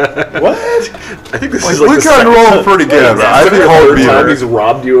say. What? I think this Like, is like Luke the got second, rolled pretty good, but I think Hulk third beat time her. he's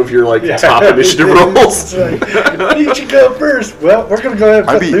robbed you of your top initiative rolls. Why didn't you go first? Well, we're going to go ahead and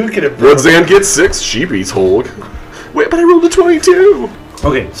I put beat- Luke in it When first. Zan gets 6, she beats Hulk. Wait, but I rolled a 22.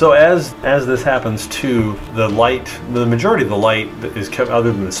 Okay, so as this happens too, the majority of the light that is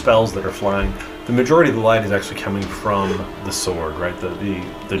other than the spells that are flying, the majority of the light is actually coming from the sword, right?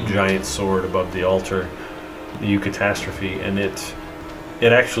 The giant sword above the altar, the Eucatastrophe, and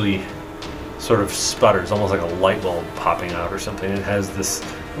it actually sort of sputters, almost like a light bulb popping out or something. It has this,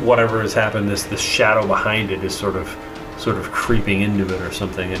 whatever has happened, this shadow behind it is sort of creeping into it or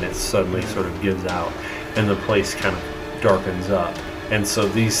something, and it suddenly sort of gives out, and the place kind of darkens up. And so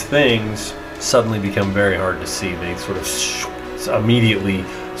these things suddenly become very hard to see. They sort of immediately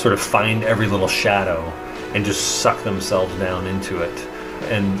sort of find every little shadow and just suck themselves down into it.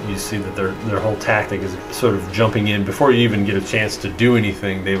 And you see that their whole tactic is sort of jumping in. Before you even get a chance to do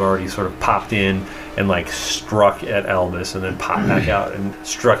anything, they've already sort of popped in and like struck at Albus and then popped back out, and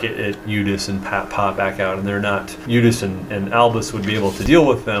struck it at Eudes and pop back out. And they're not, Eudes and Albus would be able to deal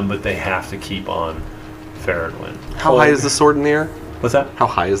with them, but they have to keep on Faradwin. How high is the sword in the air? What's that? How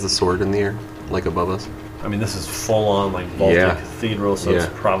high is the sword in the air? Like above us? I mean, this is full on like vaulted Yeah. cathedral, so Yeah.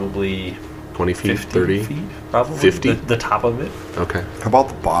 it's probably 20 feet? 50 30? feet, probably. 50? The top of it. Okay. How about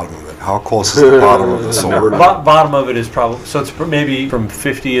the bottom of it? How close is the bottom of the sword? Bottom of it is probably, so it's maybe from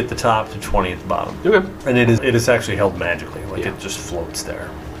 50 at the top to 20 at the bottom. Okay. And it is actually held magically, like Yeah. it just floats there.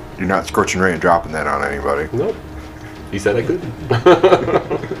 You're not scorching ray and dropping that on anybody. Nope. He said I could.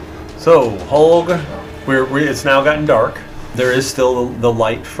 So, Holg, it's now gotten dark. There is still the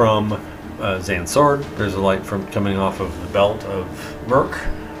light from Zan's sword. There's a light coming off of the belt of Merc.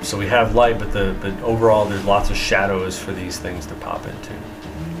 So we have light, but overall there's lots of shadows for these things to pop into.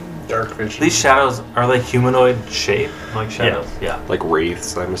 Dark vision. These shadows, are they humanoid shape? Like shadows? Yeah. Like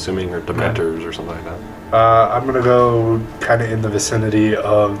wraiths, I'm assuming, or dementors or something like that. I'm going to go kind of in the vicinity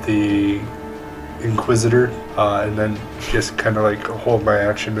of the Inquisitor, and then just kind of like hold my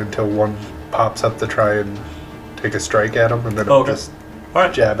action until one pops up to try and take a strike at him, and then I'll just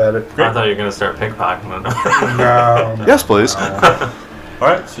jab at it. I thought you were going to start pickpocketing. No. Yes, please.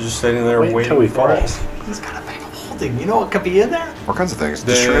 Alright, so just sitting there Wait waiting till he for it. falls. He's got a bag of holding. You know what could be in there? All kinds of things.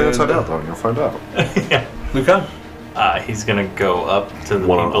 Just turn it inside out, though, and you'll find out. Lucan? He's going to go up to the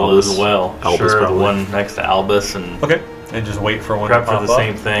One on people Albus. as well. Albus, sure, the probably. one next to Albus, and Okay. And just wait for one prep to for pop the up.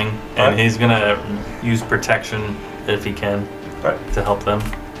 same thing. And Alright. he's going to use protection if he can Alright. to help them.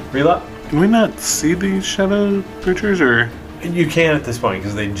 Relap? Can we not see these shadow creatures, or? You can at this point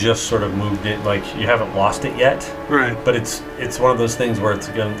because they just sort of moved it. Like you haven't lost it yet, Right. but it's one of those things where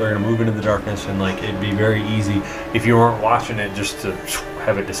they're gonna move into the darkness, and like it'd be very easy if you weren't watching it just to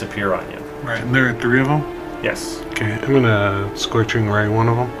have it disappear on you. Right, and there are 3 of them? Yes. Okay, I'm gonna Scorching Ray one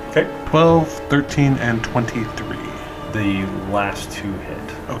of them. Okay. 12, 13, and 23. The last 2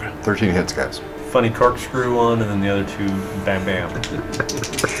 hit. Okay. 13 hits, guys. Funny corkscrew one, and then the other 2, bam, bam.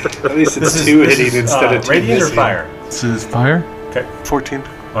 At least it's 2 hitting instead of 2 radiant or missing. fire. This is fire? Okay. 14.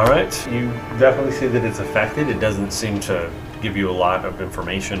 All right. You definitely see that it's affected. It doesn't seem to give you a lot of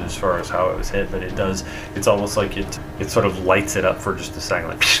information as far as how it was hit, but it does. It's almost like it sort of lights it up for just a second,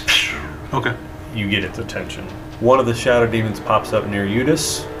 like Okay. you get its attention. One of the shadow demons pops up near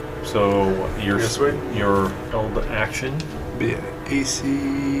Eudes, so your held action Be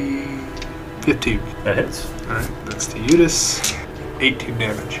AC 15. that hits. Alright, that's to Eudes. 18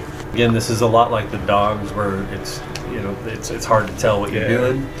 damage. Again, this is a lot like the dogs, where it's hard to tell what you're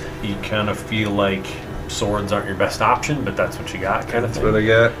doing. You kind of feel like swords aren't your best option, but that's what you got, kind of That's thing. what I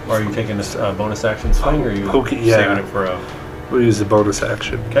got. Or are you taking a bonus action swing, or are you Yeah. saving it for a? We'll use the bonus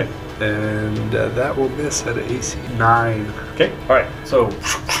action. Okay. And that will miss at AC 9. Okay. All right. So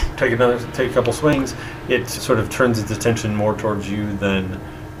take a couple swings. It sort of turns its attention more towards you than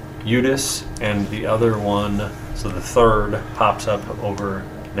Eudes, and the other one. So the third pops up over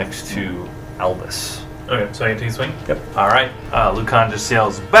next to Albus. Okay, so I get to swing? Yep. All right. Lucan just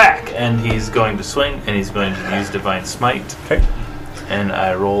yells back, and he's going to swing, and he's going to use Divine Smite. Okay. And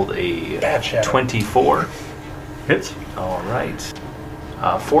I rolled a 24. Hits. All right.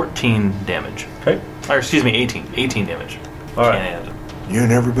 14 damage. Okay. Or excuse me, 18. 18 damage. All right. Can't add. You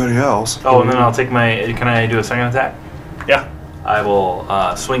and everybody else. Oh, and then I'll take my... Can I do a second attack? Yeah. I will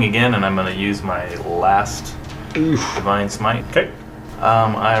swing again, and I'm going to use my last Divine Smite. Okay.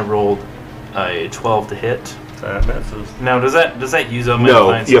 I rolled a 12 to hit. That misses. Now, does that use up my No,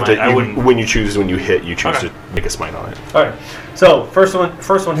 Divine you have Smite? to. I wouldn't... When you choose, when you hit, you choose Okay. to make a smite on it. All right. So first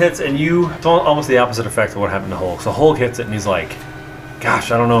one hits, and it's almost the opposite effect of what happened to Hulk. So Hulk hits it, and he's like,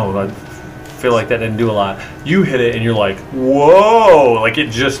 "Gosh, I don't know. I feel like that didn't do a lot." You hit it, and you're like, "Whoa!" Like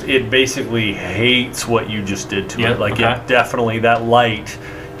it basically hates what you just did to Yeah, it. Like okay. it definitely, that light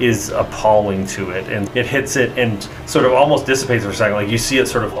is appalling to it, and it hits it and sort of almost dissipates for a second. Like you see it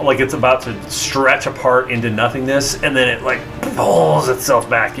sort of like it's about to stretch apart into nothingness, and then it like pulls itself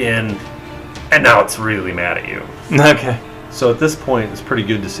back in, and now it's really mad at you. Okay. So at this point, it's pretty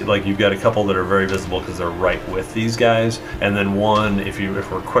good to see. Like you've got a couple that are very visible because they're right with these guys, and then one, if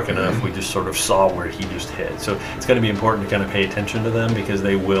we're quick enough, we just sort of saw where he just hit. So it's going to be important to kind of pay attention to them because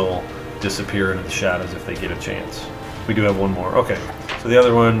they will disappear into the shadows if they get a chance. We do have one more. Okay. So the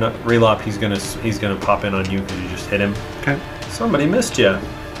other one, Relop, he's gonna pop in on you because you just hit him. Okay. Somebody missed you.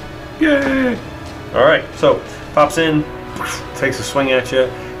 Yay! All right. So pops in, takes a swing at you,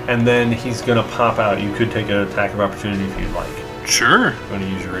 and then he's gonna pop out. You could take an attack of opportunity if you'd like. Sure. I'm gonna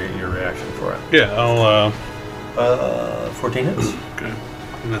use your reaction for it. Yeah, I'll, 14 hits. okay.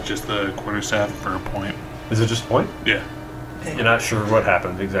 And that's just the quarterstaff for a point. Is it just a point? Yeah. You're not sure what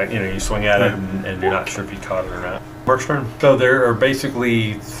happens exactly. You swing at it, and you're not sure if you caught it or not. Mark's turn. So there are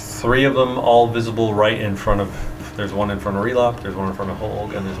basically 3 of them, all visible right in front of. There's one in front of Relop, there's one in front of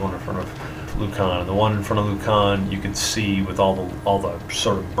Hulk, and there's one in front of Lucan. The one in front of Lucan, you can see with all the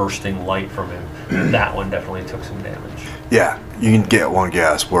sort of bursting light from him. That one definitely took some damage. Yeah, you can get one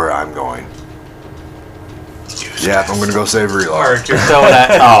guess where I'm going. Yeah, I'm gonna go save Relop. Mark, you're so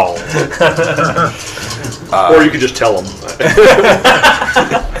that. Oh. Or you could just tell them.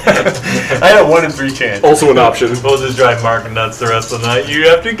 I have 1 in 3 chance. Also an option. We'll just drive Mark nuts the rest of the night. You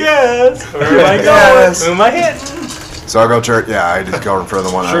have to guess. Where am I going? Yes. Who am I hitting? So I'll go turn. Yeah, I just go in front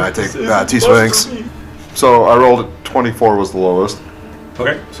of the one. Sure. And I take 2 swings. So I rolled a 24 was the lowest,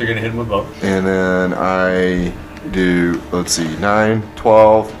 Okay, so you're gonna hit him with both. and then I do, let's see, 9,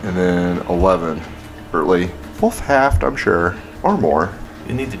 12, and then 11. Early, both halved, I'm sure, or more.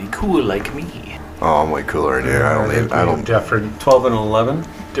 You need to be cool like me. Oh, I'm way cooler than you. I don't. Different 12 and 11.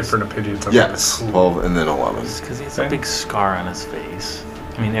 opinions on Yes, that. 12 and then 11. It's because he has a big scar on his face.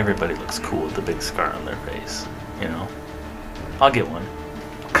 I mean, everybody looks cool with the big scar on their face. You know? I'll get one.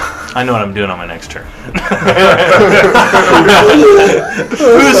 I know what I'm doing on my next turn.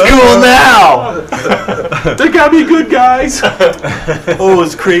 Who's cool now? They gotta be good guys. Oh,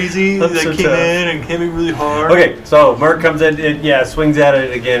 it's crazy. That's That so came tough. in and hit me really hard. Okay, so Merc comes in, and swings at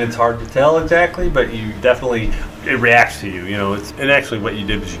it again. It's hard to tell exactly, but you definitely, it reacts to you. You know, and actually what you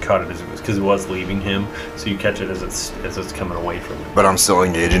did was you caught it as it was, because it was leaving him, so you catch it as it's coming away from him. But I'm still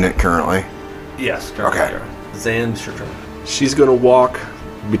engaging it currently. Yes. Okay. Zan, it's your turn. She's gonna walk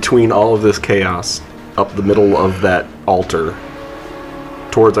between all of this chaos, up the middle of that altar,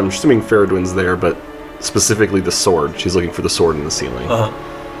 towards, I'm assuming Faradwin's there, but specifically the sword. She's looking for the sword in the ceiling.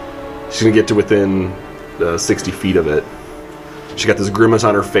 She's going to get to within 60 feet of it. She got this grimace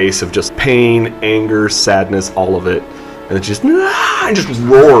on her face of just pain, anger, sadness, all of it. And it just, and just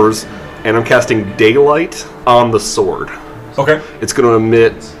roars. And I'm casting daylight on the sword. Okay. It's going to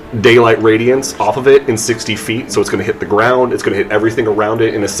emit daylight radiance off of it in 60 feet. So it's going to hit the ground. It's going to hit everything around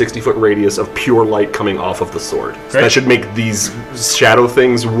it in a 60-foot radius of pure light coming off of the sword. So that should make these shadow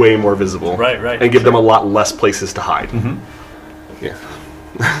things way more visible. Right. And give them a lot less places to hide. Yeah.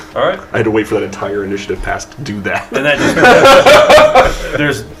 All right. I had to wait for that entire initiative pass to do that. And that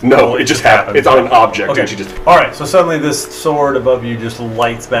just it just happened. It's on an object, Okay. and she just. All right. So suddenly this sword above you just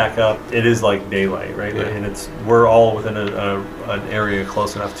lights back up. It is like daylight, right? Yeah. And we're all within an area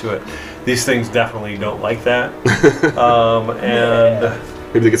close enough to it. These things definitely don't like that,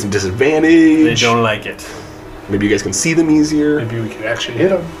 and Maybe they get some disadvantage. they don't like it. Maybe you guys can see them easier. Maybe we can actually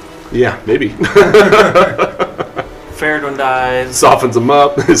hit him. Yeah, maybe. Faradwin dies. Softens them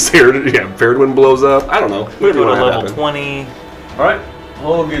up. Faradwin blows up. I don't know. We Whatever go to you want level happen. 20. All right.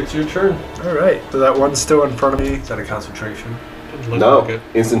 Well, it's your turn. All right. So that one's still in front of me. Is that a concentration? No,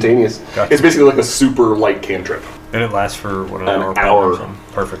 instantaneous. Gotcha. It's basically like a super light cantrip. And it lasts for what, an An hour? hour. Or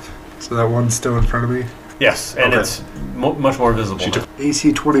something? Perfect. So that one's still in front of me. Yes, and Okay. it's much more visible. She took-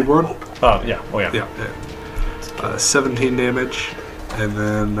 AC 21. Oh yeah. Oh yeah. Yeah. 17 damage. And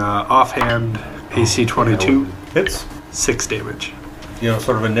then offhand, AC 22. It's 6 damage.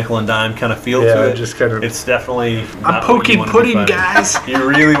 sort of a nickel and dime kind of feel Yeah, to it. just kind of. It's definitely. I'm not what you poking wanna be pudding, fighting. guys. You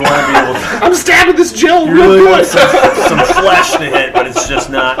really want to be able to. I'm stabbing this gel You real really want good. some flesh to hit, but it's just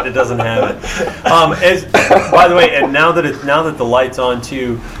not. It doesn't have it. By the way, and now that the light's on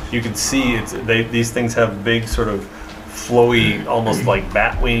too, you can see these things have big sort of flowy, almost like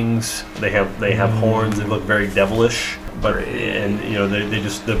bat wings. They have horns. They look very devilish, but they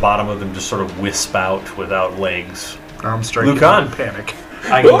just the bottom of them just sort of wisp out without legs. I'm striking Lucan. in panic.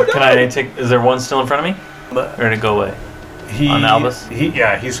 Can I take? Is there one still in front of me? Or did it go away? On Albus?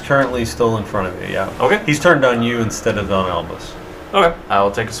 He's currently still in front of you. Yeah. Okay. He's turned on you instead of on Albus. Okay. I will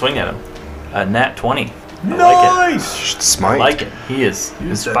take a swing at him. A nat 20. Nice. Smite. I like it. He is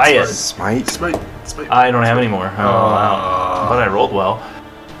Use that inspired. Smite. Smite. I don't have any more. Oh, wow. But I rolled well.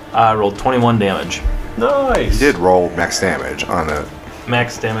 I rolled 21 damage. Nice. You did roll max damage on it.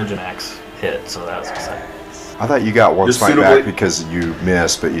 Max damage and max hit, so that was exciting. I thought you got one You're smite suitably- back because you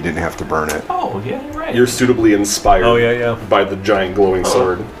missed, but you didn't have to burn it. Oh, yeah, you're right. You're suitably inspired. Oh yeah. By the giant glowing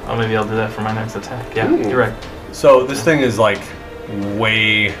sword. Oh, maybe I'll do that for my next attack. Yeah, Ooh. you're right. So this thing is like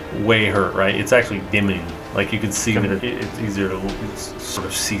way hurt, right? It's actually dimming. Like you can see that it's easier to sort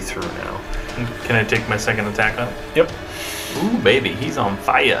of see through now. Can I take my second attack on it? Yep. Ooh, baby, he's on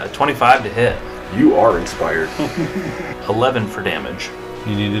fire. 25 to hit. You are inspired. 11 for damage.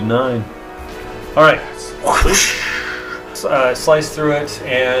 You needed 9. All right. Slice through it,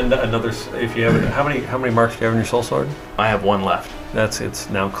 and another. If you have it, how many marks do you have in your soul sword? I have one left. It's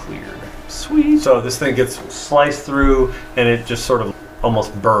now cleared. Sweet. So this thing gets sliced through, and it just sort of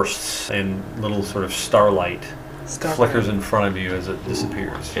almost bursts, and little sort of starlight flickers in front of you as it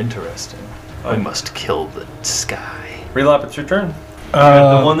disappears. Interesting. We must kill the sky. Relap, it's your turn.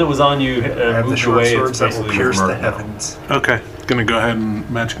 The one that was on you I have the moved short away. swords It's that will basically pierce the Merc now. heavens. Okay, gonna go ahead and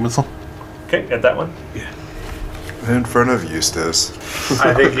magic missile. Okay, got that one. In front of Eustace.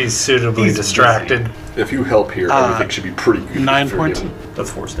 I think he's suitably He's distracted. If you help here, everything should be pretty good. 9 for points. him. That's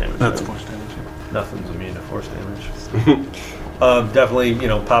force damage. That's force damage. Nothing's immune to force damage. Definitely,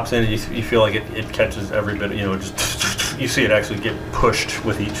 pops in and you feel like it catches every bit, just you see it actually get pushed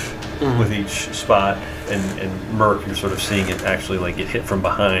with each spot, and Merc, you're sort of seeing it actually like get hit from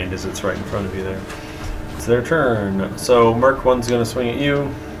behind as it's right in front of you there. It's their turn. So Merc one's going to swing at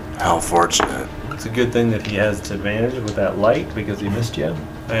you. How fortunate. It's a good thing that he has disadvantage with that light because he missed you.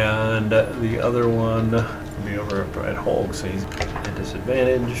 And the other one will be over at Hulk, so he's at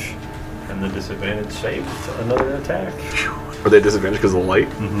disadvantage. And the disadvantage saved another attack. Are they disadvantaged because of the light?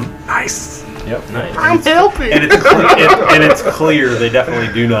 Mm-hmm. Nice. Yep. Nice. I'm helping. And it's clear they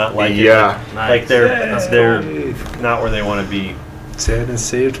definitely do not like it. Yeah. Like they're not where they want to be. Santa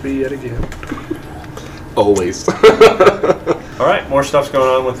saved me yet again. Always. All right, more stuff's going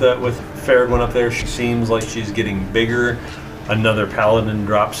on with Faradwin up there. She seems like she's getting bigger. Another paladin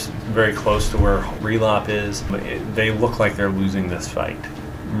drops very close to where Relop is. They look like they're losing this fight.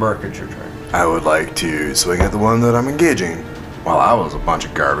 Merc, it's your turn. I would like to swing at the one that I'm engaging. Well, I was a bunch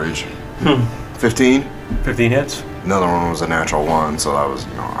of garbage. 15. 15 hits. Another one was a natural 1, so that was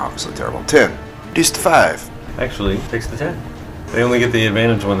obviously terrible. 10. Reduced to 5. Actually, takes the 10. They only get the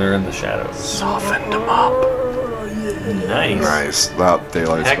advantage when they're in the shadows. Softened them up. Nice. Nice. That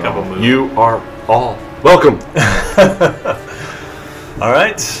daylight Heck of a spell. move. You are all welcome. All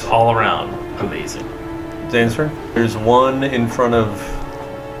right, All around. Amazing. Zane's turn. There's one in front of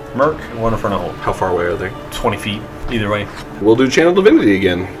Merc and one in front of Holt. How far away are they? 20 feet, either way. We'll do Channel Divinity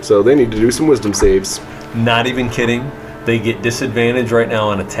again, so they need to do some wisdom saves. Not even kidding. They get disadvantage right now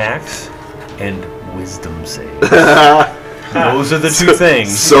on attacks and wisdom saves. Those are the two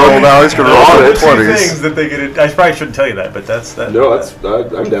things. So now he's going to roll Those are it. the two things that they get. I probably shouldn't tell you that, but that's that. No,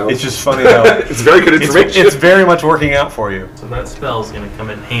 I'm down. It's just funny how It's very good information. it's very much working out for you. So that spell's going to come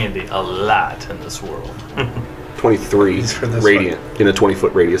in handy a lot in this world. 23 for this radiant in a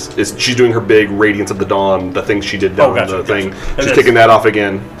 20-foot radius. She's doing her big Radiance of the Dawn, the thing she did down gotcha, the thing. gotcha. And She's that's- taking that off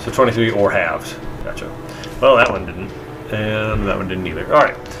again. So 23 or halves. Gotcha. Well, that one didn't, and that one didn't either. All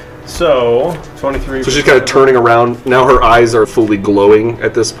right. So 23. So she's kind of turning around. Now her eyes are fully glowing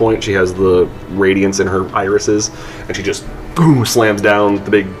at this point. She has the radiance in her irises, and she just boom slams down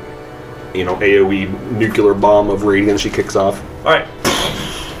the big, AOE nuclear bomb of radiance she kicks off. All right.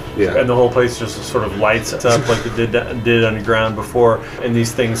 Yeah. And the whole place just sort of lights up like it did on the ground before. And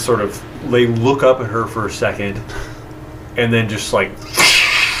these things sort of, they look up at her for a second, and then just like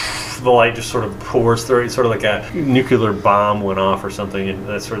the light just sort of pours through it, sort of like a nuclear bomb went off or something, and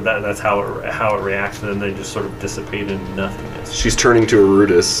that's sort of that's how it reacts, and then they just sort of dissipate into nothingness. She's turning to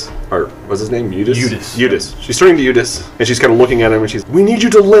Arudis, or what's his name? Udis? Udis. Udis. She's turning to Udis, and she's kind of looking at him, and she's, "We need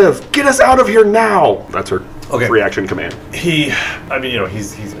you to live. Get us out of here now." That's her reaction command. He's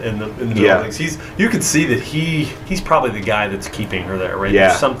in the middle Yeah. of things. You can see that he's probably the guy that's keeping her there, right? Yeah.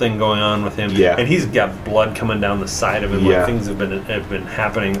 There's something going on with him. Yeah. And he's got blood coming down the side of him. Yeah. Like things have been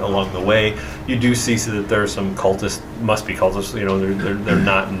happening along the way. You do see that there are some cultists, must be cultists. They're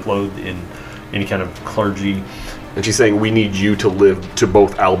not clothed in any kind of clergy. And she's saying, "We need you to live to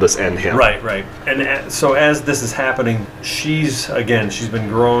both Albus and him." Right. And so as this is happening, she's been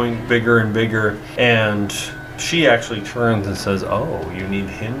growing bigger and bigger, and she actually turns and says, "Oh, you need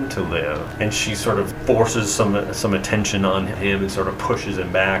him to live." And she sort of forces some attention on him and sort of pushes him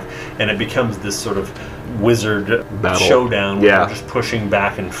back, and it becomes this sort of wizard Battle. showdown where Yeah. they're just pushing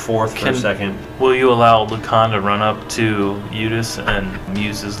back and forth for a second. Will you allow Lucan to run up to Udis and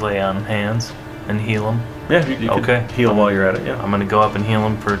use his lay on hands and heal him? Yeah, you can Okay. heal while you're at it. Yeah, I'm going to go up and heal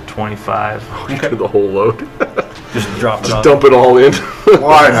him for 25. The whole load. just drop it Just off. dump it all in.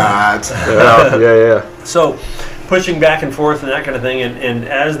 Why not? yeah. So, pushing back and forth and that kind of thing, and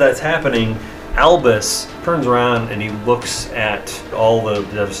as that's happening, Albus turns around and he looks at all the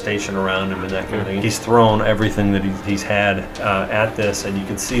devastation around him and that kind of thing. He's thrown everything that he's had at this, and you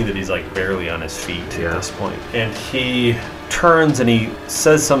can see that he's like barely on his feet at this point. And he turns and he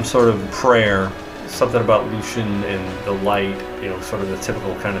says some sort of prayer, something about Lucian and the light, sort of the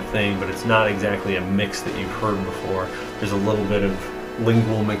typical kind of thing, but it's not exactly a mix that you've heard before. There's a little bit of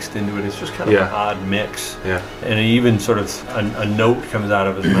lingual mixed into it. It's just kind of an odd mix. Yeah. And even sort of a note comes out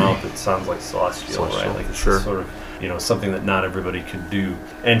of his mouth that sounds like celestial, right? Like it's sure. sort of, something that not everybody could do.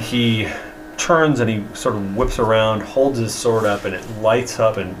 And he turns and he sort of whips around, holds his sword up, and it lights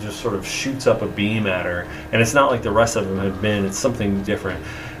up and just sort of shoots up a beam at her. And it's not like the rest of them had been. It's something different.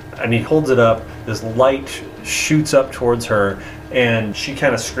 And he holds it up, this light shoots up towards her, and she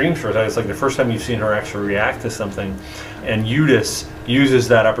kind of screams for it. It's like the first time you've seen her actually react to something. And Udis uses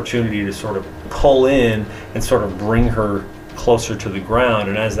that opportunity to sort of pull in and sort of bring her closer to the ground.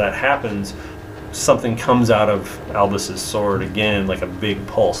 And as that happens, something comes out of Albus's sword again, like a big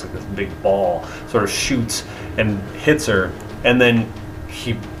pulse, like this big ball, sort of shoots and hits her. And then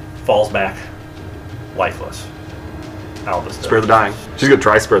he falls back lifeless. Albus does. Spare the dying. She's going to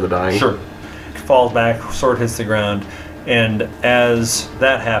try spare the dying. Sure. Falls back, sword hits the ground, and as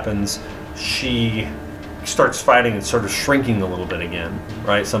that happens, she starts fighting and sort of shrinking a little bit again,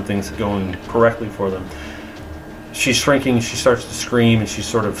 right? Something's going correctly for them. She's shrinking, she starts to scream, and she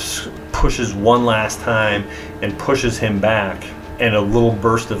sort of pushes one last time and pushes him back, and a little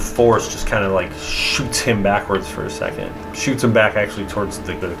burst of force just kind of like shoots him backwards for a second. Shoots him back actually towards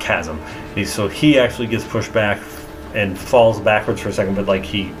the chasm. So he actually gets pushed back and falls backwards for a second, but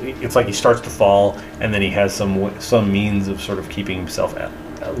it's like he starts to fall, and then he has some means of sort of keeping himself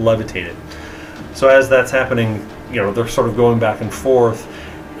levitated. So as that's happening, they're sort of going back and forth,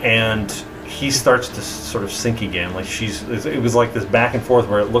 and he starts to sort of sink again. Like it was like this back and forth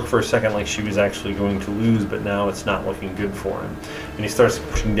where it looked for a second like she was actually going to lose, but now it's not looking good for him. And he starts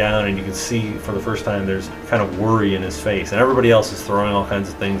pushing down, and you can see for the first time there's kind of worry in his face, and everybody else is throwing all kinds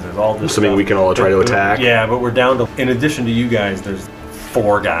of things. There's all this Assuming stuff. we can all try to attack. Yeah, but we're down to, in addition to you guys, there's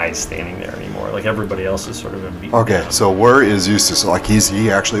 4 guys standing there anymore. anymore. Like everybody else is sort of in beat. Okay, so where is Eustace? Like, is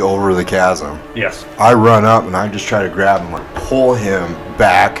he actually over the chasm? Yes. I run up and I just try to grab him, like pull him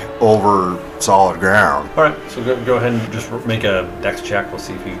back over solid ground. All right, so go ahead and just make a dex check. We'll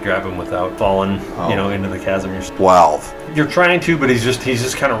see if you can grab him without falling, into the chasm. 12. You're trying to, but he's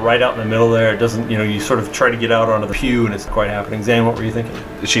just kind of right out in the middle there. It doesn't, you sort of try to get out onto the pew, and it's not quite happening. Zan, what were you thinking?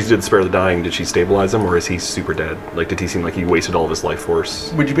 She did spare the dying. Did she stabilize him, or is he super dead? Like, did he seem like he wasted all of his life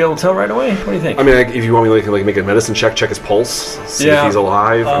force? Would you be able to tell right away? What do you think? I mean, if you want me to like make a medicine check his pulse, see if he's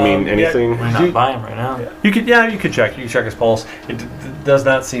alive. I mean, anything. We're not by him right now. You could check. You could check his pulse. It does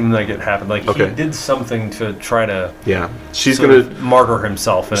not seem like it happened. Like he did something to try to. Yeah, she's sort gonna of martyr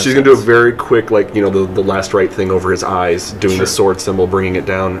himself. She's gonna do a very quick, like the last right thing over his eyes, doing the sword symbol, bringing it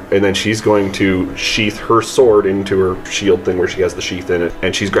down, and then she's going to sheath her sword into her shield thing where she has the sheath in it,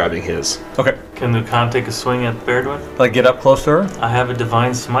 and she's grabbing his. Okay. Can Lucan take a swing at Beardwood? Like get up close to her? I have a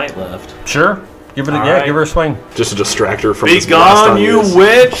divine smite left. Sure. Give it. Right. Give her a swing. Just to distract her from Be this blast gone, on you his.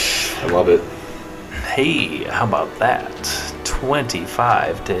 witch! I love it. Hey, how about that?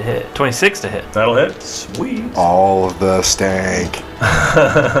 25 to hit. 26 to hit. That'll hit. Sweet. All of the stank.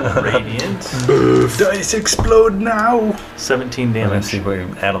 Radiant. Dice explode now. 17 Let's damage. see if we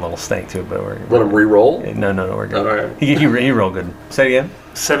can add a little stank to it, but we're Let him re-roll. no, we're good. All right. He rolled good. Say it again.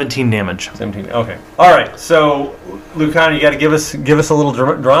 17 damage. 17. Okay. All right. So, Lucan, you got to give us a little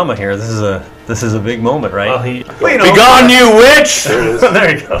drama here. This is a big moment, right? Well, he. Well, Be gone, you witch! There it is.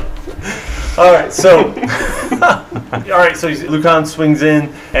 There you go. All right. So, Lucan swings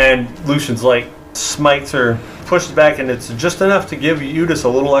in, and Lucian's like smites her, pushes back, and it's just enough to give Eudes a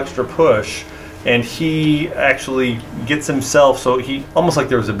little extra push. And he actually gets himself, so he almost like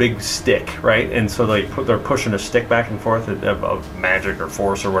there was a big stick, right? And so they're pushing a stick back and forth of magic or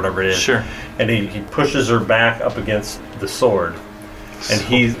force or whatever it is. Sure. And he pushes her back up against the sword, and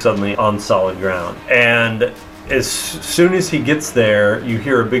he's suddenly on solid ground. And as soon as he gets there, you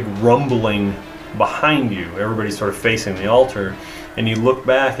hear a big rumbling behind you. Everybody's sort of facing the altar, and you look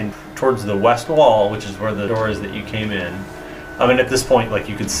back and towards the west wall, which is where the door is that you came in. I mean, at this point, like,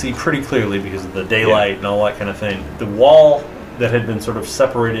 you could see pretty clearly because of the daylight and all that kind of thing. The wall that had been sort of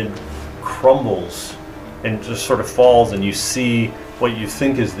separated crumbles and just sort of falls, and you see what you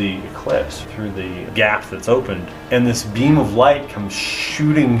think is the eclipse through the gap that's opened. And this beam of light comes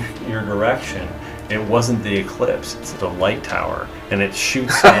shooting your direction. It wasn't the eclipse, it's the light tower. And it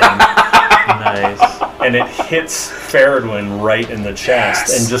shoots in. Nice. And it hits Faradwin right in the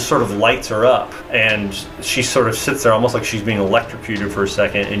chest and just sort of lights her up. And she sort of sits there almost like she's being electrocuted for a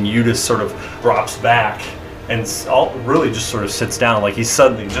second, and Eudes sort of drops back and really just sort of sits down like he's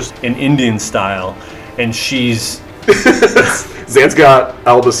suddenly just in Indian style. And she's... Zan's got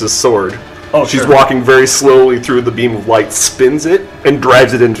Albus's sword. Oh, she's sure. walking very slowly through the beam of light, spins it, and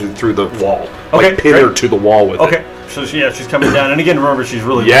drives it through the wall. Okay, Like pin great. her to the wall with it. Okay, so she's coming down. And again, remember, she's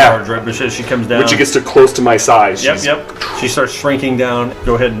really large, right? But she comes down. When she gets too close to my size, she's... Yep. She starts shrinking down.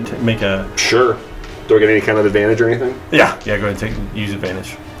 Go ahead and make a... Sure. Do I get any kind of advantage or anything? Yeah, go ahead and use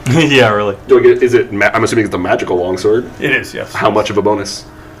advantage. Yeah, really. Do I get... Is it... I'm assuming it's the magical longsword. It is, yes. How much of a bonus?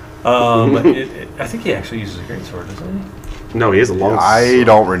 I think he actually uses a greatsword, doesn't he? No, he has a long... I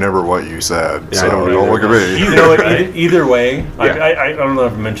don't remember what you said, Yeah, so I don't don't look at me. You know what? Either way, Yeah. I don't know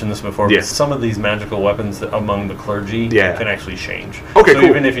if I've mentioned this before, Yeah. but some of these magical weapons that among the clergy Yeah. can actually change. Okay, so cool.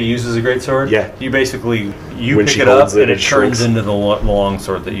 even if he uses a greatsword, Yeah. you basically When pick she it up holds it, and it it turns shrinks. into the long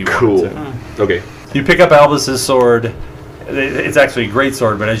sword that you Cool. want it to. Okay. You pick up Albus's sword. It's actually a great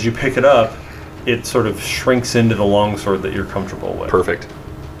sword, but as you pick it up, it sort of shrinks into the long sword that you're comfortable with. Perfect.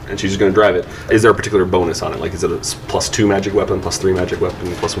 And she's just going to drive it. Is there a particular bonus on it? Like, is it a +2 magic weapon, +3 magic weapon,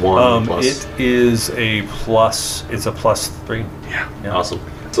 +1, plus... It is a plus. It's a +3. Yeah. Awesome.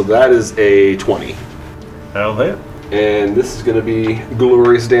 So that is a 20. That'll hit. And this is going to be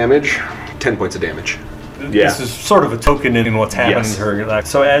glorious damage. 10 points of damage. Yeah. This is sort of a token in what's happening Yes. to her. Like,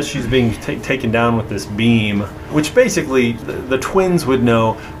 so as she's being taken down with this beam, which basically the twins would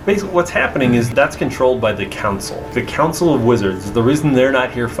know, basically what's happening is that's controlled by the council. The Council of Wizards, the reason they're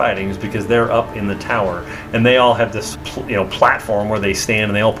not here fighting is because they're up in the tower, and they all have this platform where they stand,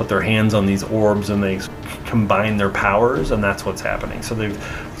 and they all put their hands on these orbs, and they combine their powers, and that's what's happening. So they're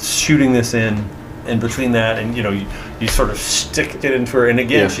shooting this in, and between that and, you sort of stick it into her, and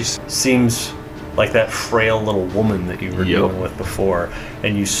again, Yeah. she seems like that frail little woman that you were dealing with before,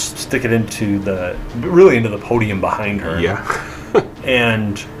 and you stick it into the podium behind her. Yeah.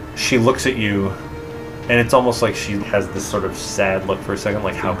 And she looks at you, and it's almost like she has this sort of sad look for a second,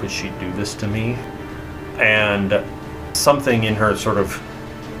 like, how could she do this to me? And something in her sort of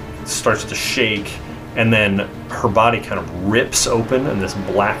starts to shake, and then her body kind of rips open, and this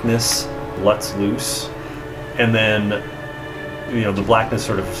blackness lets loose, and then the blackness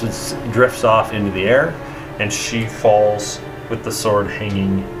sort of drifts off into the air, and she falls with the sword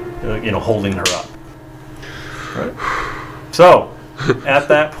hanging, holding her up. Right. So, at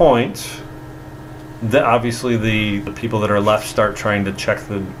that point, obviously the people that are left start trying to check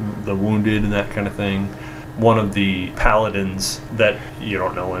the wounded and that kind of thing. One of the paladins that you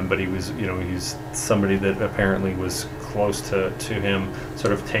don't know him, but he was, he's somebody that apparently was close to him,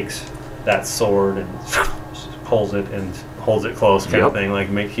 sort of takes that sword and pulls it and holds it close, kind of thing.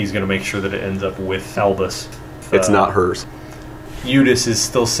 Like he's going to make sure that it ends up with Albus. It's not hers. Eudes is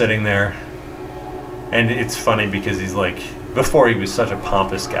still sitting there, and it's funny because he's like, before he was such a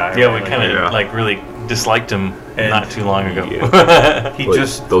pompous guy. Yeah, right? we kind of really disliked him not too long ago. He But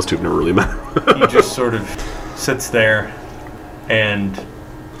just those two never really met. he just sort of sits there, and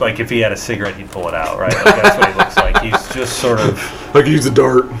like if he had a cigarette, he'd pull it out, right? Like that's what he looks like. He's just sort of Like he's a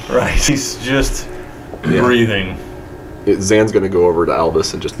dart. right. He's just breathing. Zan's gonna go over to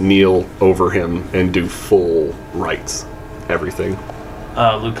Albus and just kneel over him and do full rites, everything.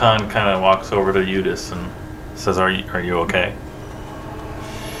 Lucan kind of walks over to Eudes and says, "Are you okay?"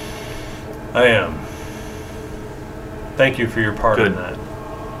 I am. Thank you for your part in Good.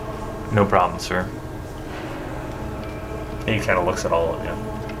 that. No problem, sir. He kind of looks at all of you.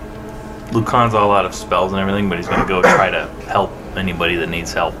 Lucan's all out of spells and everything, but he's going to go try to help anybody that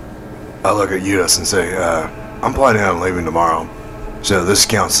needs help. I look at Eudes and say, I'm planning on leaving tomorrow. So this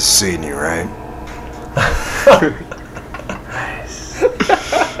counts as seeing you, right?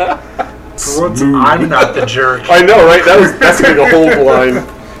 For once, I'm not the jerk. I know, right? That's gonna be a whole line.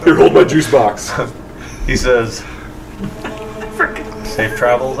 Here, hold my juice box. He says, "Safe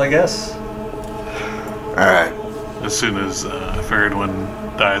travels, I guess." Alright. As soon as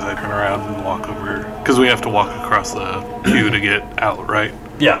Faradwin dies, I turn around and walk over. Because we have to walk across the pew to get out, right?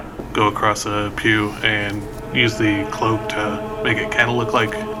 Yeah. Go across the pew and use the cloak to make it kind of look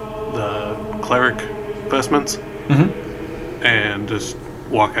like the cleric vestments. Mm-hmm. And just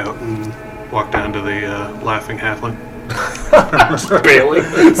walk out and walk down to the laughing halfling.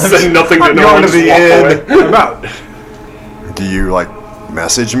 Bailing. Say nothing to no going one. to the Just walk away. I'm out. Do you,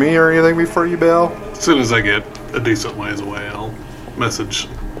 message me or anything before you bail? As soon as I get a decent ways away, I'll message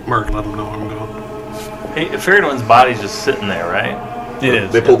Merc and let him know where I'm going. Hey, Faradwin's body's just sitting there, right? It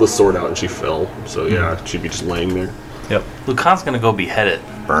is. They pulled the sword out and she fell. So yeah, she'd be just laying there. Yep. Lucan's going to go behead it.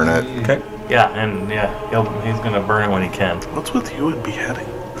 Burn it. Okay. Yeah, he's going to burn it when he can. What's with you and beheading?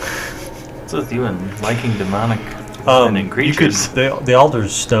 What's with you and liking demonic and creatures? The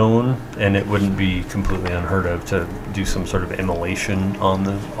altar's stone, and it wouldn't be completely unheard of to do some sort of immolation on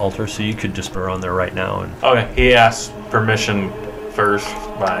the altar, so you could just burn on there right now. And Okay, he asked permission first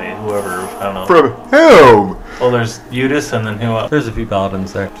by whoever, I don't know. From whom? Well, there's Eudes and then who else? there's a few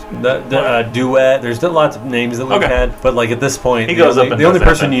paladins there. The duet. There's lots of names that we've Okay. had, but at this point, He goes up and the only does that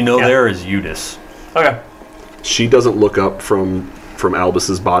person then. you know Yeah. there is Eudes. Okay. She doesn't look up from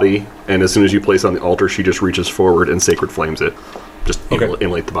Albus's body, and as soon as you place on the altar, she just reaches forward and sacred flames it. Just Okay.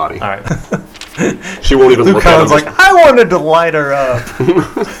 immolate the body. All right. She won't even look at him. Lucan's like, I wanted to light her up.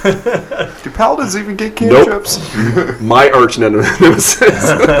 Do paladins even get Nope. cantrips? My arch nemesis.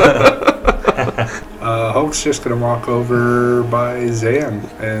 Hulk's just gonna walk over by Zan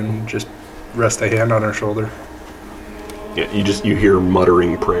and just rest a hand on her shoulder. Yeah, you hear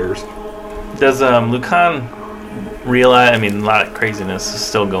muttering prayers. Does Lucan realize, a lot of craziness is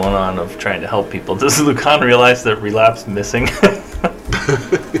still going on of trying to help people. Does Lucan realize that relapse missing?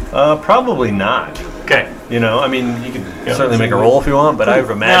 Probably not. Okay. You can certainly make a roll if you want, but I would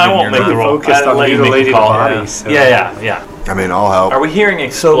imagine I won't you're make not the roll. focused I'll on let you make the mutilated call. bodies, so- Yeah. I'll help. Are we hearing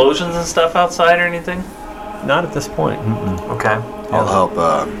explosions and stuff outside or anything? Not at this point. Mm-mm. Okay. I'll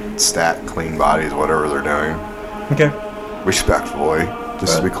help stat clean bodies, whatever they're doing. Okay. Respectfully.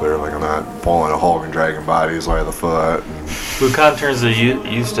 Just to be clear, I'm not pulling a Hulk and dragging bodies by the foot. And Lucan turns to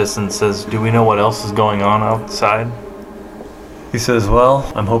Eustace and says, "Do we know what else is going on outside?" He says,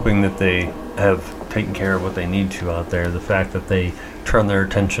 well, I'm hoping that they have taken care of what they need to out there. The fact that they turn their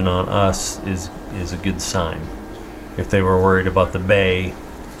attention on us is a good sign. If they were worried about the bay,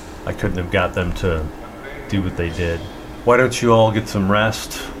 I couldn't have got them to do what they did. Why don't you all get some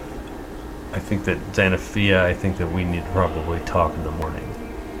rest? I think that Xanathia, we need to probably talk in the morning.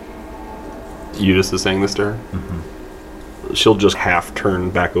 Eudes is saying this to her. Mm-hmm. She'll just half turn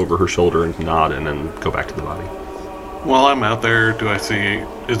back over her shoulder and nod and then go back to the body. While I'm out there, do I see,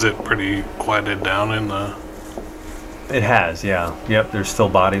 is it pretty quieted down in the... It has, yeah. Yep, there's still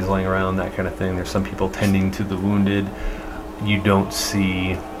bodies laying around, that kind of thing. There's some people tending to the wounded. You don't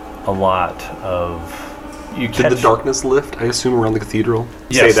see a lot of you Did catch... the darkness lift, I assume, around the cathedral?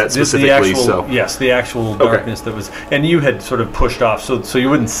 Yes, Say that specifically, Yes, the actual darkness that was... And you had sort of pushed off, so you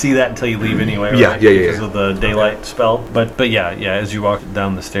wouldn't see that until you leave anyway, Yeah, right? yeah. Because of the daylight spell. But yeah, as you walk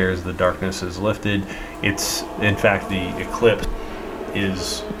down the stairs, the darkness is lifted. It's, in fact, the eclipse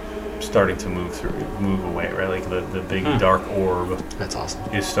is starting to move away, right? Like the big dark orb That's awesome.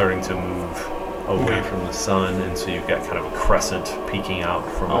 is starting to move away from the sun, and so you've got kind of a crescent peeking out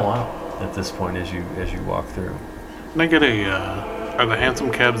from it at this point as you walk through. Can I get are the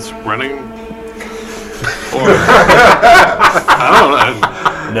handsome cabs running? Or I don't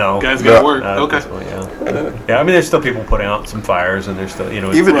know. No. Guys gotta work. At Okay. this point, yeah. I mean, there's still people putting out some fires, and there's still,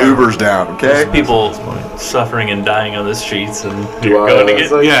 Even Uber's down, okay? People suffering and dying on the streets, and Do you're going to I- get.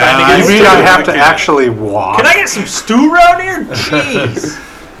 Yeah, trying to I get You mean, mean I stew. have to actually walk? Can I get some stew around here? Jeez.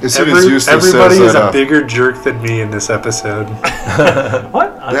 As soon as Eustace Everybody says is that, a bigger jerk than me in this episode.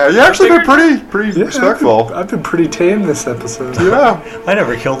 What? yeah, you actually been pretty respectful. I've been pretty tame this episode. Yeah. I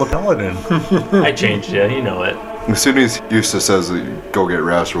never killed a paladin. I changed you. You know it. As soon as Eustace says that you go get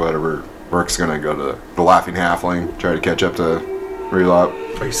rest or whatever, Merc's gonna go to the Laughing Halfling, try to catch up to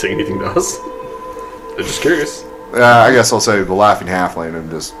Relop. Are you saying anything to us? I'm just curious. I guess I'll say the Laughing Halfling and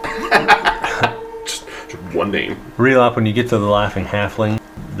just... Just one name. Relop, when you get to the Laughing Halfling,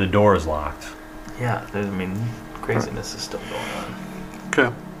 the door is locked. Yeah, craziness is still going on.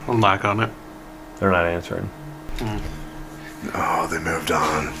 Okay. I'll knock on it. They're not answering. Oh, they moved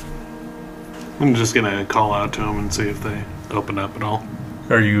on. I'm just gonna call out to them and see if they open up at all.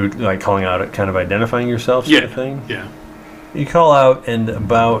 Are you like calling out, kind of identifying yourself, sort of thing? Yeah. You call out, and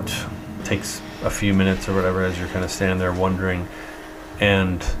about takes a few minutes or whatever as you're kind of standing there wondering,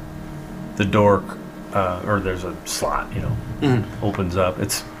 and the door, or there's a slot, opens up.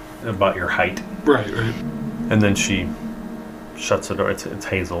 It's about your height, Right. and then she shuts the door. It's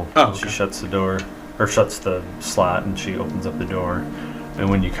Hazel. Oh, She okay. shuts the door, or shuts the slot, and she opens up the door. And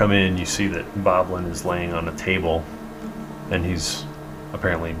when you come in, you see that Boblin is laying on a table, and he's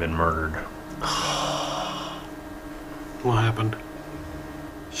apparently been murdered. What happened?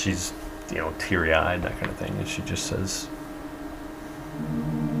 She's, teary-eyed, that kind of thing, and she just says,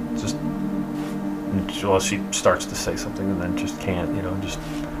 she starts to say something and then just can't, just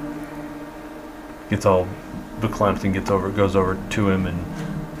gets all verklempt and goes over to him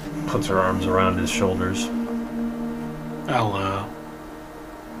and puts her arms around his shoulders. I'll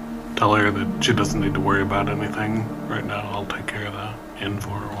tell her that she doesn't need to worry about anything right now. I'll take care of the inn for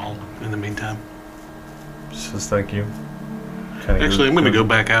her while in the meantime. She says, thank you. Kinda Actually, I'm goes- gonna go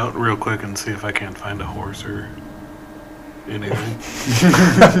back out real quick and see if I can't find a horse or anything.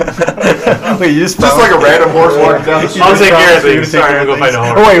 Wait, you just Just like a random horse walking down the street. I'll take care of You things. take Sorry, care I'm of going to find a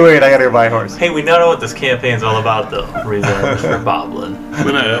things. horse. Oh, wait, I gotta go buy a horse. Hey, we now know what this campaign's all about, though. Reserved for Boblin. I'm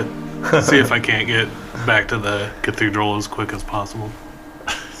gonna see if I can't get back to the cathedral as quick as possible.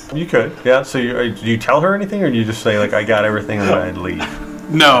 You could, yeah. So do you tell her anything, or do you just say, like, I got everything and then I'd leave?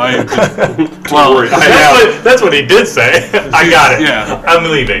 No, I just, That's what he did say. I got it. Yeah. I'm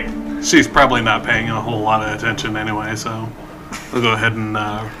leaving. she's probably not paying a whole lot of attention anyway, so I'll go ahead and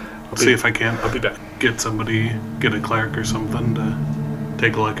see if I can. I'll be back. Get a cleric or something to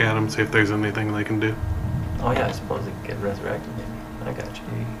take a look at him, see if there's anything they can do. Oh, yeah, I suppose he could get resurrected, maybe. I got you.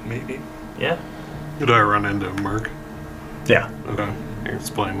 Maybe. Yeah. Do I run into Merc? Yeah. Okay.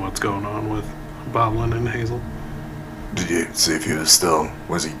 Explain what's going on with Boblin and Hazel. Did you see if he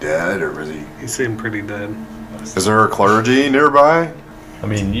was he dead or was he... He seemed pretty dead. Is there a clergy nearby? I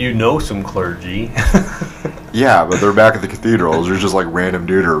mean, some clergy. Yeah, but they're back at the cathedrals. There's just like random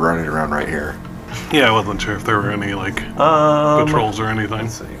dude running around right here. Yeah, I wasn't sure if there were any patrols or anything.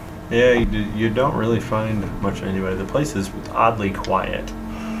 Let's see. Yeah, you don't really find much anybody. The place is oddly quiet.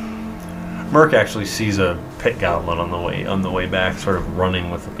 Merc actually sees a pit goblin on the way back, sort of running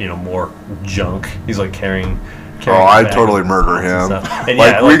with more junk. He's like carrying. Oh, I'd bags totally and murder stuff. him. And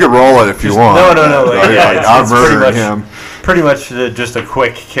Like, we could roll it if you want. No. I'm it's pretty murdering much- him. Pretty much just a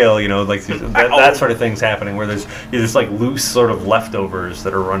quick kill, like that sort of thing's happening where there's like loose sort of leftovers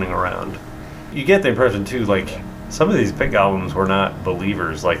that are running around. You get the impression too, like some of these pit goblins were not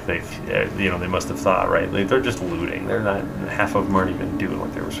believers, like they must have thought, right? They're just looting. They're not. Half of them aren't even doing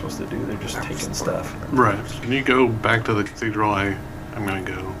what they were supposed to do. They're just taking stuff. Right. Can you go back to the cathedral? I'm gonna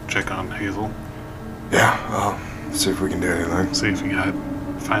go check on Hazel. Yeah, see if we can do anything. See if you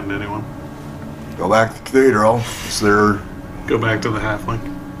find anyone. Go back to the cathedral. Is there... Go back to the halfling.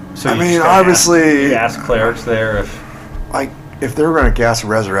 So I you mean, just gotta obviously... you ask clerics there if Like, if they were going to cast a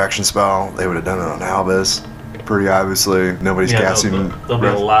resurrection spell, they would have done it on Albus. Pretty obviously, nobody's casting. There'll be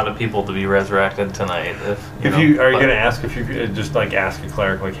a lot of people to be resurrected tonight. Are you going to ask if you could just like ask a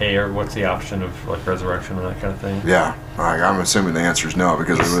cleric like, hey, what's the option of like resurrection and that kind of thing? Yeah, I'm assuming the answer is no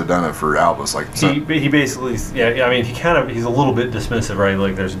because we would have done it for Albus. Like he basically, yeah. I mean, he's a little bit dismissive, right?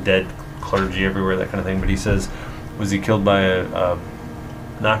 Like there's dead clergy everywhere, that kind of thing. But he says, was he killed by a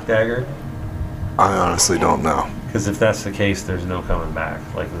knock dagger? I honestly don't know. Because if that's the case, there's no coming back.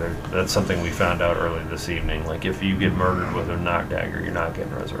 Like that's something we found out early this evening. Like if you get murdered with a knock dagger, you're not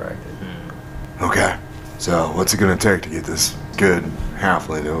getting resurrected. Okay. So what's it going to take to get this good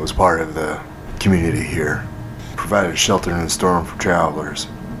halfling that was part of the community here? Provided shelter in the storm for travelers.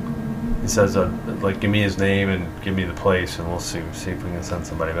 He says, like, give me his name and give me the place, and we'll see if we can send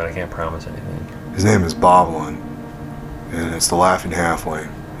somebody. But I can't promise anything. His name is Boblin, and it's the Laughing Halfling.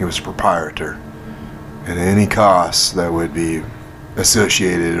 He was a proprietor. And any costs that would be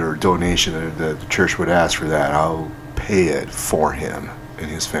associated or donation that the church would ask for that, I'll pay it for him and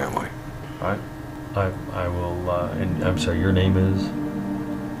his family. All right. I will, and I'm sorry, your name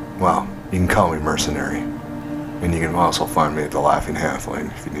is? Well, you can call me Mercenary. And you can also find me at the Laughing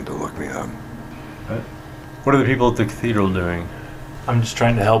Halfling if you need to look me up. All right. What are the people at the cathedral doing? I'm just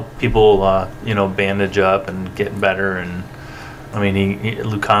trying to help people, bandage up and get better. And I mean,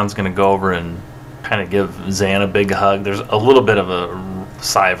 Lucan's going to go over and kind of give Zan a big hug. There's a little bit of a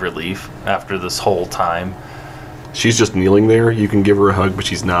sigh of relief after this whole time. She's just kneeling there. You can give her a hug, but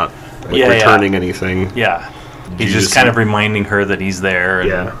she's not returning anything. Yeah. He's just kind of reminding her that he's there.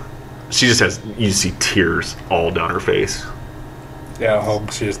 And she just has, you see tears all down her face. Yeah,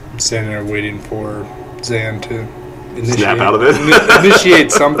 Hulk's just standing there waiting for Zan to snap out of it.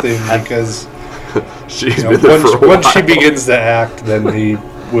 Initiate something because she's been there for a while. Once she begins to act, then he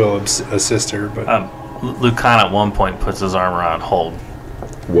will assist her. But Lucan at one point puts his arm around Hulk.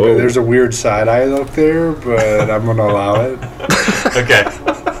 Whoa. There's a weird side eye up there, but I'm going to allow it. Okay.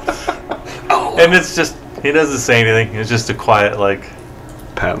 And it's just, he doesn't say anything. It's just a quiet, like,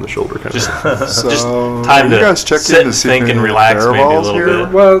 pat on the shoulder kind of just So, time you to guys checked sit in and to see think if and any relax maybe a fireballs little here?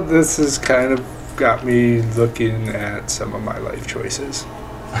 bit. Well, this has kind of got me looking at some of my life choices.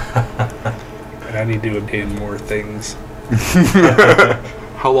 And I need to obtain more things.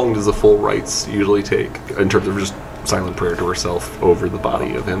 How long does the full rites usually take in terms of just silent prayer to herself over the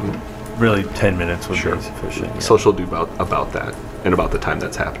body of him? Really, 10 minutes would be sufficient. Yeah. So she'll do about that, and about the time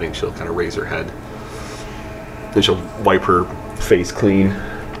that's happening, she'll kind of raise her head. Then she'll wipe her face clean.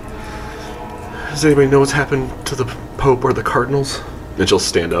 Does anybody know what's happened to the Pope or the Cardinals? Then she'll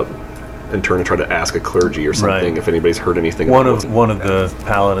stand up and turn and try to ask a clergy or something if anybody's heard anything. One of the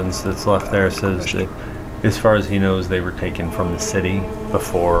paladins that's left there says that, as far as he knows, they were taken from the city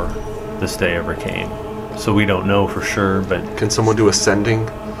before this day ever came. So we don't know for sure, but can someone do ascending?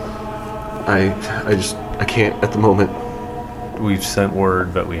 I can't at the moment. We've sent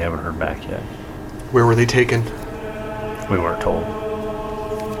word, but we haven't heard back yet. Where were they taken? We weren't told.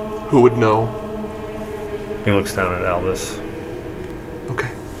 Who would know? He looks down at Albus. Okay.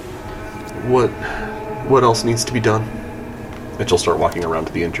 What else needs to be done? And she'll start walking around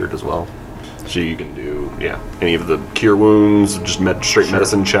to the injured as well. She can do, any of the cure wounds, just straight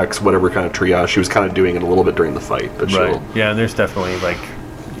medicine checks, whatever kind of triage. She was kind of doing it a little bit during the fight, but she'll... Yeah, and there's definitely,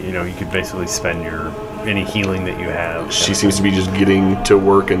 you could basically spend any healing that you have. She seems to be just getting to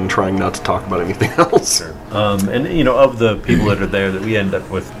work and trying not to talk about anything else. Sure. And, of the people that are there, that we end up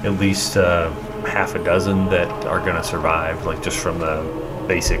with at least half a dozen that are going to survive, like just from the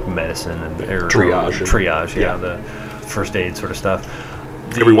basic medicine and triage, the first aid sort of stuff.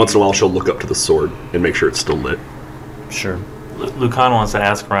 Every once in a while, she'll look up to the sword and make sure it's still lit. Sure. Lucan wants to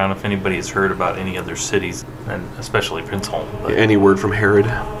ask around if anybody has heard about any other cities, and especially Princeholm. Any word from Herod?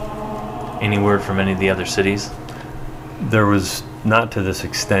 Any word from any of the other cities? There was, not to this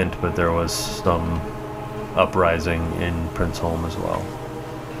extent, but there was some uprising in Princeholm as well.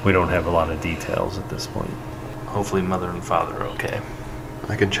 We don't have a lot of details at this point. Hopefully Mother and Father are okay.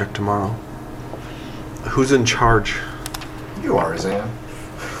 I can check tomorrow. Who's in charge? You are, Zan.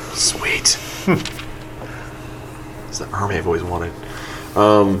 Sweet. It's the army I've always wanted.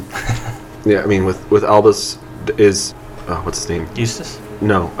 With Albus is what's his name? Eustace?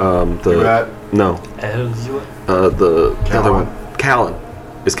 No, no. The other one. Callan.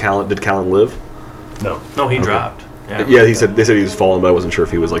 Did Callan live? No, he dropped. Yeah, they said he was fallen, but I wasn't sure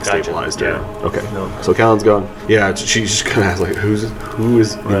if he was stabilized. Yeah. Okay. No. So Callan's gone. Yeah, she's just gonna ask who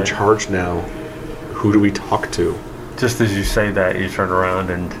is in charge now? Who do we talk to? Just as you say that, you turn around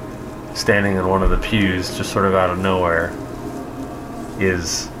and standing in one of the pews, just sort of out of nowhere,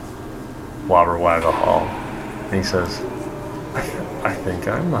 is Wabber Wagahall. And he says, I think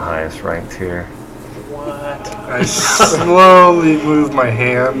I'm the highest ranked here. What? that. I slowly move my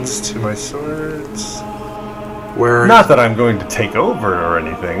hands to my swords. Where? Not that I'm going to take over or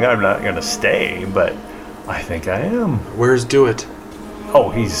anything. I'm not going to stay, but I think I am. Where's Dewitt? Oh,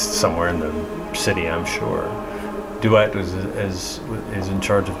 he's somewhere in the city, I'm sure. Duet is in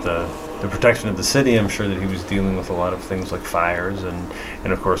charge of the protection of the city. I'm sure that he was dealing with a lot of things like fires, and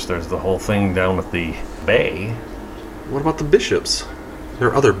of course there's the whole thing down at the bay. What about the bishops? There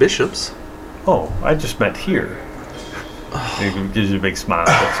are other bishops. Oh, I just meant here. He gives you a big smile,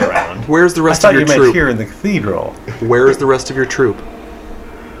 looks around. Where's the I rest thought of your you meant troop? here in the cathedral. Where is the rest of your troop?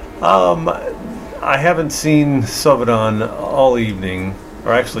 I haven't seen Sovedon all evening,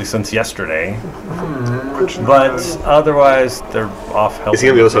 or actually since yesterday. But otherwise, they're off helping. Is he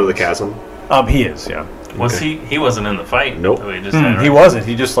on the other side of the chasm? He is, yeah. Was he wasn't in the fight. Nope. that we just had, right? He wasn't.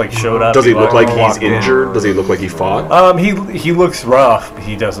 He just showed up. Does he look like he's walked in. injured? Does he look like he fought? He looks rough, but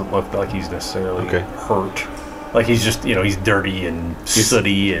he doesn't look like he's necessarily Okay. hurt. Like he's just, he's dirty and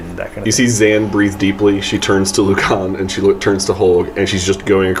sooty and that kind of You thing. see Zan breathe deeply. She turns to Lucan and she turns to Holg, and she's just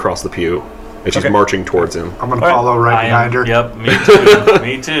going across the pew, and she's Okay. marching towards him. I'm gonna All right. follow right I behind her. am. Yep, me too.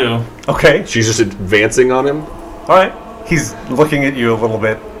 Me too. Okay. She's just advancing on him. All right. He's looking at you a little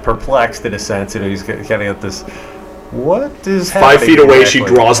bit perplexed in a sense. He's kind of got this. What is happening? 5 feet away, she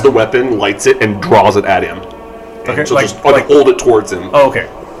exactly? draws the weapon, lights it, and draws it at him. Okay, And so like- just like- hold it towards him. Oh, okay.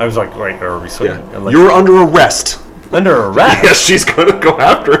 I was like, right, are we Yeah. swinging? Like, You're under arrest. under arrest. Yes, she's gonna go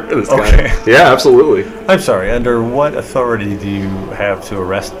after this Okay. guy. Yeah, absolutely. I'm sorry. Under what authority do you have to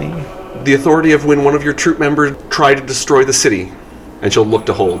arrest me? The authority of when one of your troop members tried to destroy the city, and she'll look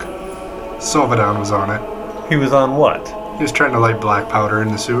to Holg. Sovedon was on it. He was on what? He was trying to light black powder in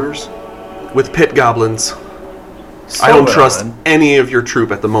the sewers. With pit goblins, I don't trust Sovedon. any of your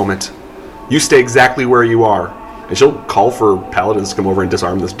troop at the moment. You stay exactly where you are, and she'll call for paladins to come over and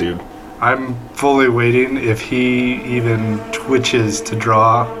disarm this dude. I'm fully waiting. If he even twitches to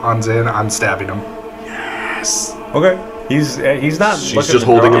draw on Zan, I'm stabbing him. Yes. Okay. He's not. She's looking just to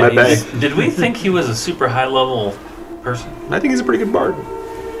holding draw him at bay. any- Did we think he was a super high level person? I think he's a pretty good bard.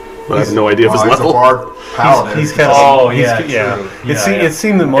 But I have no idea of his He's a level. bard paladin. He's kind of. Oh, he's, yeah, yeah. true. It, Yeah, se- yeah. it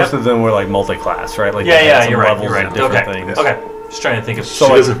seemed that most Yep. of them were like multi-class, right? Like Yeah, they had yeah, some you're right. levels You're right. and different Okay. things. Okay. Just trying to think of. So,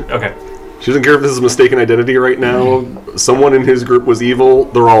 She like, doesn't, Okay. she doesn't care if this is a mistaken identity right now. Someone in his group was evil.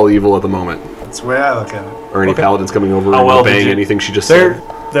 They're all evil at the moment. That's the way I look at it. Or any Okay. paladins coming over How and well did obeying you- anything she just they're said.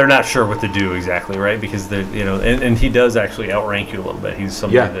 they're not sure what to do exactly, right? Because they're and he does actually outrank you a little bit. He's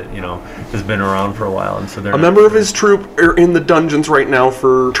somebody Yeah. that has been around for a while, and so they're A not member of sure. his troop are in the dungeons right now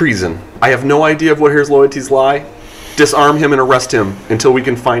for treason. I have no idea of where his loyalties lie. Disarm him and arrest him until we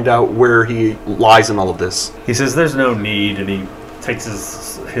can find out where he lies in all of this. He says there's no need, and he takes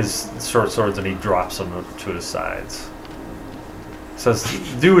his short swords and he drops them to his sides. Says,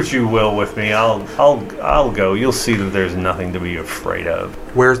 "Do what you will with me. I'll go. You'll see that there's nothing to be afraid of."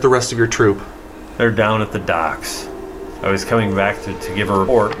 Where's the rest of your troop? They're down at the docks. I was coming back to give a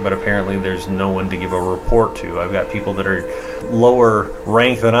report, but apparently there's no one to give a report to. I've got people that are lower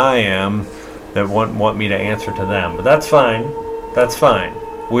rank than I am that want me to answer to them. But that's fine. That's fine.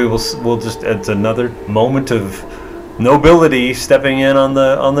 We'll just, it's another moment of nobility stepping in on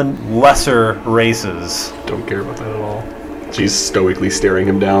the lesser races. Don't care about that at all. She's stoically staring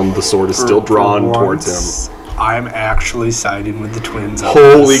him down. The sword is still drawn towards him. I'm actually siding with the twins. on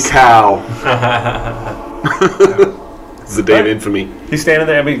Holy this. cow. It's the day of infamy. He's standing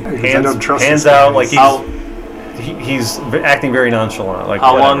there. I mean, I don't trust hands this guy. out like he's acting very nonchalant. Like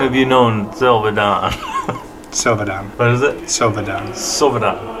How long whatever. have you known Sylvadan? Sovedon. What is it? Sovedon.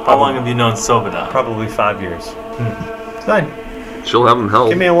 Sylvadan. How long have you known Sylvadan? Probably 5 years. It's fine. She'll have him held.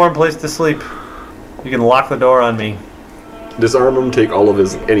 Give me a warm place to sleep. You can lock the door on me. Disarm him, take all of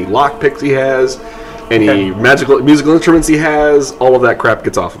his any lockpicks he has, any Okay. musical instruments he has, all of that crap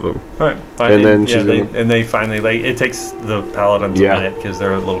gets off of him. All right. Fine. And then yeah, she's gonna- they finally it takes the paladins Yeah. a minute because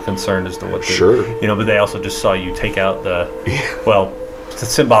they're a little concerned as to what they, Sure. but they also just saw you take out the to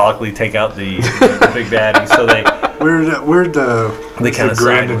symbolically take out the big baddie. So Where'd the They kinda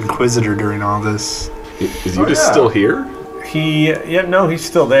Grand side with- Inquisitor during all this? Is he just still here? he's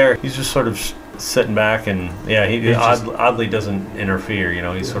still there. He's just sort of sitting back and he just- oddly doesn't interfere.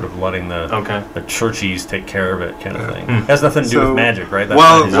 He's sort of letting the churchies take care of it, kind of thing. Has nothing to do with magic, right? That's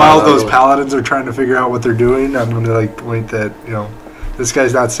While not his- while those paladins are trying to figure out what they're doing, I'm going to point that this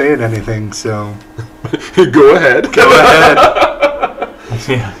guy's not saying anything. So Go ahead. go ahead.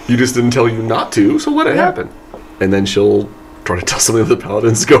 Yeah. You just didn't tell you not to, so let it happen. And then she'll try to tell some of the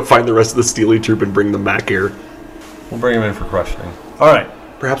paladins to go find the rest of the Steely troop and bring them back here. We'll bring him in for questioning. All right.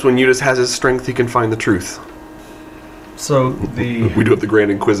 Perhaps when Eudes has his strength, he can find the truth. So the We do have the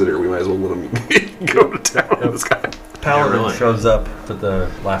Grand Inquisitor. We might as well let him go to town on this guy. paladin really. shows up at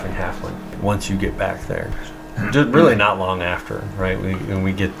the Laughing Halfling once you get back there. Just really not long after, right?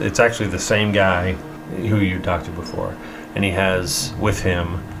 We get it's actually the same guy who you talked to before, and he has with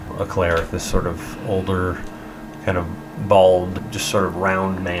him a cleric, this sort of older, kind of bald, just sort of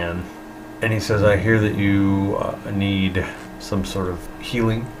round man, and he says, "I hear that you need some sort of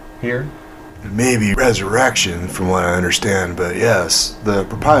healing here." Maybe resurrection, from what I understand, but yes, the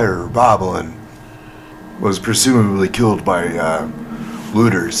proprietor, Boblin, was presumably killed by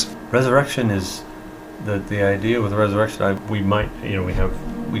looters. Resurrection is the idea with resurrection. We might,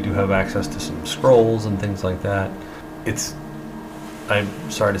 we do have access to some scrolls and things like that. It's, I'm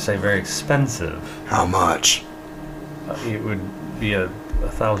sorry to say, very expensive. How much? It would be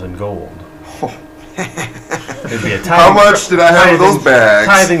 1,000 gold. It'd be a tithing, How much did I have of those bags?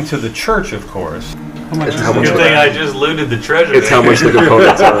 Tithing to the church, of course. How much Good thing I just looted the treasure. It's how much the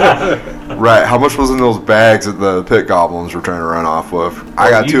components are. Right, how much was in those bags that the pit goblins were trying to run off with?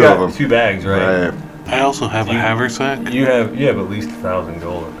 I got You two of them. 2 bags, right? Right. I also have a haversack. You have at least 1,000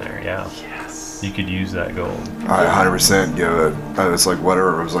 gold in there. Yeah. Yes. You could use that gold. I 100% give it. I was like,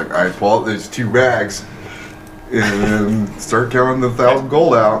 whatever. It was like, I pull out these 2 bags and start counting the 1,000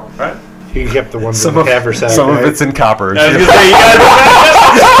 gold out. Right. He kept the ones Some in of the haversack. some right? of it's in copper. I was gonna say, you guys.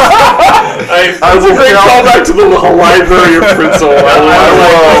 I will great callback to the library of Prince I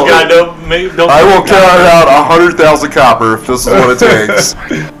will count out 100,000 copper if this is what it takes.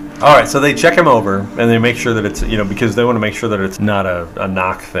 All right, so they check him over and they make sure that it's, because they want to make sure that it's not a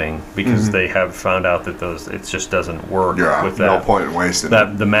knock thing, because they have found out that it just doesn't work Yeah, with no that. point in wasting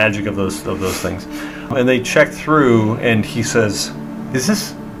That the magic of those things. And they check through and he says, "Is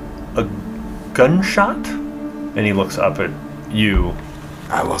this a gunshot?" And he looks up at you,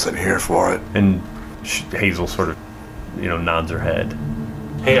 I wasn't here for it. and Hazel sort of, nods her head.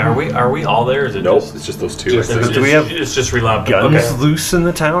 Hey, are we all there? Or is it Nope, just? it's just those 2. Just right there. Do we have It's just reload. Guns Okay. loose in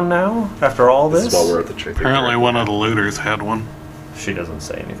the town now after all This this? is while we're at the trade. Apparently, one of the looters had one. She doesn't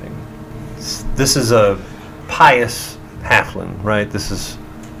say anything. This is a pious halfling, right? This is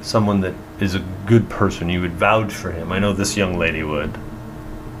someone that is a good person. You would vouch for him. I know this young lady would.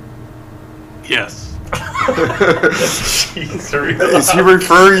 Yes. Is he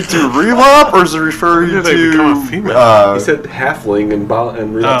referring to Relop or is he referring When did they become a female? He said halfling and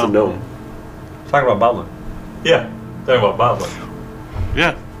Relapse a gnome. Talking about Boblin. Yeah, talking about Bob.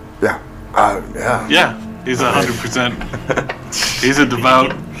 Yeah. Yeah. Yeah. Yeah. He's 100%. He's a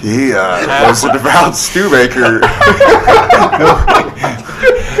devout. He was a devout stew maker.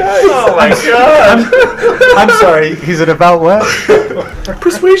 Oh my god! I'm sorry, he's at about what?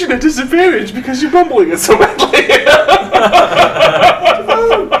 Persuasion at disadvantage because you're bumbling it so badly.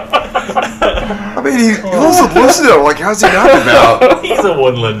 I mean, he doesn't listen to him. Like, how's he not devout? He's a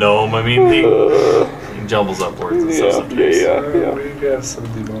woodland gnome. I mean, he jumbles up words and stuff sometimes. We have some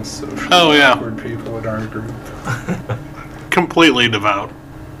of the most social Oh, yeah. awkward people in our group. Completely devout.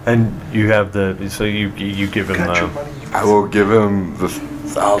 And you have so you give him I will give him the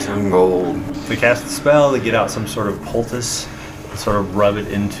 1,000 gold. they cast the spell, they get out some sort of poultice, sort of rub it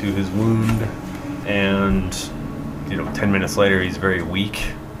into his wound, and 10 minutes later he's very weak,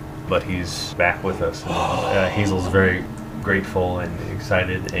 but he's back with us. Hazel's very grateful and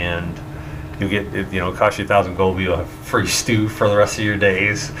excited, and you'll get, it costs you 1,000 gold, but you'll have free stew for the rest of your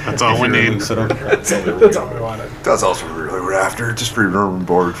days. That's all we need. That's all we wanted. That's also really what we're after. Just free room and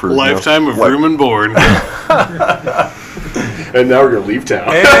board for Lifetime of room and board. And now we're gonna leave town.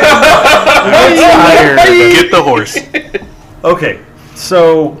 Get the horse. Okay,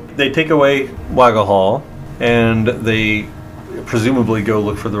 so they take away Waggle Hall, and they presumably go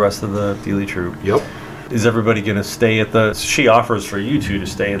look for the rest of the Dealey troop. Yep. Is everybody going to stay at the... She offers for you two to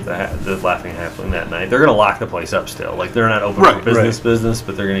stay at the Laughing Halfling that night. They're going to lock the place up still. Like, they're not open for business,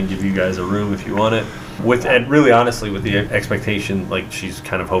 but they're going to give you guys a room if you want it. And really, honestly, with the expectation, like, she's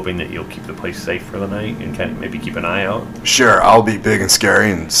kind of hoping that you'll keep the place safe for the night and kind of maybe keep an eye out. Sure, I'll be big and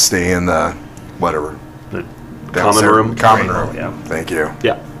scary and stay in the whatever. The Common room. Common Great. room. Yeah. Thank you.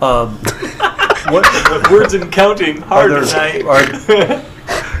 Yeah. What Words and counting hard are tonight.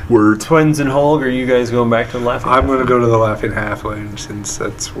 Words. Twins and Holg, are you guys going back to the Laughing I'm going to go to the Laughing Halfling since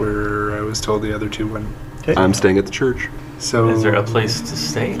that's where I was told the other two went. Okay. I'm staying at the church. So Is there a place to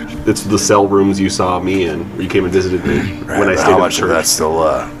stay? It's the cell rooms you saw me in, where you came and visited me when I But stayed how at much the of church. that's still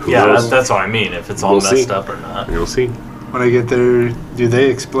Yeah, knows? that's what I mean. If it's all We'll messed see. up or not. You'll see. when I get there, do they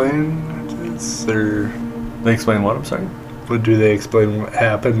explain? They explain what? I'm sorry. Do they explain what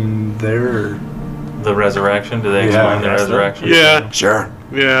happened there? Or? The resurrection? Do they Yeah, explain the that's resurrection? Yeah. Sure.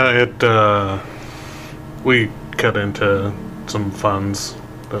 Yeah, we cut into some funds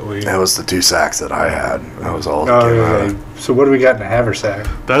that we. That was the 2 sacks that I had. That was all. Oh, okay. So what do we got in the haversack?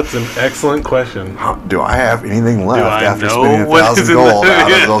 That's an excellent question. Do I have anything left I after know spending what 1,000 is in gold there? out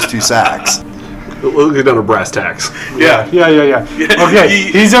Yeah. of those 2 sacks? We'll get down to brass tacks. Yeah.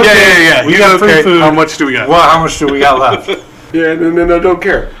 Okay, he's okay. Yeah. We He's got free okay. food. How much do we got? Well, how much do we got left? Yeah, no, don't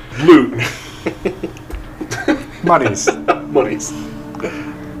care. Loot. Monies. Monies.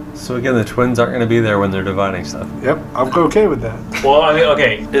 So again, the twins aren't going to be there when they're dividing stuff. Yep, I'm okay with that. Well, I mean,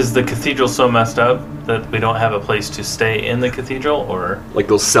 okay, is the cathedral so messed up that we don't have a place to stay in the cathedral, or Like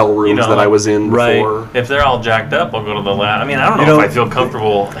those cell rooms know, that I was in right. before. if they're all jacked up, I'll go to the lab. I mean, I don't know, You know, if I feel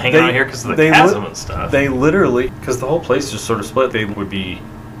comfortable hanging out here because of the chasm and stuff. They literally, because the whole place is just sort of split, they would be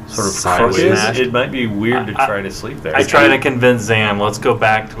sort of Sideways. crooked. It might be weird to try to sleep there. I try to convince Zan, let's go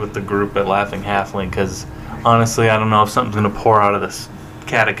back with the group at Laughing Halfling, because honestly, I don't know if something's going to pour out of this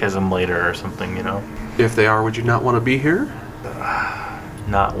catechism later or something, you know? If they are, would you not want to be here?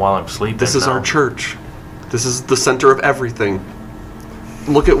 Not while I'm sleeping. This is no. our church. This is the center of everything.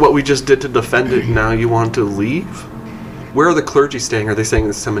 Look at what we just did to defend it. Now you want to leave? Where are the clergy staying? Are they staying in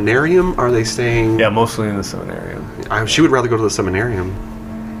the seminarium? Are they staying... Yeah, mostly in the seminarium. She would rather go to the seminarium.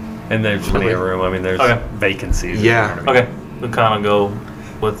 And there's plenty of room. I mean, there's Okay. vacancies. Yeah. Okay, we kind of go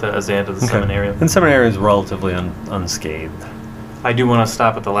with Zan to the seminarium. And seminary is relatively unscathed. I do want to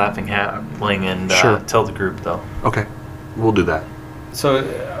stop at the Laughing Halfling and Sure. tell the group, though. Okay, we'll do that. So,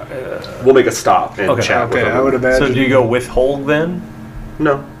 We'll make a stop and Okay. chat with Okay, them. I would imagine. so do you go with Hold then?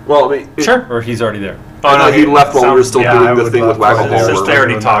 No. Well, I mean... Sure. Or he's already there? Oh, no, he left while we were still yeah, I doing the would thing with love to Waggle go there. Hole. Since they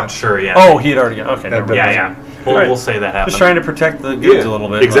already talked, sure, yeah. Oh, he had already gone. Okay, never Yeah, mind. yeah. We'll, Alright. we'll say that happened. Just trying to protect the goods a little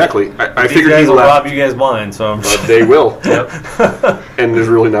bit. Exactly. I These figured guys he will left. rob you guys blind, so I'm They will. Yep. And there's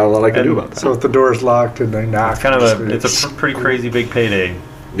really not a lot I can do about that. So if the door's locked and they knock, it's kind of it's a pretty crazy big payday.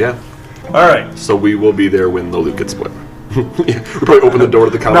 Yeah. All right. So we will be there when the loot gets split. Yeah, we'll probably open the door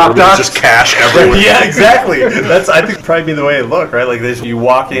to the counter Knock, room and knock. just cash everywhere. Yeah, exactly. That's I think probably be the way it looked, right? Like you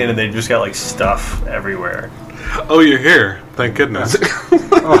walk in and they just got like stuff everywhere. Oh, you're here. Thank goodness.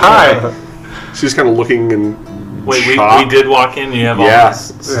 Oh, hi. She's kind of looking and Wait, we shocked. did walk in. You have all Yeah. this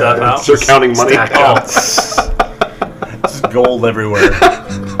stuff Yeah, out. They're counting money. Oh, Just gold everywhere.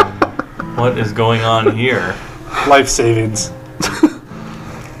 what is going on here? Life savings.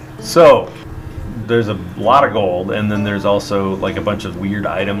 So there's a lot of gold, and then there's also like a bunch of weird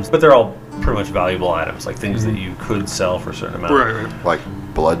items, but they're all pretty much valuable items, like things that you could sell for a certain amount. Right. Like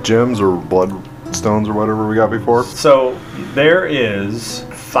blood gems or blood stones or whatever we got before. So there is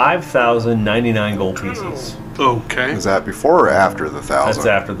 5,099 gold pieces. Okay. Is that before or after the 1,000? That's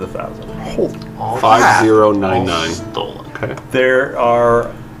after the 1,000. Holy 5099. Stolen. Okay. There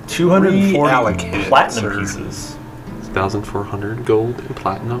are 240 Reallocated, platinum sir. pieces. 1,400 gold and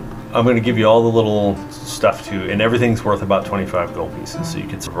platinum. I'm going to give you all the little stuff too, and everything's worth about 25 gold pieces, so you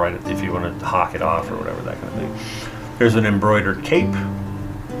can write it if you want to hawk it off or whatever, that kind of thing. There's an embroidered cape.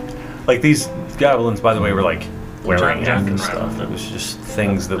 Like these goblins, by the way, were like wearing Jack it and and stuff. It was just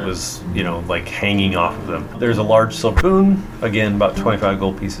things that was, like hanging off of them. There's a large silver spoon, again, about 25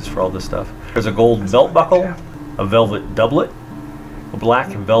 gold pieces for all this stuff. There's a gold belt buckle, a velvet doublet, a black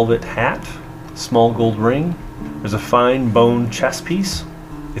velvet hat, small gold ring. There's a fine bone chess piece.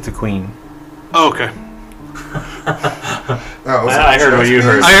 It's a queen. Okay. I heard what you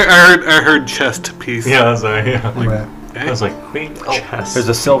heard. I heard chest piece. Yeah, sorry. Yeah. Right. I was like, wait, There's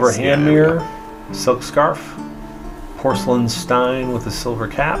a silver hand mirror, silk scarf, porcelain stein with a silver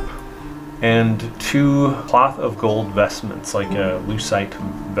cap, and 2 cloth of gold vestments, like lucite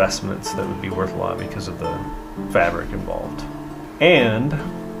vestments that would be worth a lot because of the fabric involved. And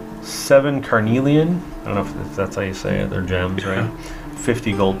 7 carnelian, I don't know if that's how you say it, they're gems, right?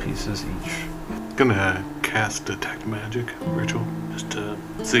 50 gold pieces each. Gonna cast detect magic ritual just to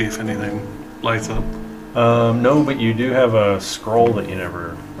see if anything lights up. No, but you do have a scroll that you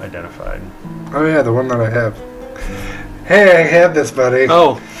never identified. Oh yeah, the one that I have. Hey, I had this, buddy.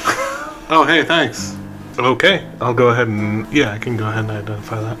 Oh, hey, thanks. Okay, I'll go ahead and I can go ahead and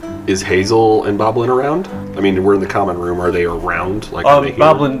identify that. Is Hazel and Boblin around? I mean, we're in the common room. Are they around? Like, are they here?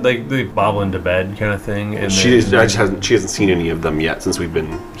 Boblin, they bobbling to bed kind of thing. And She then- hasn't seen any of them yet since we've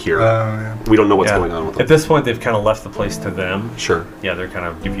been here. Yeah. We don't know what's Yeah. going on with them. At this point, they've kind of left the place to them. Sure. Yeah, they're kind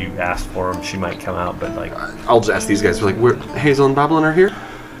of, if you asked for them, she might come out, but like, I'll just ask these guys. We're like, Hazel and Boblin are here?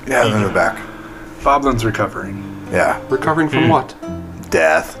 Yeah, they're in the back. Boblin's recovering. Yeah. Recovering from what?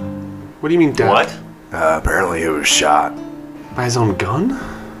 Death. What do you mean death? what? Apparently he was shot. By his own gun?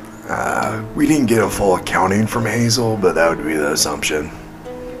 We didn't get a full accounting from Hazel, but that would be the assumption.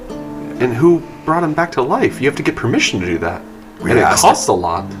 And who brought him back to life? You have to get permission to do that. We And it asked costs a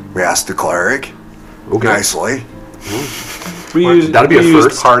lot. We asked the cleric. Okay. nicely. We used, that'd be a we used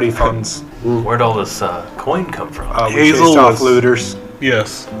first. party funds. Where'd all this coin come from? We Hazel chased off was- looters.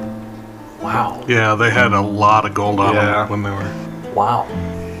 Yes. Wow. Yeah, they had a lot of gold on Yeah. them when they were. Wow.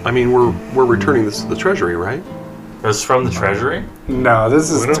 I mean, we're returning this to the treasury, right? This is from the treasury? No,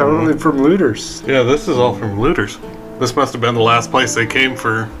 this is We don't totally from looters. Yeah, this is all from looters. This must have been the last place they came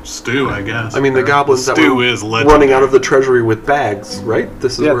for stew, I guess. I mean, the goblins that stew were is legendary. running out of the treasury with bags, right?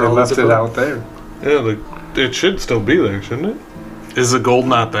 This is Yeah, where they all left this it from? out there. Yeah, it should still be there, shouldn't it? Is the gold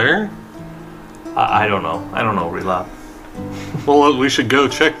not there? I don't know. I don't know, Relop. Well, we should go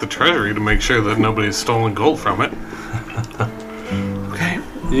check the treasury to make sure that nobody's stolen gold from it.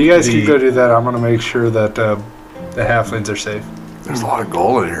 You guys can go do that. I'm going to make sure that the halflings are safe. There's a lot of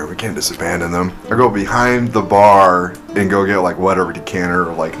gold in here. We can't just abandon them. I go behind the bar and go get like whatever decanter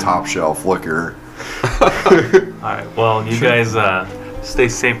or like top shelf liquor. Alright, well, you guys stay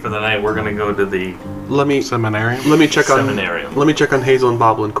safe for the night. We're going to go to the Let me Seminarium? check seminarium. on. Let me check on Hazel and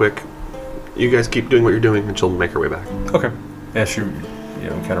Boblin quick. You guys keep doing what you're doing, and she'll make her way back. Okay. Yeah, she,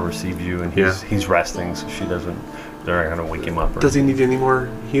 kind of receives you, and he's resting, so she doesn't. They're not gonna wake him up. Does he need any more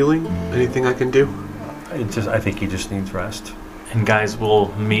healing? Anything I can do? I think he just needs rest. And guys,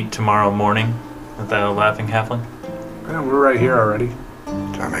 we'll meet tomorrow morning at the Laughing Halfling. Yeah, we're right here already.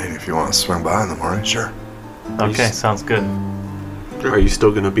 I mean, if you want to swing by in the morning, sure. Okay, sounds good. Are you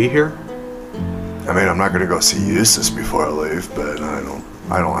still gonna be here? I mean, I'm not going to go see Eustace before I leave, but I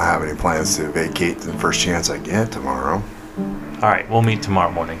don't have any plans to vacate the first chance I get tomorrow. Alright, we'll meet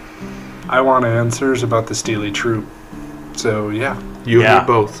tomorrow morning. I want answers about the Steely troop. So, yeah. You Yeah. and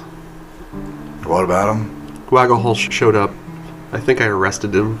me both. What about him? Wagglehole showed up. I think I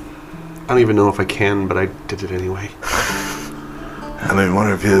arrested him. I don't even know if I can, but I did it anyway. I mean,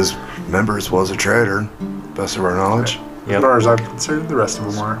 one of his members was a traitor, best of our knowledge. As far as I'm concerned, the rest of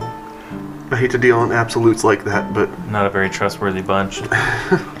them are. I hate to deal in absolutes like that, but Not a very trustworthy bunch,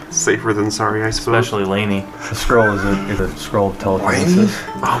 safer than sorry, I suppose. especially Laney. The scroll is a scroll of telekinesis.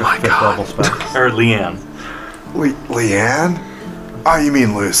 Oh my Fifth god. level spell. Or Leanne. Leanne? Oh, you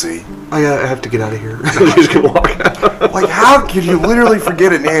mean Lucy. I have to get out of here. I'm just gonna walk out. Like, how could you literally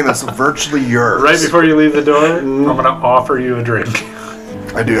forget a name that's virtually yours? Right before you leave the door, I'm going to offer you a drink.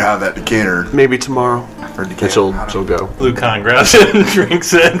 I do have that decanter. Maybe tomorrow. Or And decanter. she'll go. Lucan grabs it and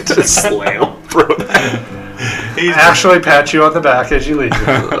drinks it. Slam. Throw that. He's Actually, pat you on the back as you leave.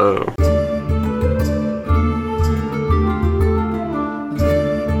 Oh.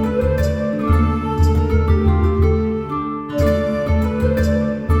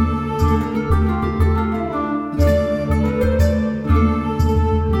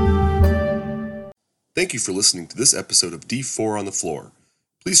 Thank you for listening to this episode of D4 on the Floor.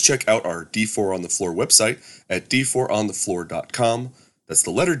 Please check out our D4 on the Floor website at d4onthefloor.com. That's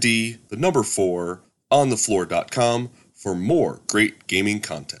the letter D, the number 4, onthefloor.com for more great gaming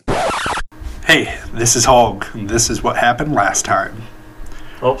content. Hey, this is Hog, and this is what happened last time.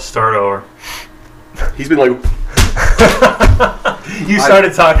 Oh, start over. He's been like, You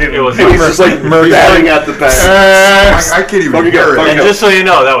started talking. It was he's just like batting at the back. I can't even Fucking hear go, it. And just so you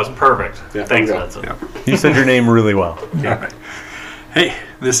know, that was perfect. Yeah, Thanks, okay. Vincent. Yeah. You said your name really well. Hey,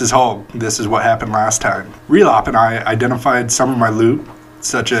 this is Hog. This is what happened last time. Relop and I identified some of my loot,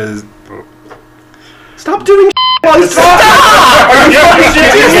 such as... Stop doing while he's talking.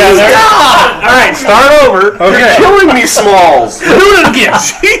 All right, start over. Okay. Killing me, Smalls. Do it again.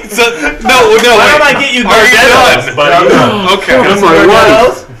 No, Why don't I get you Are you Gardettos, done? buddy? Okay. I'm sorry,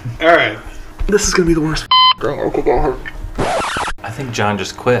 what? All right. This is gonna be the worst. I think John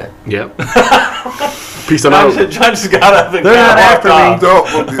just quit. Yep. Peace out. John just got up and They're not walked after me. off.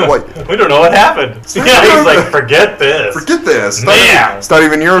 No, like, We don't know what happened. Yeah, he's like, forget this. forget this. Man. It's not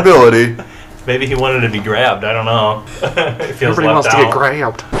even your ability. Maybe he wanted to be grabbed. I don't know. He feels Everybody wants left to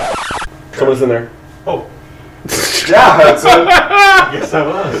out. get grabbed. Someone's in there. Oh, Yeah, that's it. yes, I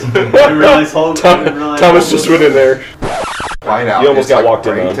was. You realize Thomas just went in there. Find out. You almost It's got walked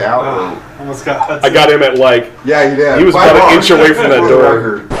in ranked on. out. Almost got... I got him at like. Yeah, you did. He was about an inch away from that For the door.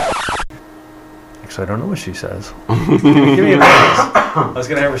 record. Actually, I don't know what she says. Give me a minute. I was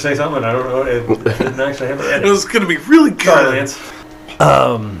gonna have her say something. I don't know. It didn't actually have It it. was going to be really good.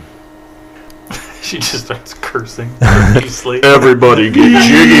 She just starts cursing profusely. Everybody get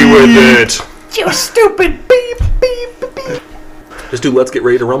jiggy with it. You stupid beep, beep, beep. Just do Let's Get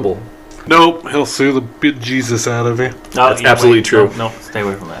Ready to Rumble. Nope, he'll sue the Jesus out of you. No, That's absolutely true. No, stay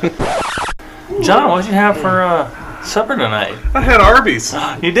away from that. John, what'd you have for supper tonight? I had Arby's.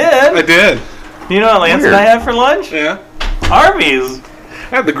 You did? I did. You know what Lance and I had for lunch? Yeah. Arby's.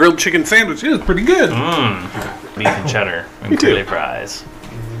 I had the grilled chicken sandwich. It was pretty good. Beef and cheddar and Me too. curly fries.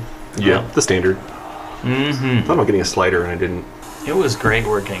 Yeah, the standard. I thought about getting a slider and I didn't. It was great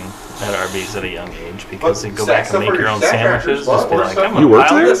working at Arby's at a young age because you go back and make your own sandwiches. Just be like, I'm You gonna worked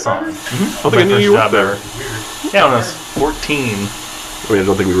pile there? this on. I don't think I knew you worked there. Yeah, when I was 14. I mean, I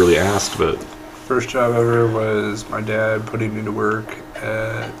don't think we really asked, but First job ever was my dad putting me to work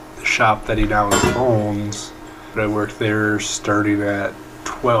at the shop that he now owns. But I worked there starting at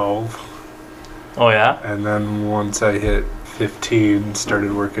 12. Oh yeah. And then once I hit 15,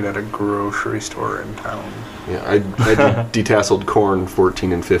 started working at a grocery store in town. yeah, I did detasseled corn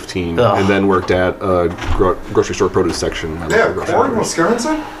 14 and 15, Ugh. and then worked at a grocery store produce section. I love the grocery store.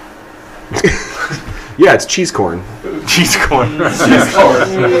 Wisconsin? Yeah, it's cheese corn. Cheese corn.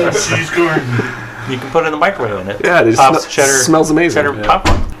 Cheese corn. You can put it in the microwave and it Yeah, it pops cheddar. smells amazing. Cheddar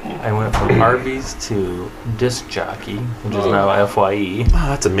popcorn. I went from Arby's to disc jockey, which is now FYE. Oh,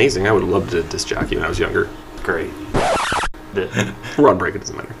 that's amazing. I would love to disc jockey when I was younger. Great. We're on break, it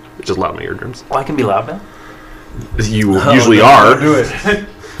doesn't matter. It's just loud in my eardrums. I can be loud now. You usually are. Do it.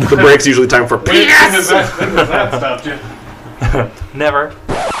 The break's usually time for That stopped you. Never.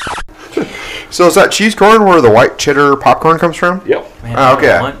 So is that cheese corn where the white cheddar popcorn comes from? Yep. Man, Oh,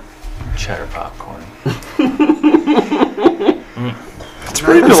 okay. I want cheddar popcorn.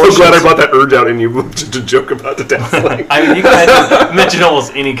 I'm so glad I brought that urge out in you to joke about the dazzling. I mean, you can mention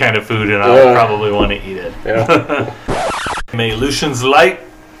almost any kind of food, and I would probably want to eat it. Yeah. May Lucian's light.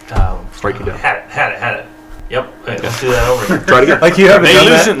 Strike you down. Had it. Yep. Wait, let's do that over again. Try it again. Like you haven't May done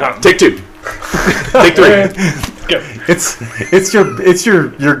Lucian. that? No. Take two. Take three. It's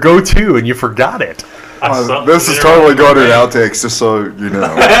your go-to, and you forgot it. This is totally going to outtakes, just so you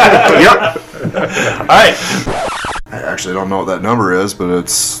know. Yep. All right. I actually don't know what that number is, but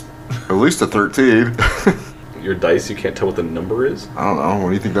it's at least a 13. Your dice, you can't tell what the number is? I don't know. What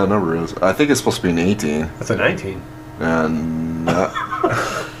do you think that number is? I think it's supposed to be an 18. That's a 19. And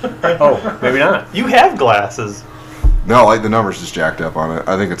Oh, maybe not. You have glasses. no, like the number's just jacked up on it.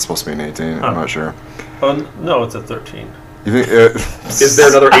 I think it's supposed to be an 18. I'm not sure. Oh, no, it's a 13. You think Is there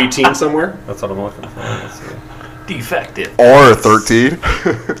another 18 somewhere? That's what I'm looking for. Let's see. Defective. or a 13?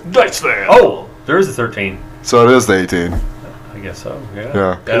 Dice fail. Oh, there is a 13. So it is the 18. I guess so. Yeah.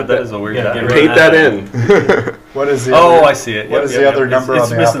 Yeah. That is a weird. Yeah, die. get rid Paint that in. What is the Oh, other, I see it. What is the other number It's on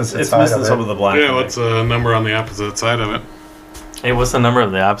the missing, opposite it's side missing of some it? of the black. Yeah, what's the number on the opposite side of it? Hey, what's the number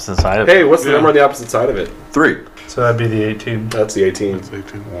on the opposite side of it? Hey, what's the number on the opposite side of it? 3. So that'd be the 18. That's the 18. It's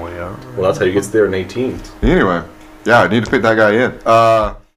 18. Oh, yeah. Well, that's how you get there in 18. Anyway, yeah, I need to pick that guy in.